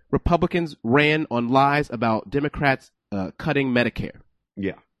 midterms, Republicans ran on lies about Democrats cutting Medicare.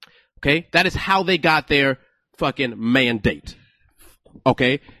 Yeah. Okay? That is how they got their fucking mandate.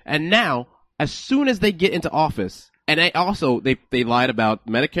 Okay? And now, as soon as they get into office, and they lied about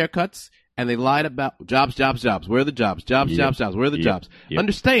Medicare cuts, and they lied about jobs. Where are the jobs? Jobs. Where are the jobs? Yep.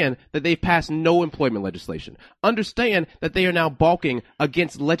 Understand that they've passed no employment legislation. Understand that they are now balking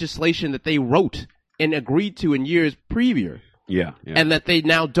against legislation that they wrote and agreed to in years previous. Yeah. And that they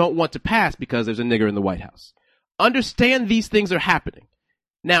now don't want to pass because there's a nigger in the White House. Understand these things are happening.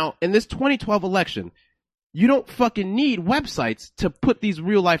 Now, in this 2012 election, you don't fucking need websites to put these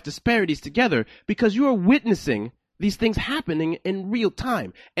real life disparities together because you are witnessing these things happening in real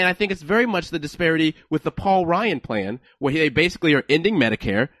time. And I think it's very much the disparity with the Paul Ryan plan, where they basically are ending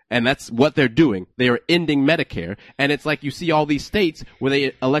Medicare, and that's what they're doing. They are ending Medicare. And it's like you see all these states where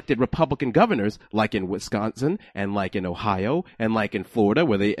they elected Republican governors, like in Wisconsin, and like in Ohio, and like in Florida,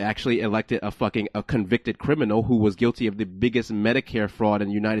 where they actually elected a convicted criminal who was guilty of the biggest Medicare fraud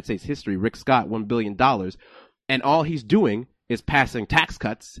in United States history, Rick Scott, $1 billion. And all he's doing is passing tax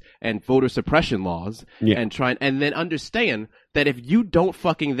cuts and voter suppression laws and then understand that if you don't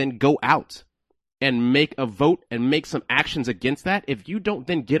fucking then go out and make a vote and make some actions against that, if you don't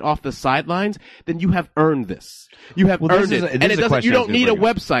then get off the sidelines, then you have earned this. You have earned it. And you don't need a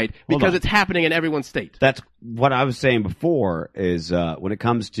website because it's happening in everyone's state. That's what I was saying before is when it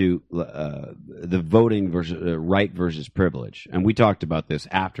comes to the voting versus right versus privilege. And we talked about this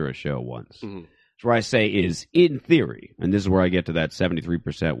after a show once. Mm-hmm. Where I say is, in theory, and this is where I get to that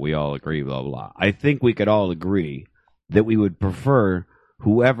 73% we all agree, blah, blah, blah. I think we could all agree that we would prefer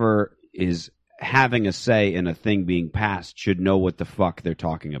whoever is having a say in a thing being passed should know what the fuck they're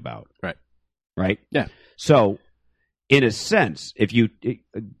talking about. Right. Right? Yeah. So, in a sense, if you,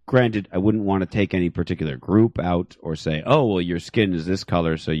 granted, I wouldn't want to take any particular group out or say, oh, well, your skin is this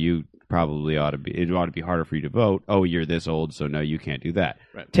color, so you probably ought to be, it ought to be harder for you to vote. Oh, you're this old, so no, you can't do that.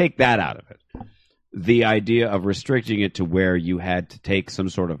 Right. Take that out of it. The idea of restricting it to where you had to take some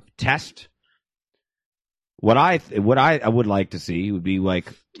sort of test. What I would like to see would be like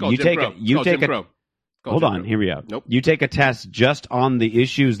you take a hold on, hear me out. Nope. You take a test just on the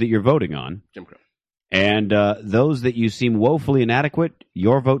issues that you're voting on. Jim Crow. And those that you seem woefully inadequate,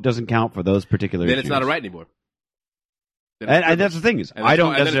 your vote doesn't count for those particular issues. Then it's not a right anymore. And that's the thing is, I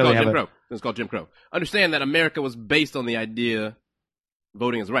don't necessarily have It's called Jim Crow. Understand that America was based on the idea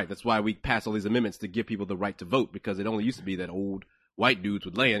voting is right. That's why we pass all these amendments to give people the right to vote, because it only used to be that old white dudes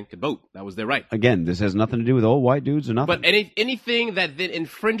with land could vote. That was their right. Again, this has nothing to do with old white dudes or nothing. But anything that then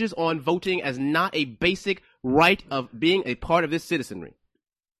infringes on voting as not a basic right of being a part of this citizenry.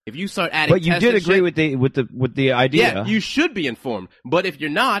 If you start adding, but you did agree with the idea. Yeah, you should be informed. But if you're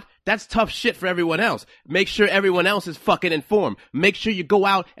not, that's tough shit for everyone else. Make sure everyone else is fucking informed. Make sure you go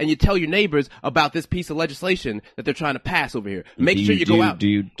out and you tell your neighbors about this piece of legislation that they're trying to pass over here. Make sure you go out. Do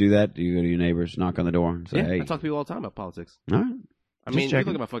you do that? Do you go to your neighbors, knock on the door, and say, yeah, "Hey"? I talk to people all the time about politics. All right. I mean, you look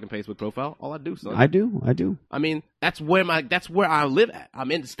at my fucking Facebook profile. All I do, son. I do. I mean, that's where I live at.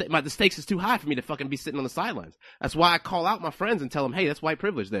 I'm in the stakes is too high for me to fucking be sitting on the sidelines. That's why I call out my friends and tell them, hey, that's white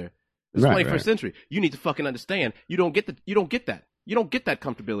privilege there. It's 21st century. You need to fucking understand. You don't get that. You don't get that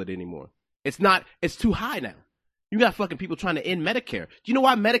comfortability anymore. It's too high now. You got fucking people trying to end Medicare. Do you know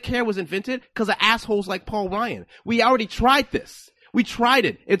why Medicare was invented? Because of assholes like Paul Ryan. We already tried this. We tried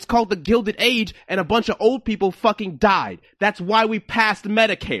it. It's called the Gilded Age, and a bunch of old people fucking died. That's why we passed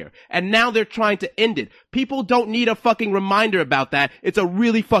Medicare. And now they're trying to end it. People don't need a fucking reminder about that. It's a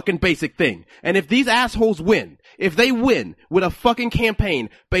really fucking basic thing. And if these assholes win, if they win with a fucking campaign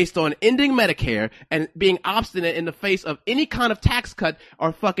based on ending Medicare and being obstinate in the face of any kind of tax cut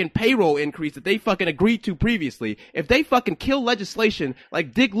or fucking payroll increase that they fucking agreed to previously, if they fucking kill legislation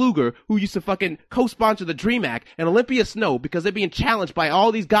like Dick Lugar, who used to fucking co-sponsor the DREAM Act, and Olympia Snowe, because they're being challenged by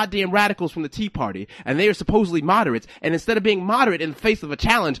all these goddamn radicals from the Tea Party, and they are supposedly moderates, and instead of being moderate in the face of a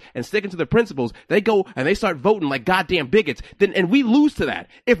challenge and sticking to their principles, they go and they start voting like goddamn bigots, and we lose to that.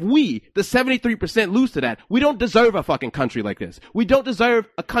 If we, the 73%, lose to that, we don't deserve a fucking country like this. We don't deserve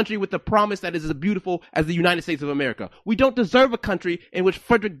a country with the promise that is as beautiful as the United States of America. We don't deserve a country in which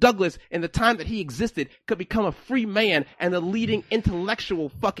Frederick Douglass, in the time that he existed, could become a free man and the leading intellectual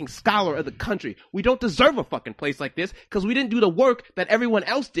fucking scholar of the country. We don't deserve a fucking place like this because we didn't do the work that everyone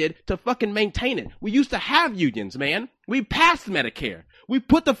else did to fucking maintain it. We used to have unions, man. We passed Medicare. We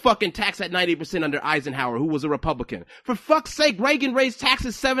put the fucking tax at 90% under Eisenhower, who was a Republican. For fuck's sake, Reagan raised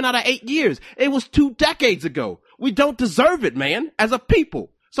taxes 7 out of 8 years. It was 2 decades ago. We don't deserve it, man, as a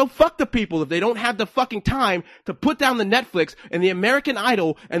people. So fuck the people if they don't have the fucking time to put down the Netflix and the American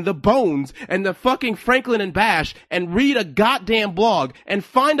Idol and the Bones and the fucking Franklin and Bash and read a goddamn blog and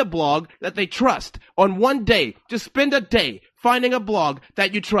find a blog that they trust on one day. Just spend a day finding a blog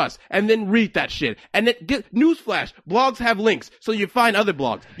that you trust and then read that shit. And then newsflash, blogs have links so you find other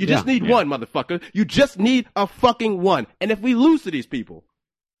blogs. You just need one, motherfucker. You just need a fucking one. And if we lose to these people,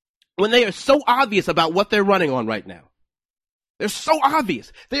 when they are so obvious about what they're running on right now. They're so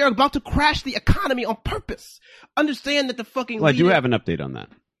obvious. They are about to crash the economy on purpose. Understand that the fucking Well, I do leader- have an update on that.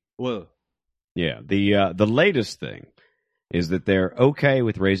 Well, Yeah, the latest thing is that they're okay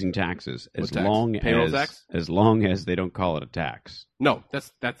with raising taxes What as tax? long Payroll tax? as long as they don't call it a tax. no,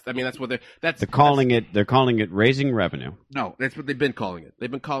 that's what They're calling it raising revenue. No, that's what they've been calling it.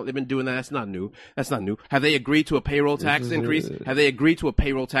 They've been doing that. That's not new. Have they agreed to a payroll tax increase? Have they agreed to a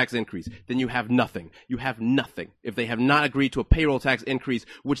payroll tax increase? Then you have nothing. You have nothing. If they have not agreed to a payroll tax increase,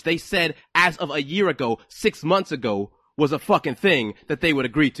 which they said as of a year ago, 6 months ago, was a fucking thing that they would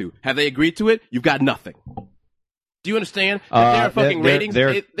agree to. Have they agreed to it? You've got nothing. Do you understand? That their fucking ratings.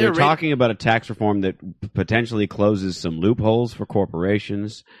 They're talking about a tax reform that potentially closes some loopholes for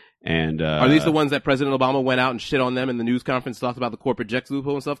corporations. And are these the ones that President Obama went out and shit on them in the news conference, talked about the corporate checks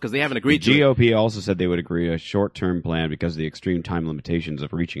loophole and stuff? Because they haven't agreed to it. GOP also said they would agree to a short-term plan because of the extreme time limitations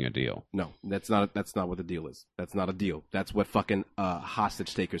of reaching a deal. No, that's not what the deal is. That's not a deal. That's what fucking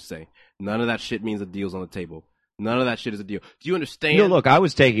hostage takers say. None of that shit means a deal's on the table. None of that shit is a deal. Do you understand? No, look, I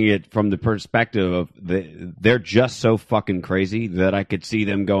was taking it from the perspective of they're just so fucking crazy that I could see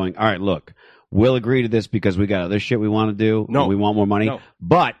them going, all right, look, we'll agree to this because we got other shit we want to do. No. We want more money. No.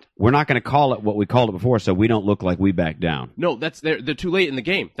 But we're not going to call it what we called it before so we don't look like we back down. No, they're too late in the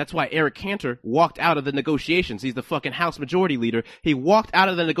game. That's why Eric Cantor walked out of the negotiations. He's the fucking House Majority Leader. He walked out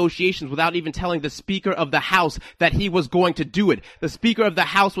of the negotiations without even telling the Speaker of the House that he was going to do it. The Speaker of the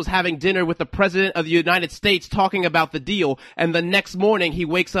House was having dinner with the President of the United States talking about the deal, and the next morning he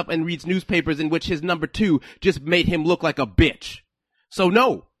wakes up and reads newspapers in which his number 2 just made him look like a bitch. So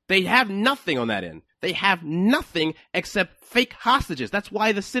no, they have nothing on that end. They have nothing except fake hostages. That's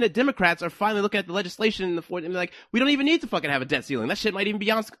why the Senate Democrats are finally looking at the legislation and they're like, we don't even need to fucking have a debt ceiling. That shit might even be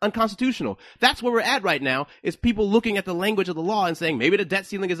unconstitutional. That's where we're at right now, is people looking at the language of the law and saying, maybe the debt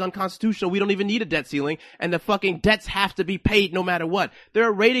ceiling is unconstitutional. We don't even need a debt ceiling. And the fucking debts have to be paid no matter what. There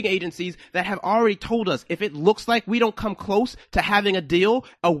are rating agencies that have already told us if it looks like we don't come close to having a deal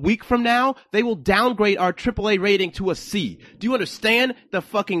a week from now, they will downgrade our AAA rating to a C. Do you understand the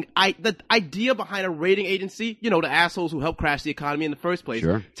fucking, the idea behind a rating agency? You know, the assholes who help crash the economy in the first place,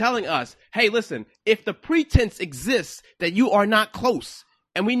 Sure. telling us, hey, listen, if the pretense exists that you are not close,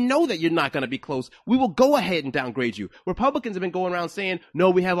 and we know that you're not going to be close, we will go ahead and downgrade you. Republicans have been going around saying, no,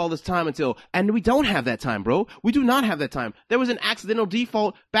 we have all this time until, and we don't have that time, bro. We do not have that time. There was an accidental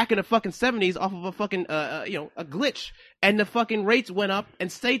default back in the fucking 70s off of a fucking, a glitch, and the fucking rates went up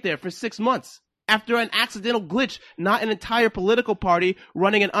and stayed there for 6 months. After an accidental glitch, not an entire political party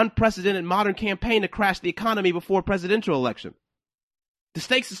running an unprecedented modern campaign to crash the economy before a presidential election. The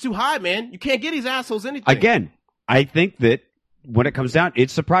stakes is too high, man. You can't get these assholes anything. Again, I think that when it comes down,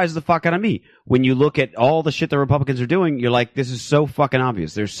 it surprises the fuck out of me. When you look at all the shit the Republicans are doing, you're like, this is so fucking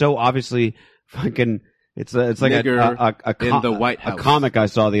obvious. They're so obviously fucking. It's like in the White House. A comic I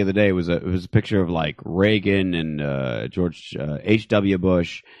saw the other day was a picture of like Reagan and George H.W.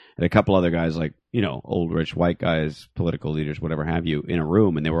 Bush and a couple other guys, like, you know, old rich white guys, political leaders, whatever have you, in a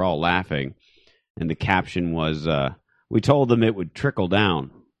room, and they were all laughing, and the caption was, "We told them it would trickle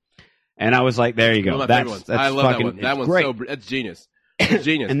down." And I was like, there you go. One of my favorite ones. I love fucking, that one. That one's great. that's genius. It's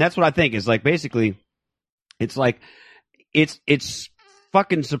genius. And that's what I think is like, basically, it's like, it's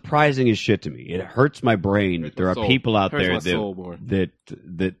fucking surprising as shit to me. It hurts my brain that there are people out there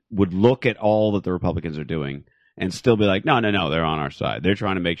that would look at all that the Republicans are doing and still be like, no, they're on our side. They're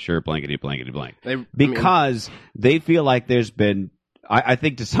trying to make sure blankety blank. Because they feel like there's been, I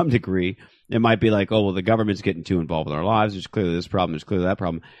think to some degree, it might be like, oh, well, the government's getting too involved in our lives. There's clearly this problem. There's clearly that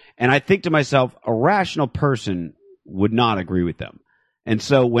problem. And I think to myself, a rational person would not agree with them. And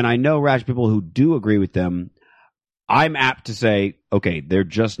so when I know rational people who do agree with them, I'm apt to say, okay, they're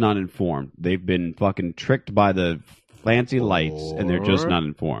just not informed. They've been fucking tricked by the fancy lights, and they're just not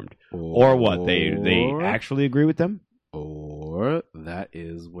informed. Or what? They actually agree with them? Or that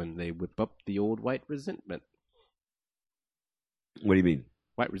is when they whip up the old white resentment. What do you mean?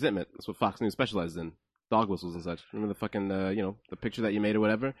 White resentment. That's what Fox News specializes in. Dog whistles and such. Remember the fucking, the picture that you made or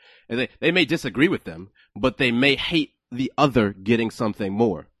whatever? And they may disagree with them, but they may hate the other getting something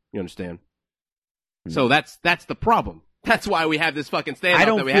more. You understand? So that's the problem. That's why we have this fucking standoff. I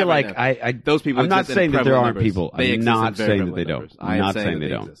don't that we feel have right like now. Those people. I'm not exist in saying that there prevalent aren't numbers. people. They I'm exist not in very saying that they prevalent don't. numbers. I'm not saying they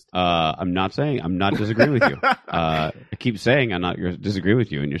don't. I'm not disagreeing with you. I keep saying I'm not disagree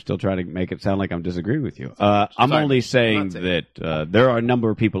with you, and you're still trying to make it sound like I'm disagreeing with you. I'm only saying that there are a number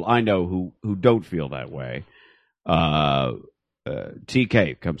of people I know who don't feel that way.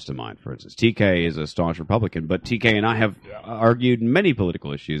 TK comes to mind, for instance. TK is a staunch Republican, but TK and I have argued many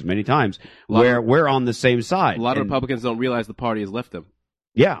political issues many times where we're on the same side. A lot of Republicans don't realize the party has left them.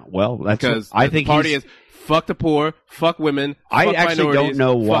 Yeah, well, that's because I think the party he's- is fuck the poor, fuck women, I fuck actually minorities, don't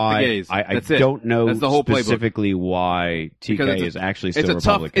know fuck why. the gays. I That's it. don't know That's the whole playbook. specifically why Because TK it's a- is actually it's still a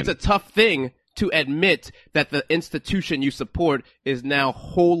Republican. It's a tough thing to admit that the institution you support is now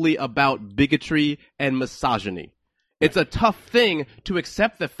wholly about bigotry and misogyny. It's a tough thing to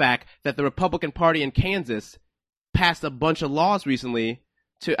accept the fact that the Republican Party in Kansas passed a bunch of laws recently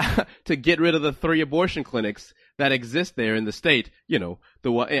to to get rid of the 3 abortion clinics that exist there in the state. You know,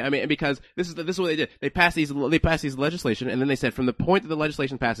 because this is what they did. They passed these legislation, and then they said from the point that the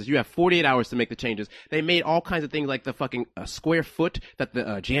legislation passes, you have 48 hours to make the changes. They made all kinds of things like the fucking square foot that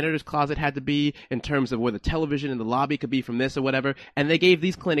the janitor's closet had to be in terms of where the television in the lobby could be from this or whatever, and they gave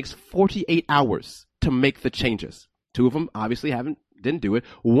these clinics 48 hours to make the changes. 2 of them obviously didn't do it.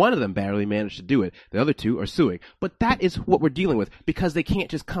 1 of them barely managed to do it. The other 2 are suing. But that is what we're dealing with, because they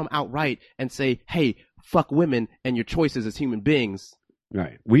can't just come outright and say, hey, fuck women and your choices as human beings.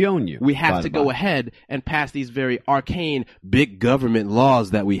 Right. We own you. We have to go ahead and pass these very arcane big government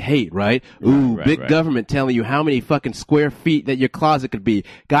laws that we hate, right? Ooh, right, big right. government telling you how many fucking square feet that your closet could be.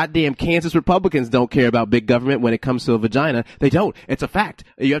 Goddamn Kansas Republicans don't care about big government when it comes to a vagina. They don't. It's a fact.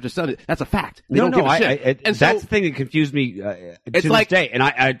 You have to study it. That's a fact. They don't give a shit. And that's the thing that confused me it's to like- this day. And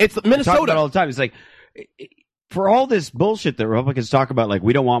I it's Minnesota. talk about it all the time. It's like, for all this bullshit that Republicans talk about, like,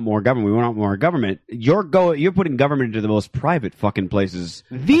 we don't want more government, we want more government, you're putting government into the most private fucking places.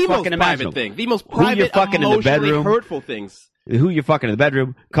 The most fucking private imaginable. thing. The most Who you private, fucking in the emotionally bedroom? hurtful things. Who you fucking in the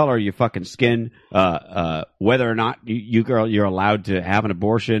bedroom, color of your fucking skin, whether or not you girl, you're allowed to have an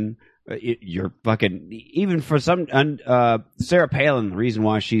abortion. You're fucking, even for some, Sarah Palin, the reason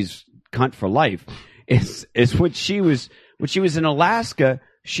why she's cunt for life is when she was in Alaska,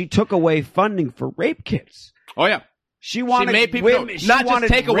 she took away funding for rape kits. Oh yeah. She wanted She made people women, not just wanted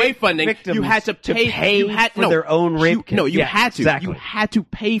take away rape funding. victims You had to pay. You had for their own rape kit. No, you Yeah, had to. exactly. You had to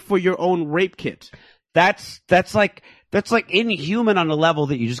pay for your own rape kit. That's like inhuman on a level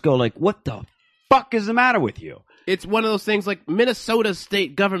that you just go like, what the fuck is the matter with you? It's one of those things like Minnesota's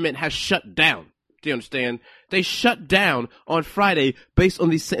state government has shut down. Do you understand? They shut down on Friday based on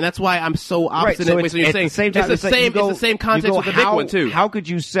these. And that's why I'm so obstinate so with what you're at saying. the same time, it's the like same. you go- It's the same you context go, with the big one too. How could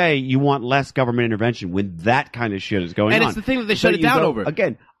you say you want less government intervention when that kind of shit is going And on? it's the thing that they So shut it you down go- over.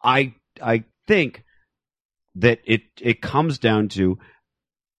 Again, I think that it comes down to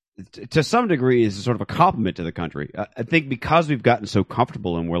some degree is sort of a compliment to the country. I think because we've gotten so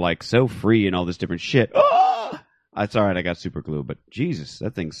comfortable and we're like so free and all this different shit. It's all right. I got super glue, but Jesus,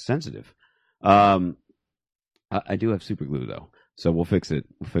 that thing's sensitive. I do have super glue though, so we'll fix it.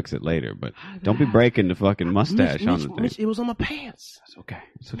 We'll fix it later. But don't be breaking the fucking mustache on the thing. Mitch, it was on my pants. It's okay.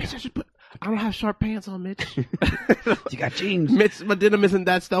 It's okay. Mitch, I don't have sharp pants on, Mitch. You got jeans. Mitch, my denim isn't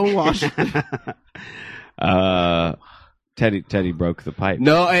that stonewash. Teddy broke the pipe.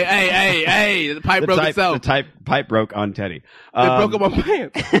 No, hey, the pipe broke itself. The pipe broke on Teddy. It broke up my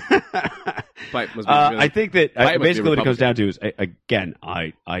pants. Pipe must be really, I think that Pipe must be basically what it comes Republican. down to is, again,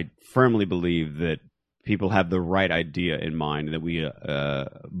 I firmly believe that people have the right idea in mind, that we,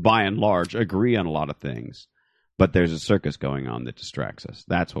 by and large, agree on a lot of things, but there's a circus going on that distracts us.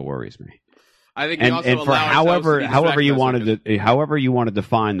 That's what worries me. I think we also And for allow ourselves to be however you distracted want to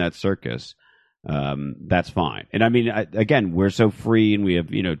define that circus, that's fine. And I mean, again, we're so free, and we have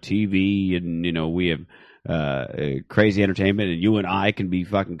TV, and we have crazy entertainment, and you and I can be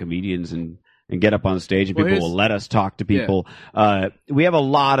fucking comedians and get up on stage, and Well, people will let us talk to people. We have a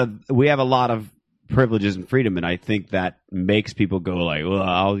lot of privileges and freedom, and I think that makes people go like, well,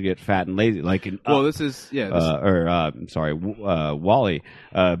 I'll get fat and lazy, like in Well, this is Wally.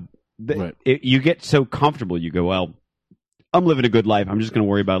 Right. You get so comfortable, you go, well, I'm living a good life. I'm just going to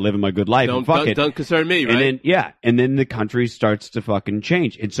worry about living my good life. and fuck it. Don't concern me, right? And then the country starts to fucking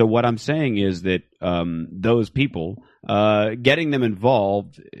change. And so what I'm saying is that those people, getting them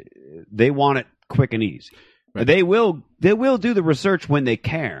involved, they want it quick and easy. Right. They will do the research when they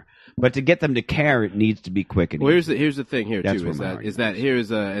care, but to get them to care, it needs to be quick and Well, easy. here's the thing here That's too where my argument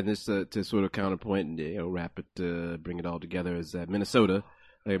and this to sort of counterpoint and wrap it, bring it all together is that Minnesota,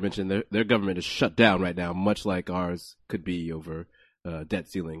 like I mentioned, their government is shut down right now, much like ours could be over debt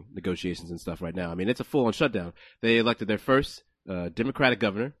ceiling negotiations and stuff right now. I mean, it's a full-on shutdown. They elected their first Democratic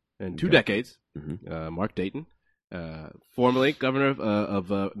governor in 2 decades, Mark Dayton. Formerly governor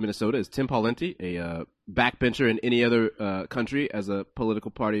of Minnesota is Tim Pawlenty, a backbencher in any other country as a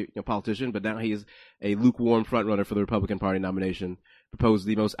political party politician, but now he is a lukewarm frontrunner for the Republican Party nomination. Proposed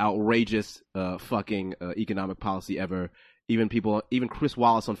the most outrageous fucking economic policy ever. Even Chris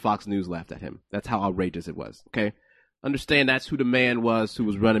Wallace on Fox News laughed at him. That's how outrageous it was. Okay, understand that's who the man was who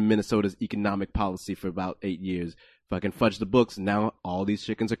was running Minnesota's economic policy for about 8 years. fucking fudged the books. And now all these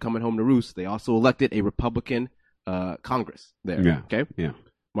chickens are coming home to roost. They also elected a Republican Congress there. Yeah. Okay. Yeah.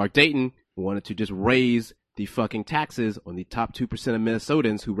 Mark Dayton wanted to just raise the fucking taxes on the top 2% of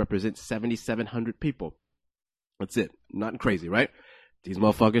Minnesotans who represent 7,700 people. That's it. Nothing crazy, right? These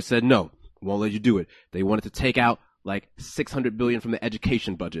motherfuckers said no. Won't let you do it. They wanted to take out like $600 billion from the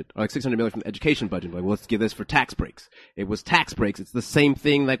education budget, or like $600 million from the education budget. Like, well, let's give this for tax breaks. It was tax breaks. It's the same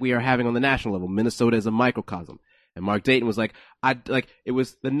thing like we are having on the national level. Minnesota is a microcosm. And Mark Dayton was like, it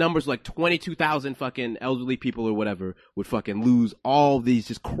was the numbers like 22,000 fucking elderly people or whatever would fucking lose all these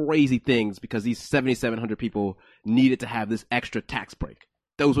just crazy things because these 7,700 people needed to have this extra tax break.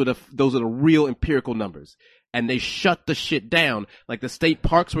 Those are the real empirical numbers. And they shut the shit down. Like the state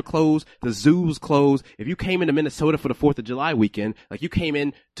parks were closed, the zoo was closed. If you came into Minnesota for the 4th of July weekend, like you came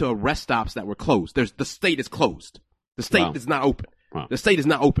in to rest stops that were closed. The state is closed. The state is not open. Wow. The state is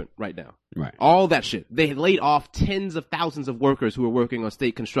not open right now. Right. All that shit. They laid off tens of thousands of workers who were working on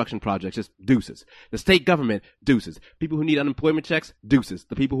state construction projects. Just deuces. The state government, deuces. People who need unemployment checks, deuces.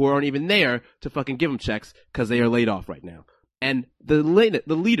 The people who aren't even there to fucking give them checks because they are laid off right now. And the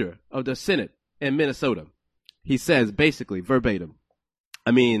leader of the Senate in Minnesota, he says basically verbatim,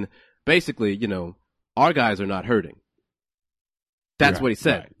 basically, our guys are not hurting. That's what he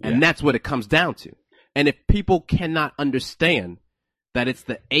said. Right, and that's what it comes down to. And if people cannot understand that it's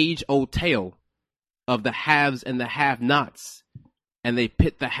the age-old tale of the haves and the have-nots, and they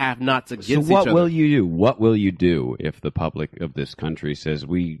pit the have-nots against each other. So what will you do? What will you do if the public of this country says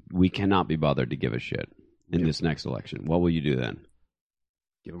we cannot be bothered to give a shit in this next election? What will you do then?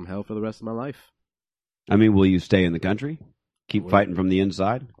 Give them hell for the rest of my life. Will you stay in the country? Keep fighting from the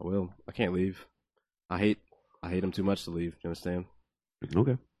inside? I will. I can't leave. I hate them too much to leave. You understand?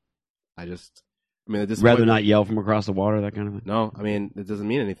 Okay. Rather not yell from across the water, that kind of thing? No, it doesn't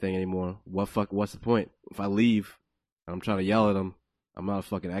mean anything anymore. What's the point? If I leave, I'm trying to yell at them, I'm not a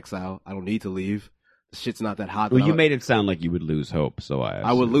fucking exile. I don't need to leave. The shit's not that hot. Well, you made it sound like you would lose hope, so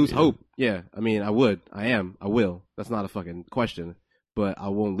I would lose hope. Yeah, I would. I am. I will. That's not a fucking question. But I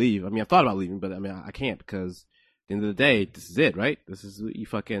won't leave. I thought about leaving, but I can't because at the end of the day, this is it, right? This is what you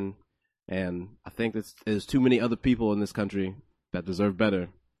fucking, and I think there's too many other people in this country that deserve better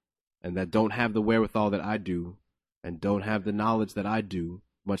and that don't have the wherewithal that I do and don't have the knowledge that I do,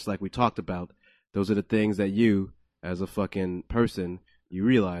 much like we talked about. Those are the things that you, as a fucking person, you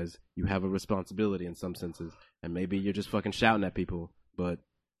realize you have a responsibility in some senses. And maybe you're just fucking shouting at people, but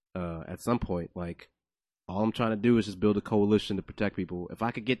at some point, like, all I'm trying to do is just build a coalition to protect people. If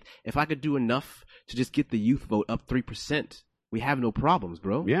I could do enough to just get the youth vote up 3%, we have no problems,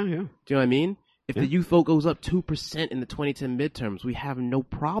 bro. Yeah. Do you know what I mean? If the youth vote goes up 2% in the 2010 midterms, we have no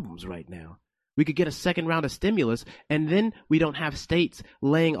problems right now. We could get a second round of stimulus, and then we don't have states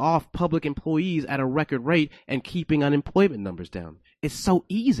laying off public employees at a record rate and keeping unemployment numbers down. It's so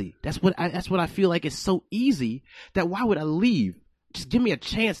easy. That's what I feel like. It's so easy that why would I leave? Just give me a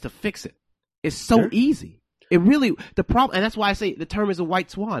chance to fix it. It's so easy. It really, the problem, and that's why I say the term is a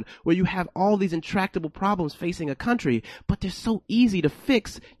white swan, where you have all these intractable problems facing a country, but they're so easy to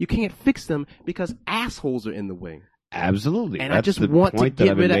fix. You can't fix them because assholes are in the way. Absolutely. And That's I just the want to point that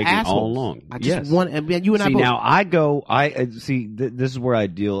get I've been rid of making assholes. all along. I just want, and you and I See, both. now this is where I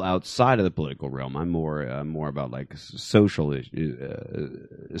deal outside of the political realm. I'm more about like social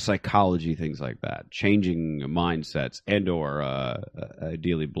psychology, things like that, changing mindsets or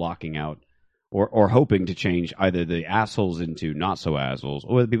ideally blocking out or hoping to change either the assholes into not so assholes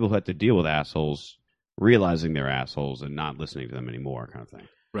or the people who have to deal with assholes realizing they're assholes and not listening to them anymore, kind of thing.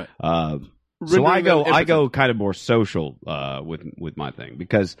 Right. So I go kind of more social with my thing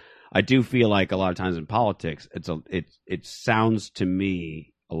because I do feel like a lot of times in politics it sounds to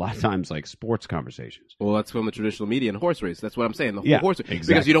me a lot of times like sports conversations. Well, that's from the traditional media and horse race. That's what I'm saying. The whole horse race.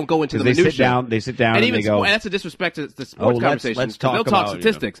 Exactly. Because you don't go into the minutia. They sit down and even they go. And that's a disrespect to the sports conversation. Let's talk they'll talk about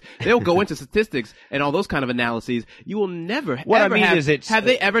statistics. They'll go into statistics and all those kind of analyses. You will never. What ever I mean have, is, it's have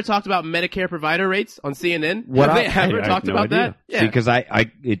they ever talked about Medicare provider rates on CNN? Have they ever talked about that? Yeah, because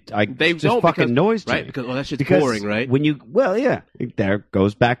they just fucking noise to right? me. Because that shit's boring, right? When you there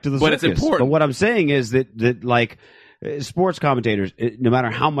goes back to the but circus. it's important. But what I'm saying is that like. Sports commentators, no matter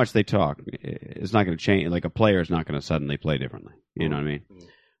how much they talk, it's not going to change. Like a player is not going to suddenly play differently. You know what I mean?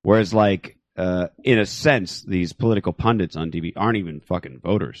 Whereas, like, in a sense, these political pundits on TV aren't even fucking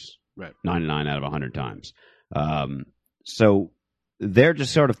voters. Right. 99 out of 100 times. So they're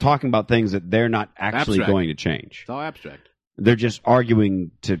just sort of talking about things that they're not actually going to change. It's all abstract. They're just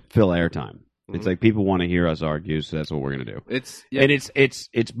arguing to fill airtime. It's like people want to hear us argue, so that's what we're going to do. And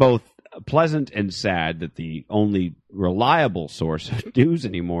it's both pleasant and sad that the only reliable source of news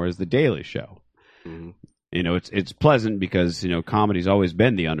anymore is the Daily Show. You know, it's pleasant because, you know, comedy's always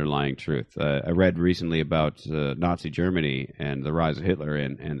been the underlying truth. I read recently about Nazi Germany and the rise of Hitler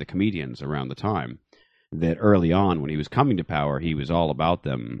and the comedians around the time, that early on when he was coming to power, he was all about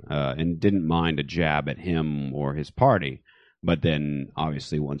them and didn't mind a jab at him or his party. But then,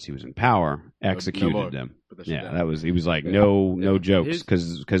 obviously, once he was in power, executed them. Yeah, he was like, no jokes,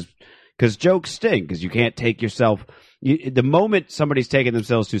 because jokes sting, because you can't take yourself. The moment somebody's taking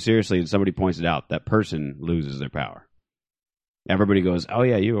themselves too seriously and somebody points it out, that person loses their power. Everybody goes, "Oh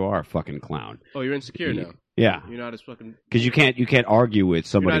yeah, you are a fucking clown." Oh, you're insecure now. Yeah, you're not as fucking, because you can't argue with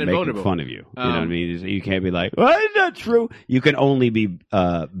somebody making fun of you. You know what I mean? You can't be like, "Well, it's not true." You can only be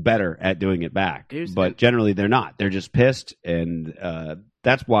better at doing it back. But generally, they're not. They're just pissed, and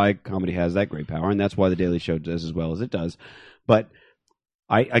that's why comedy has that great power, and that's why the Daily Show does as well as it does. But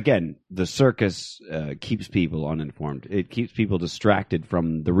the circus keeps people uninformed. It keeps people distracted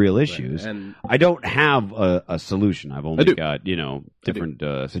from the real issues. Right. And I don't have a solution. I've only got, you know, different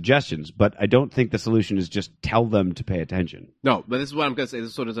suggestions, but I don't think the solution is just tell them to pay attention. No, but this is what I'm going to say.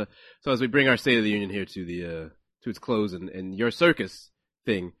 This is sort of so as we bring our State of the Union here to its close and your circus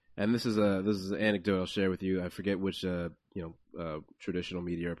thing, and this is an anecdote I'll share with you. I forget which traditional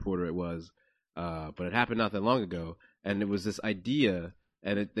media reporter it was, but it happened not that long ago, and it was this idea.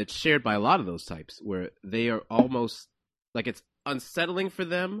 And it's shared by a lot of those types where they are almost like it's unsettling for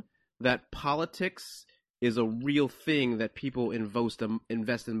them that politics is a real thing that people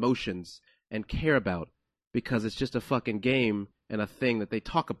invest emotions and care about because it's just a fucking game and a thing that they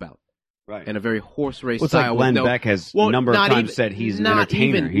talk about. Right. In a very horse race style. Like Glenn Beck has a number of times said he's an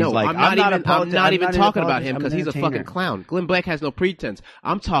entertainer. He's like, I'm not even talking about him because he's a fucking clown. Glenn Beck has no pretense.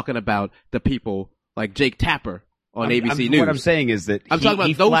 I'm talking about the people like Jake Tapper on ABC News. What I'm saying is that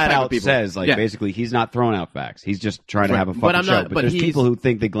he flat out says, basically, he's not throwing out facts. He's just trying to have a fucking show. But there's people who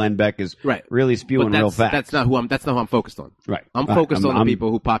think that Glenn Beck is really spewing real facts. That's not who I'm focused on. Right. I'm focused on the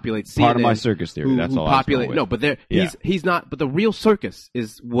people who populate CNN. Part of my circus theory. That's all I was No, but he's not. But the real circus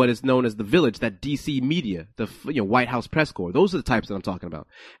is what is known as the Village, that DC media, the White House press corps. Those are the types that I'm talking about.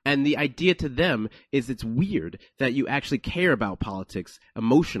 And the idea to them is it's weird that you actually care about politics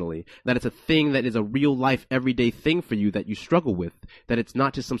emotionally, that it's a thing that is a real life, everyday thing for you that you struggle with, that it's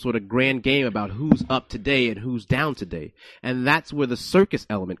not just some sort of grand game about who's up today and who's down today. And that's where the circus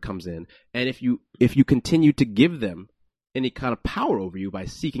element comes in. And if you continue to give them any kind of power over you by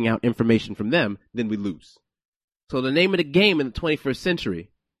seeking out information from them, then we lose. So the name of the game in the 21st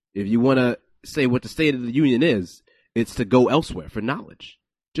century, if you want to say what the State of the Union is, it's to go elsewhere for knowledge.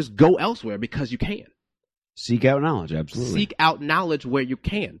 Just go elsewhere because you can. Seek out knowledge, absolutely. Seek out knowledge where you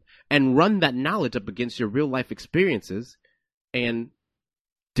can, and run that knowledge up against your real life experiences, and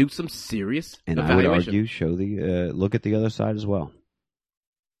do some serious evaluation. I would argue, look at the other side as well.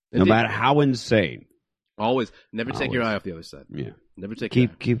 No matter how insane, always never take your eye off the other side. Yeah, never take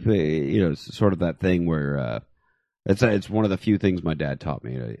keep sort of that thing where it's one of the few things my dad taught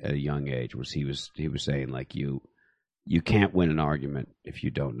me at a young age. Was he was saying, like, you can't win an argument if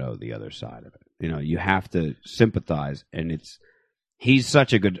you don't know the other side of it. You have to sympathize, and he's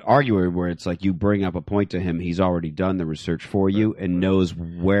such a good arguer where it's like you bring up a point to him, he's already done the research for you and knows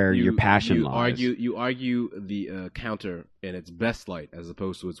where your passion lies. You argue the counter in its best light as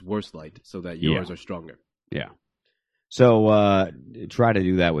opposed to its worst light, so that yours are stronger. Yeah. So try to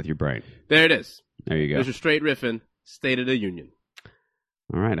do that with your brain. There it is. There you go. There's your straight riffing State of the Union.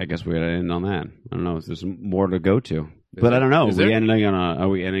 All right, I guess we're going to end on that. I don't know if there's more to go to. But I don't know. Are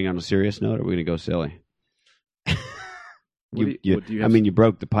we ending on a serious note, or are we going to go silly? You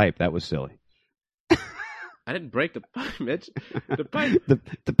broke the pipe. That was silly. I didn't break the pipe, Mitch. The pipe.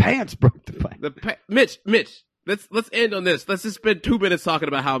 the pants broke the pipe. Mitch. Let's end on this. Let's just spend 2 minutes talking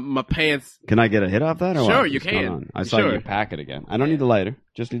about how my pants. Can I get a hit off that? Or sure, what? You can. I saw you pack it again. I don't need the lighter.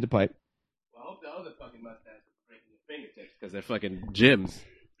 Just need the pipe. Well, I hope the other fucking mustache is breaking your fingertips because they're fucking gyms.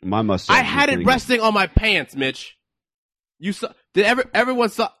 My mustache. I had it resting on my pants, Mitch. You saw? Did everyone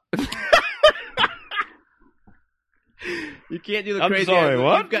saw? You can't do the crazy. I'm sorry,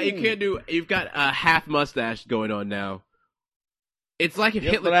 what? You've got a half mustache going on now. It's like if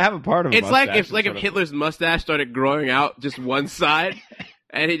Hitler. But I have a part of. It's like if Hitler's mustache started growing out just one side,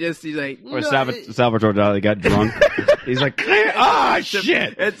 and he's like. Or Salvatore Dali got drunk. He's like,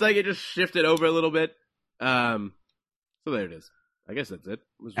 shit! It's like it just shifted over a little bit. So there it is. I guess that's it.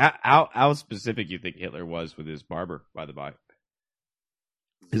 How specific you think Hitler was with his barber, by the by?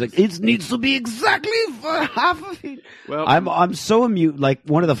 He's like, it needs to be exactly for half of it. Well, I'm so amused. Like,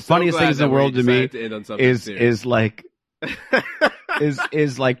 one of the funniest things in the world to me is like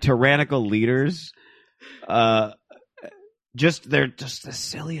is like tyrannical leaders they're just the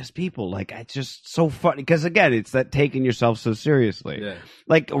silliest people. Like, it's just so funny because again, it's that taking yourself so seriously. Yeah.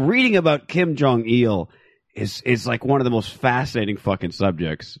 Like reading about Kim Jong-il is like one of the most fascinating fucking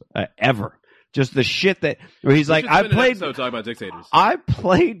subjects ever. Just the shit where he's like, I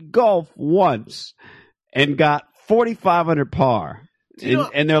played golf once and got 4,500 par,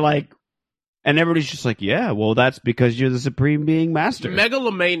 and they're like, and everybody's just like, yeah, well, that's because you're the supreme being master.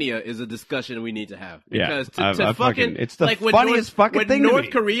 Megalomania is a discussion we need to have. Because it's the funniest fucking thing. When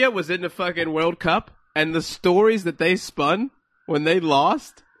North Korea was in the fucking World Cup, and the stories that they spun when they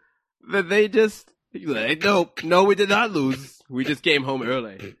lost, that they just, like, no, we did not lose. We just came home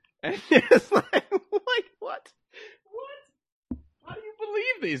early. And it's like, what? How do you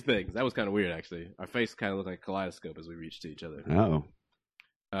believe these things? That was kind of weird, actually. Our face kind of looked like a kaleidoscope as we reached to each other. Oh.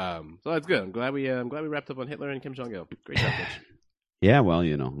 So that's good. I'm glad we wrapped up on Hitler and Kim Jong-il. Great job, Mitch. Yeah, well,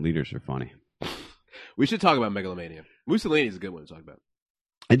 leaders are funny. We should talk about megalomania. Mussolini is a good one to talk about.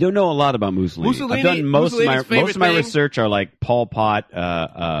 I don't know a lot about Mussolini. I've done most of my research are like Pol Pot,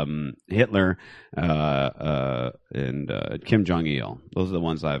 Hitler, and Kim Jong-il. Those are the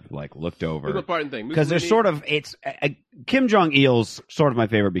ones I've like looked over. Here's the important thing, because they're sort of Kim Jong-il's sort of my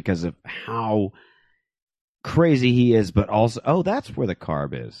favorite because of how crazy he is, but also that's where the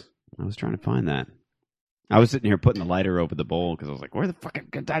carb is. I was trying to find that. I was sitting here putting the lighter over the bowl because I was like, where the fuck?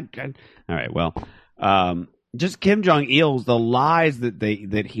 All right, well, just Kim Jong-il's, the lies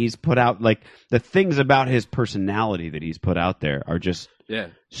that he's put out, like the things about his personality that he's put out there are just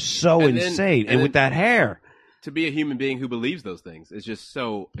so insane. And with that hair, to be a human being who believes those things is just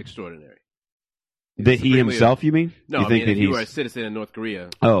so extraordinary. That he himself, you mean? No, if you were a citizen in North Korea.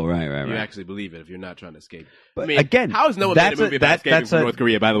 Oh, right. You actually believe it if you're not trying to escape. But I mean, again, how has no one made a movie about escaping from North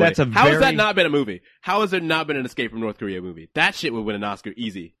Korea, by the way? How has that not been a movie? How has there not been an Escape from North Korea movie? That shit would win an Oscar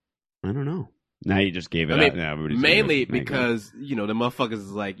easy. I don't know. Now you just gave it out. Now mainly because, the motherfuckers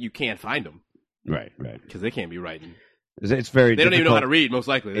is like, you can't find them. Right. Because they can't be writing. It's very They don't even know how to read, most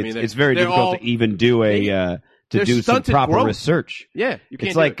likely. It's very difficult to even do do some proper research. Yeah. You can't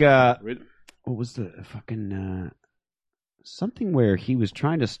it's like, what was the fucking something where he was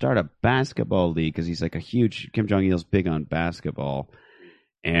trying to start a basketball league because he's like Kim Jong-il's big on basketball,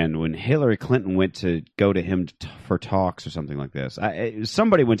 and when Hillary Clinton went to go to him for talks or something like this,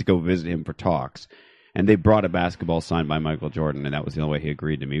 somebody went to go visit him for talks, and they brought a basketball signed by Michael Jordan, and that was the only way he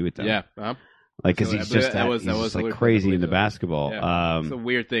agreed to meet with them. Yeah. Like, because he's just like crazy into basketball. Yeah. It's a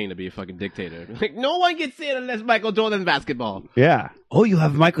weird thing to be a fucking dictator. Like, no one gets in unless Michael Jordan's basketball. Yeah. Oh, you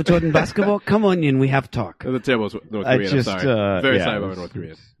have Michael Jordan basketball? Come on in, we have talk. It was a terrible North Korean. I'm sorry. Very sorry about North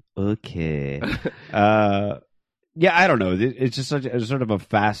Korea. Okay. Yeah, I don't know. It's just sort of a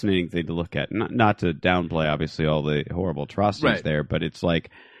fascinating thing to look at. Not to downplay, obviously, all the horrible atrocities there, but it's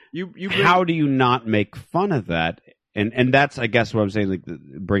like, how do you not make fun of that? And that's, I guess, what I'm saying, like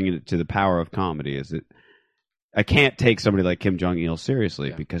bringing it to the power of comedy is that I can't take somebody like Kim Jong-il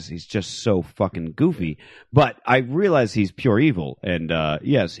seriously because he's just so fucking goofy. But I realize he's pure evil, and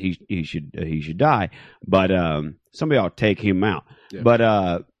yes, he should die. But somebody ought to take him out. Yeah. But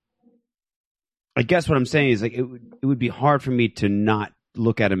I guess what I'm saying is like it would be hard for me to not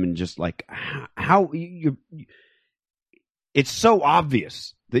look at him and just like how you. It's so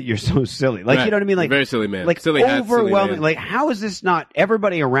obvious that you're so silly. Like, you know what I mean? Like, very silly, man. Like, silly overwhelming. Silly like, how is this not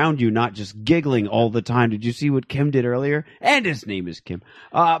everybody around you not just giggling all the time? Did you see what Kim did earlier? And his name is Kim.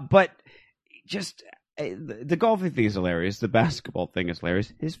 But just the golfing thing is hilarious. The basketball thing is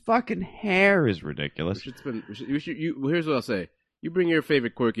hilarious. His fucking hair is ridiculous. Here's what I'll say. You bring your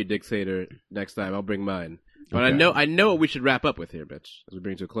favorite quirky dictator next time. I'll bring mine. But okay. I know what we should wrap up with here, bitch. As we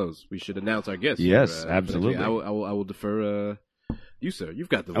bring it to a close, we should announce our guest. Yes, absolutely. I will defer. You, sir, you've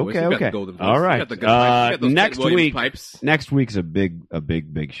got the voice. Okay, you've got the golden voice. All right. You've got the good pipes. You've got those pipes. Next week's a big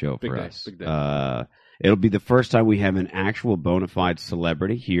show for us. Big day. It'll be the first time we have an actual bona fide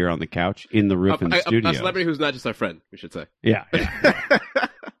celebrity here on the couch in the Riffin studio. A celebrity who's not just our friend, we should say. Yeah.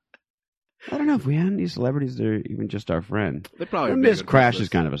 I don't know if we have any celebrities that are even just our friend. They probably. Miss Crash is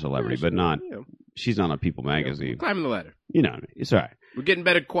kind of a celebrity, but not. You know, she's not on People magazine. Climbing the ladder. You know, it's all right. We're getting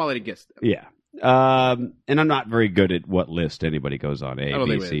better quality guests. Yeah. And I'm not very good at what list anybody goes on. A,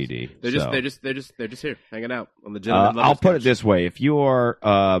 B, C, D. They're just here hanging out on the Gentleman Lovers. I'll put it this way: if you are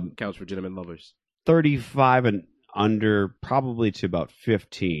couch for gentlemen lovers, 35 and under, probably to about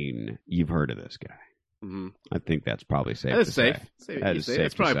 15, you've heard of this guy. Mm-hmm. I think that's probably safe. That is safe. That is safe.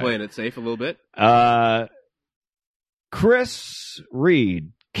 It's probably playing it safe a little bit. Chris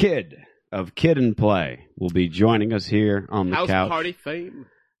Reed, Kid of Kid and Play, will be joining us here on the House couch. Party fame.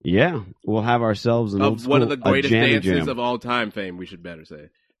 Yeah, we'll have ourselves an old school, one of the greatest dances jam. of all time fame. We should better say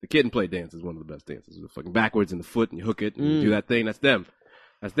The Kid and Play dance is one of the best dances. The fucking backwards in the foot and you hook it and you do that thing. That's them.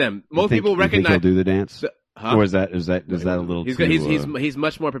 That's them. Most people You recognize. think he'll do the dance? Huh? Or is that a little He's too... he's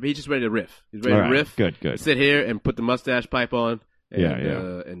much more prepared. He's just ready to riff. He's ready all to right. riff. Good. Sit here and put the mustache pipe on. And,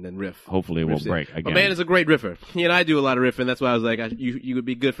 Yeah. And then riff. Hopefully it won't break again. My man is a great riffer. He and I do a lot of riffing. That's why I was like, you would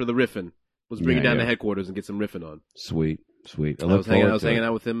be good for the riffing. Let's bring you down to headquarters and get some riffing on. Sweet. I was hanging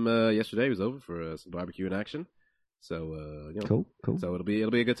out with him yesterday. He was over for some barbecue in action. So Cool. So it'll be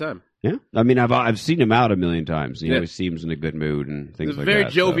a good time. Yeah, I mean, I've seen him out a million times. He always seems in a good mood and things He's a like very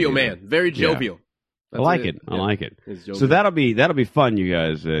that. jovial so, man. Very jovial. I like it. I like it. So that'll be fun, you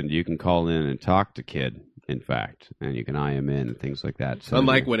guys, and you can call in and talk to Kid. In fact, and you can eye him in and things like that. So,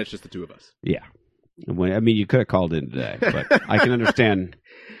 unlike when it's just the two of us. Yeah. You could have called in today, but I can understand.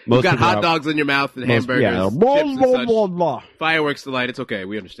 You've got hot dogs in your mouth and hamburgers, chips and such. Fireworks to light. It's okay.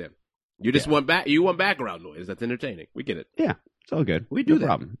 We understand. You just want background noise. That's entertaining. We get it. Yeah, it's all good. We do that.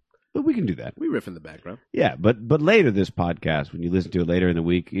 Problem. But we can do that. We riff in the background. Yeah, but later this podcast, when you listen to it later in the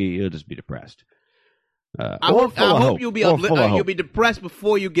week, you'll just be depressed. I hope you'll be depressed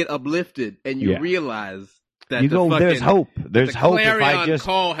before you get uplifted and you realize that there's hope. There's hope if I just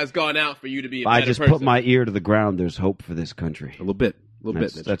call has gone out for you to be. I just put my ear to the ground. There's hope for this country. A little bit.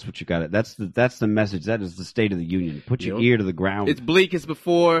 That's what you got. That's the message. That is the State of the Union. Put your ear to the ground. It's bleakest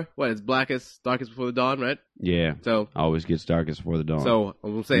before it's blackest, darkest before the dawn, right? Yeah. So always gets darkest before the dawn. So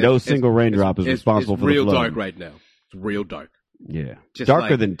I'm saying no single raindrop is responsible for the flood. It's real dark right now. It's real dark. Yeah, just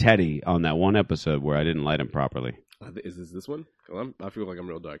darker than Teddy on that one episode where I didn't light him properly. Is this one? I feel like I'm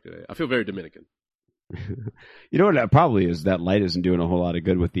real dark today. I feel very Dominican. You know what that probably is? That light isn't doing a whole lot of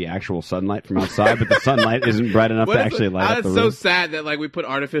good with the actual sunlight from outside, but the sunlight isn't bright enough to actually light up the room. It's so sad that we put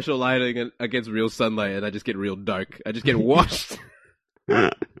artificial lighting against real sunlight, and I just get real dark. I just get washed. Damn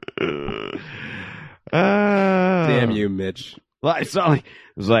you, Mitch. Well, it's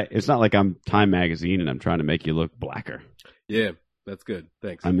not like I'm Time Magazine and I'm trying to make you look blacker. Yeah, that's good.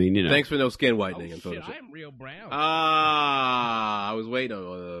 Thanks. I mean, thanks for no skin whitening and Photoshop. I am real brown. I was waiting on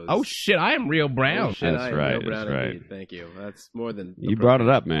those. Oh shit, I am real brown. Oh, shit, that's right. That's right. Indeed. Thank you. That's more than you brought it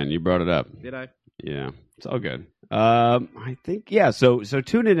up, man. You brought it up. Did I? Yeah, it's all good. I think So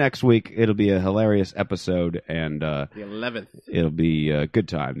tune in next week. It'll be a hilarious episode, and the 11th. It'll be a good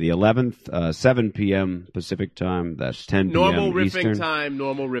time. The 11th, 7 p.m. Pacific time. That's 10 p.m. Normal riffing Eastern. time.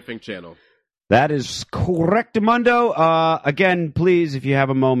 Normal riffing channel. That is correctamundo. Again, please, if you have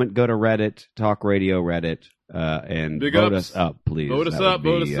a moment, go to Reddit, Talk Radio Reddit, and Big vote ups. us up, please. Vote us up.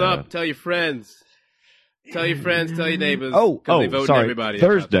 Vote us up. Tell your friends. Tell your friends. Tell your neighbors. They vote sorry. Everybody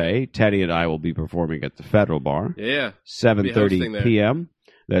Thursday, Teddy and I will be performing at the Federal Bar. Yeah. 7:30 p.m.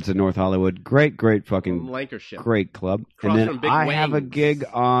 That's in North Hollywood. Great fucking Lancashire. Great club. Across and from then Big I have a Wings. gig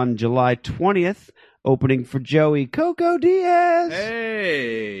on July 20th. Opening for Joey Coco Diaz.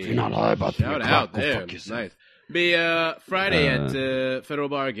 Hey. If you're not high about 3 Shout o'clock, out go there. fuck yourself. Nice. Be Friday at Federal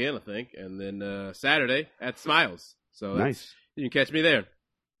Bar again, I think, and then Saturday at Smiles. So Nice. You can catch me there.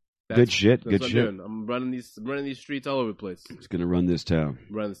 Good shit. That's Good what shit. I'm doing. I'm running these streets all over the place. It's gonna run this town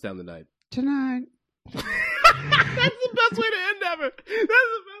I'm running this town tonight. tonight. That's the best way to end ever. That's the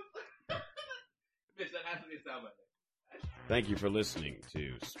best. Bitch, that has to be a soundbite. Thank you for listening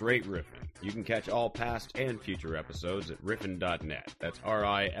to Straight Riffin. You can catch all past and future episodes at riffin.net. That's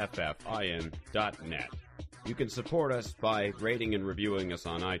riffin.net. You can support us by rating and reviewing us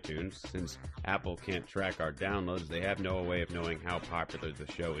on iTunes. Since Apple can't track our downloads, they have no way of knowing how popular the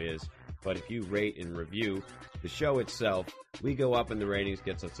show is. But if you rate and review the show itself, we go up in the ratings,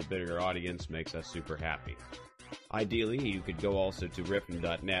 gets us a bigger audience, makes us super happy. Ideally, you could go also to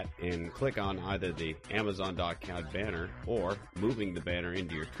riffin.net and click on either the Amazon.com banner or moving the banner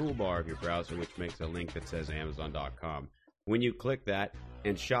into your toolbar of your browser, which makes a link that says Amazon.com. When you click that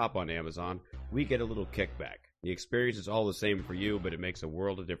and shop on Amazon, we get a little kickback. The experience is all the same for you, but it makes a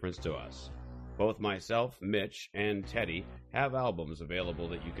world of difference to us. Both myself, Mitch, and Teddy have albums available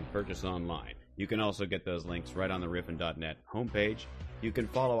that you can purchase online. You can also get those links right on the riffin.net homepage. You can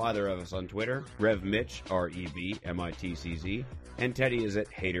follow either of us on Twitter, RevMitch, RevMitcz, and Teddy is at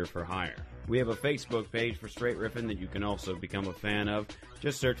Hater for Hire. We have a Facebook page for Straight Riffin' that you can also become a fan of.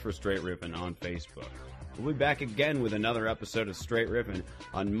 Just search for Straight Riffin' on Facebook. We'll be back again with another episode of Straight Riffin'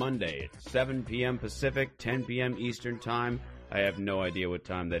 on Monday at 7 p.m. Pacific, 10 p.m. Eastern Time. I have no idea what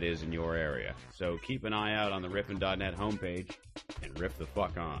time that is in your area. So keep an eye out on the riffin.net homepage and riff the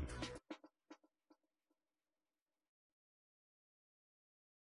fuck on.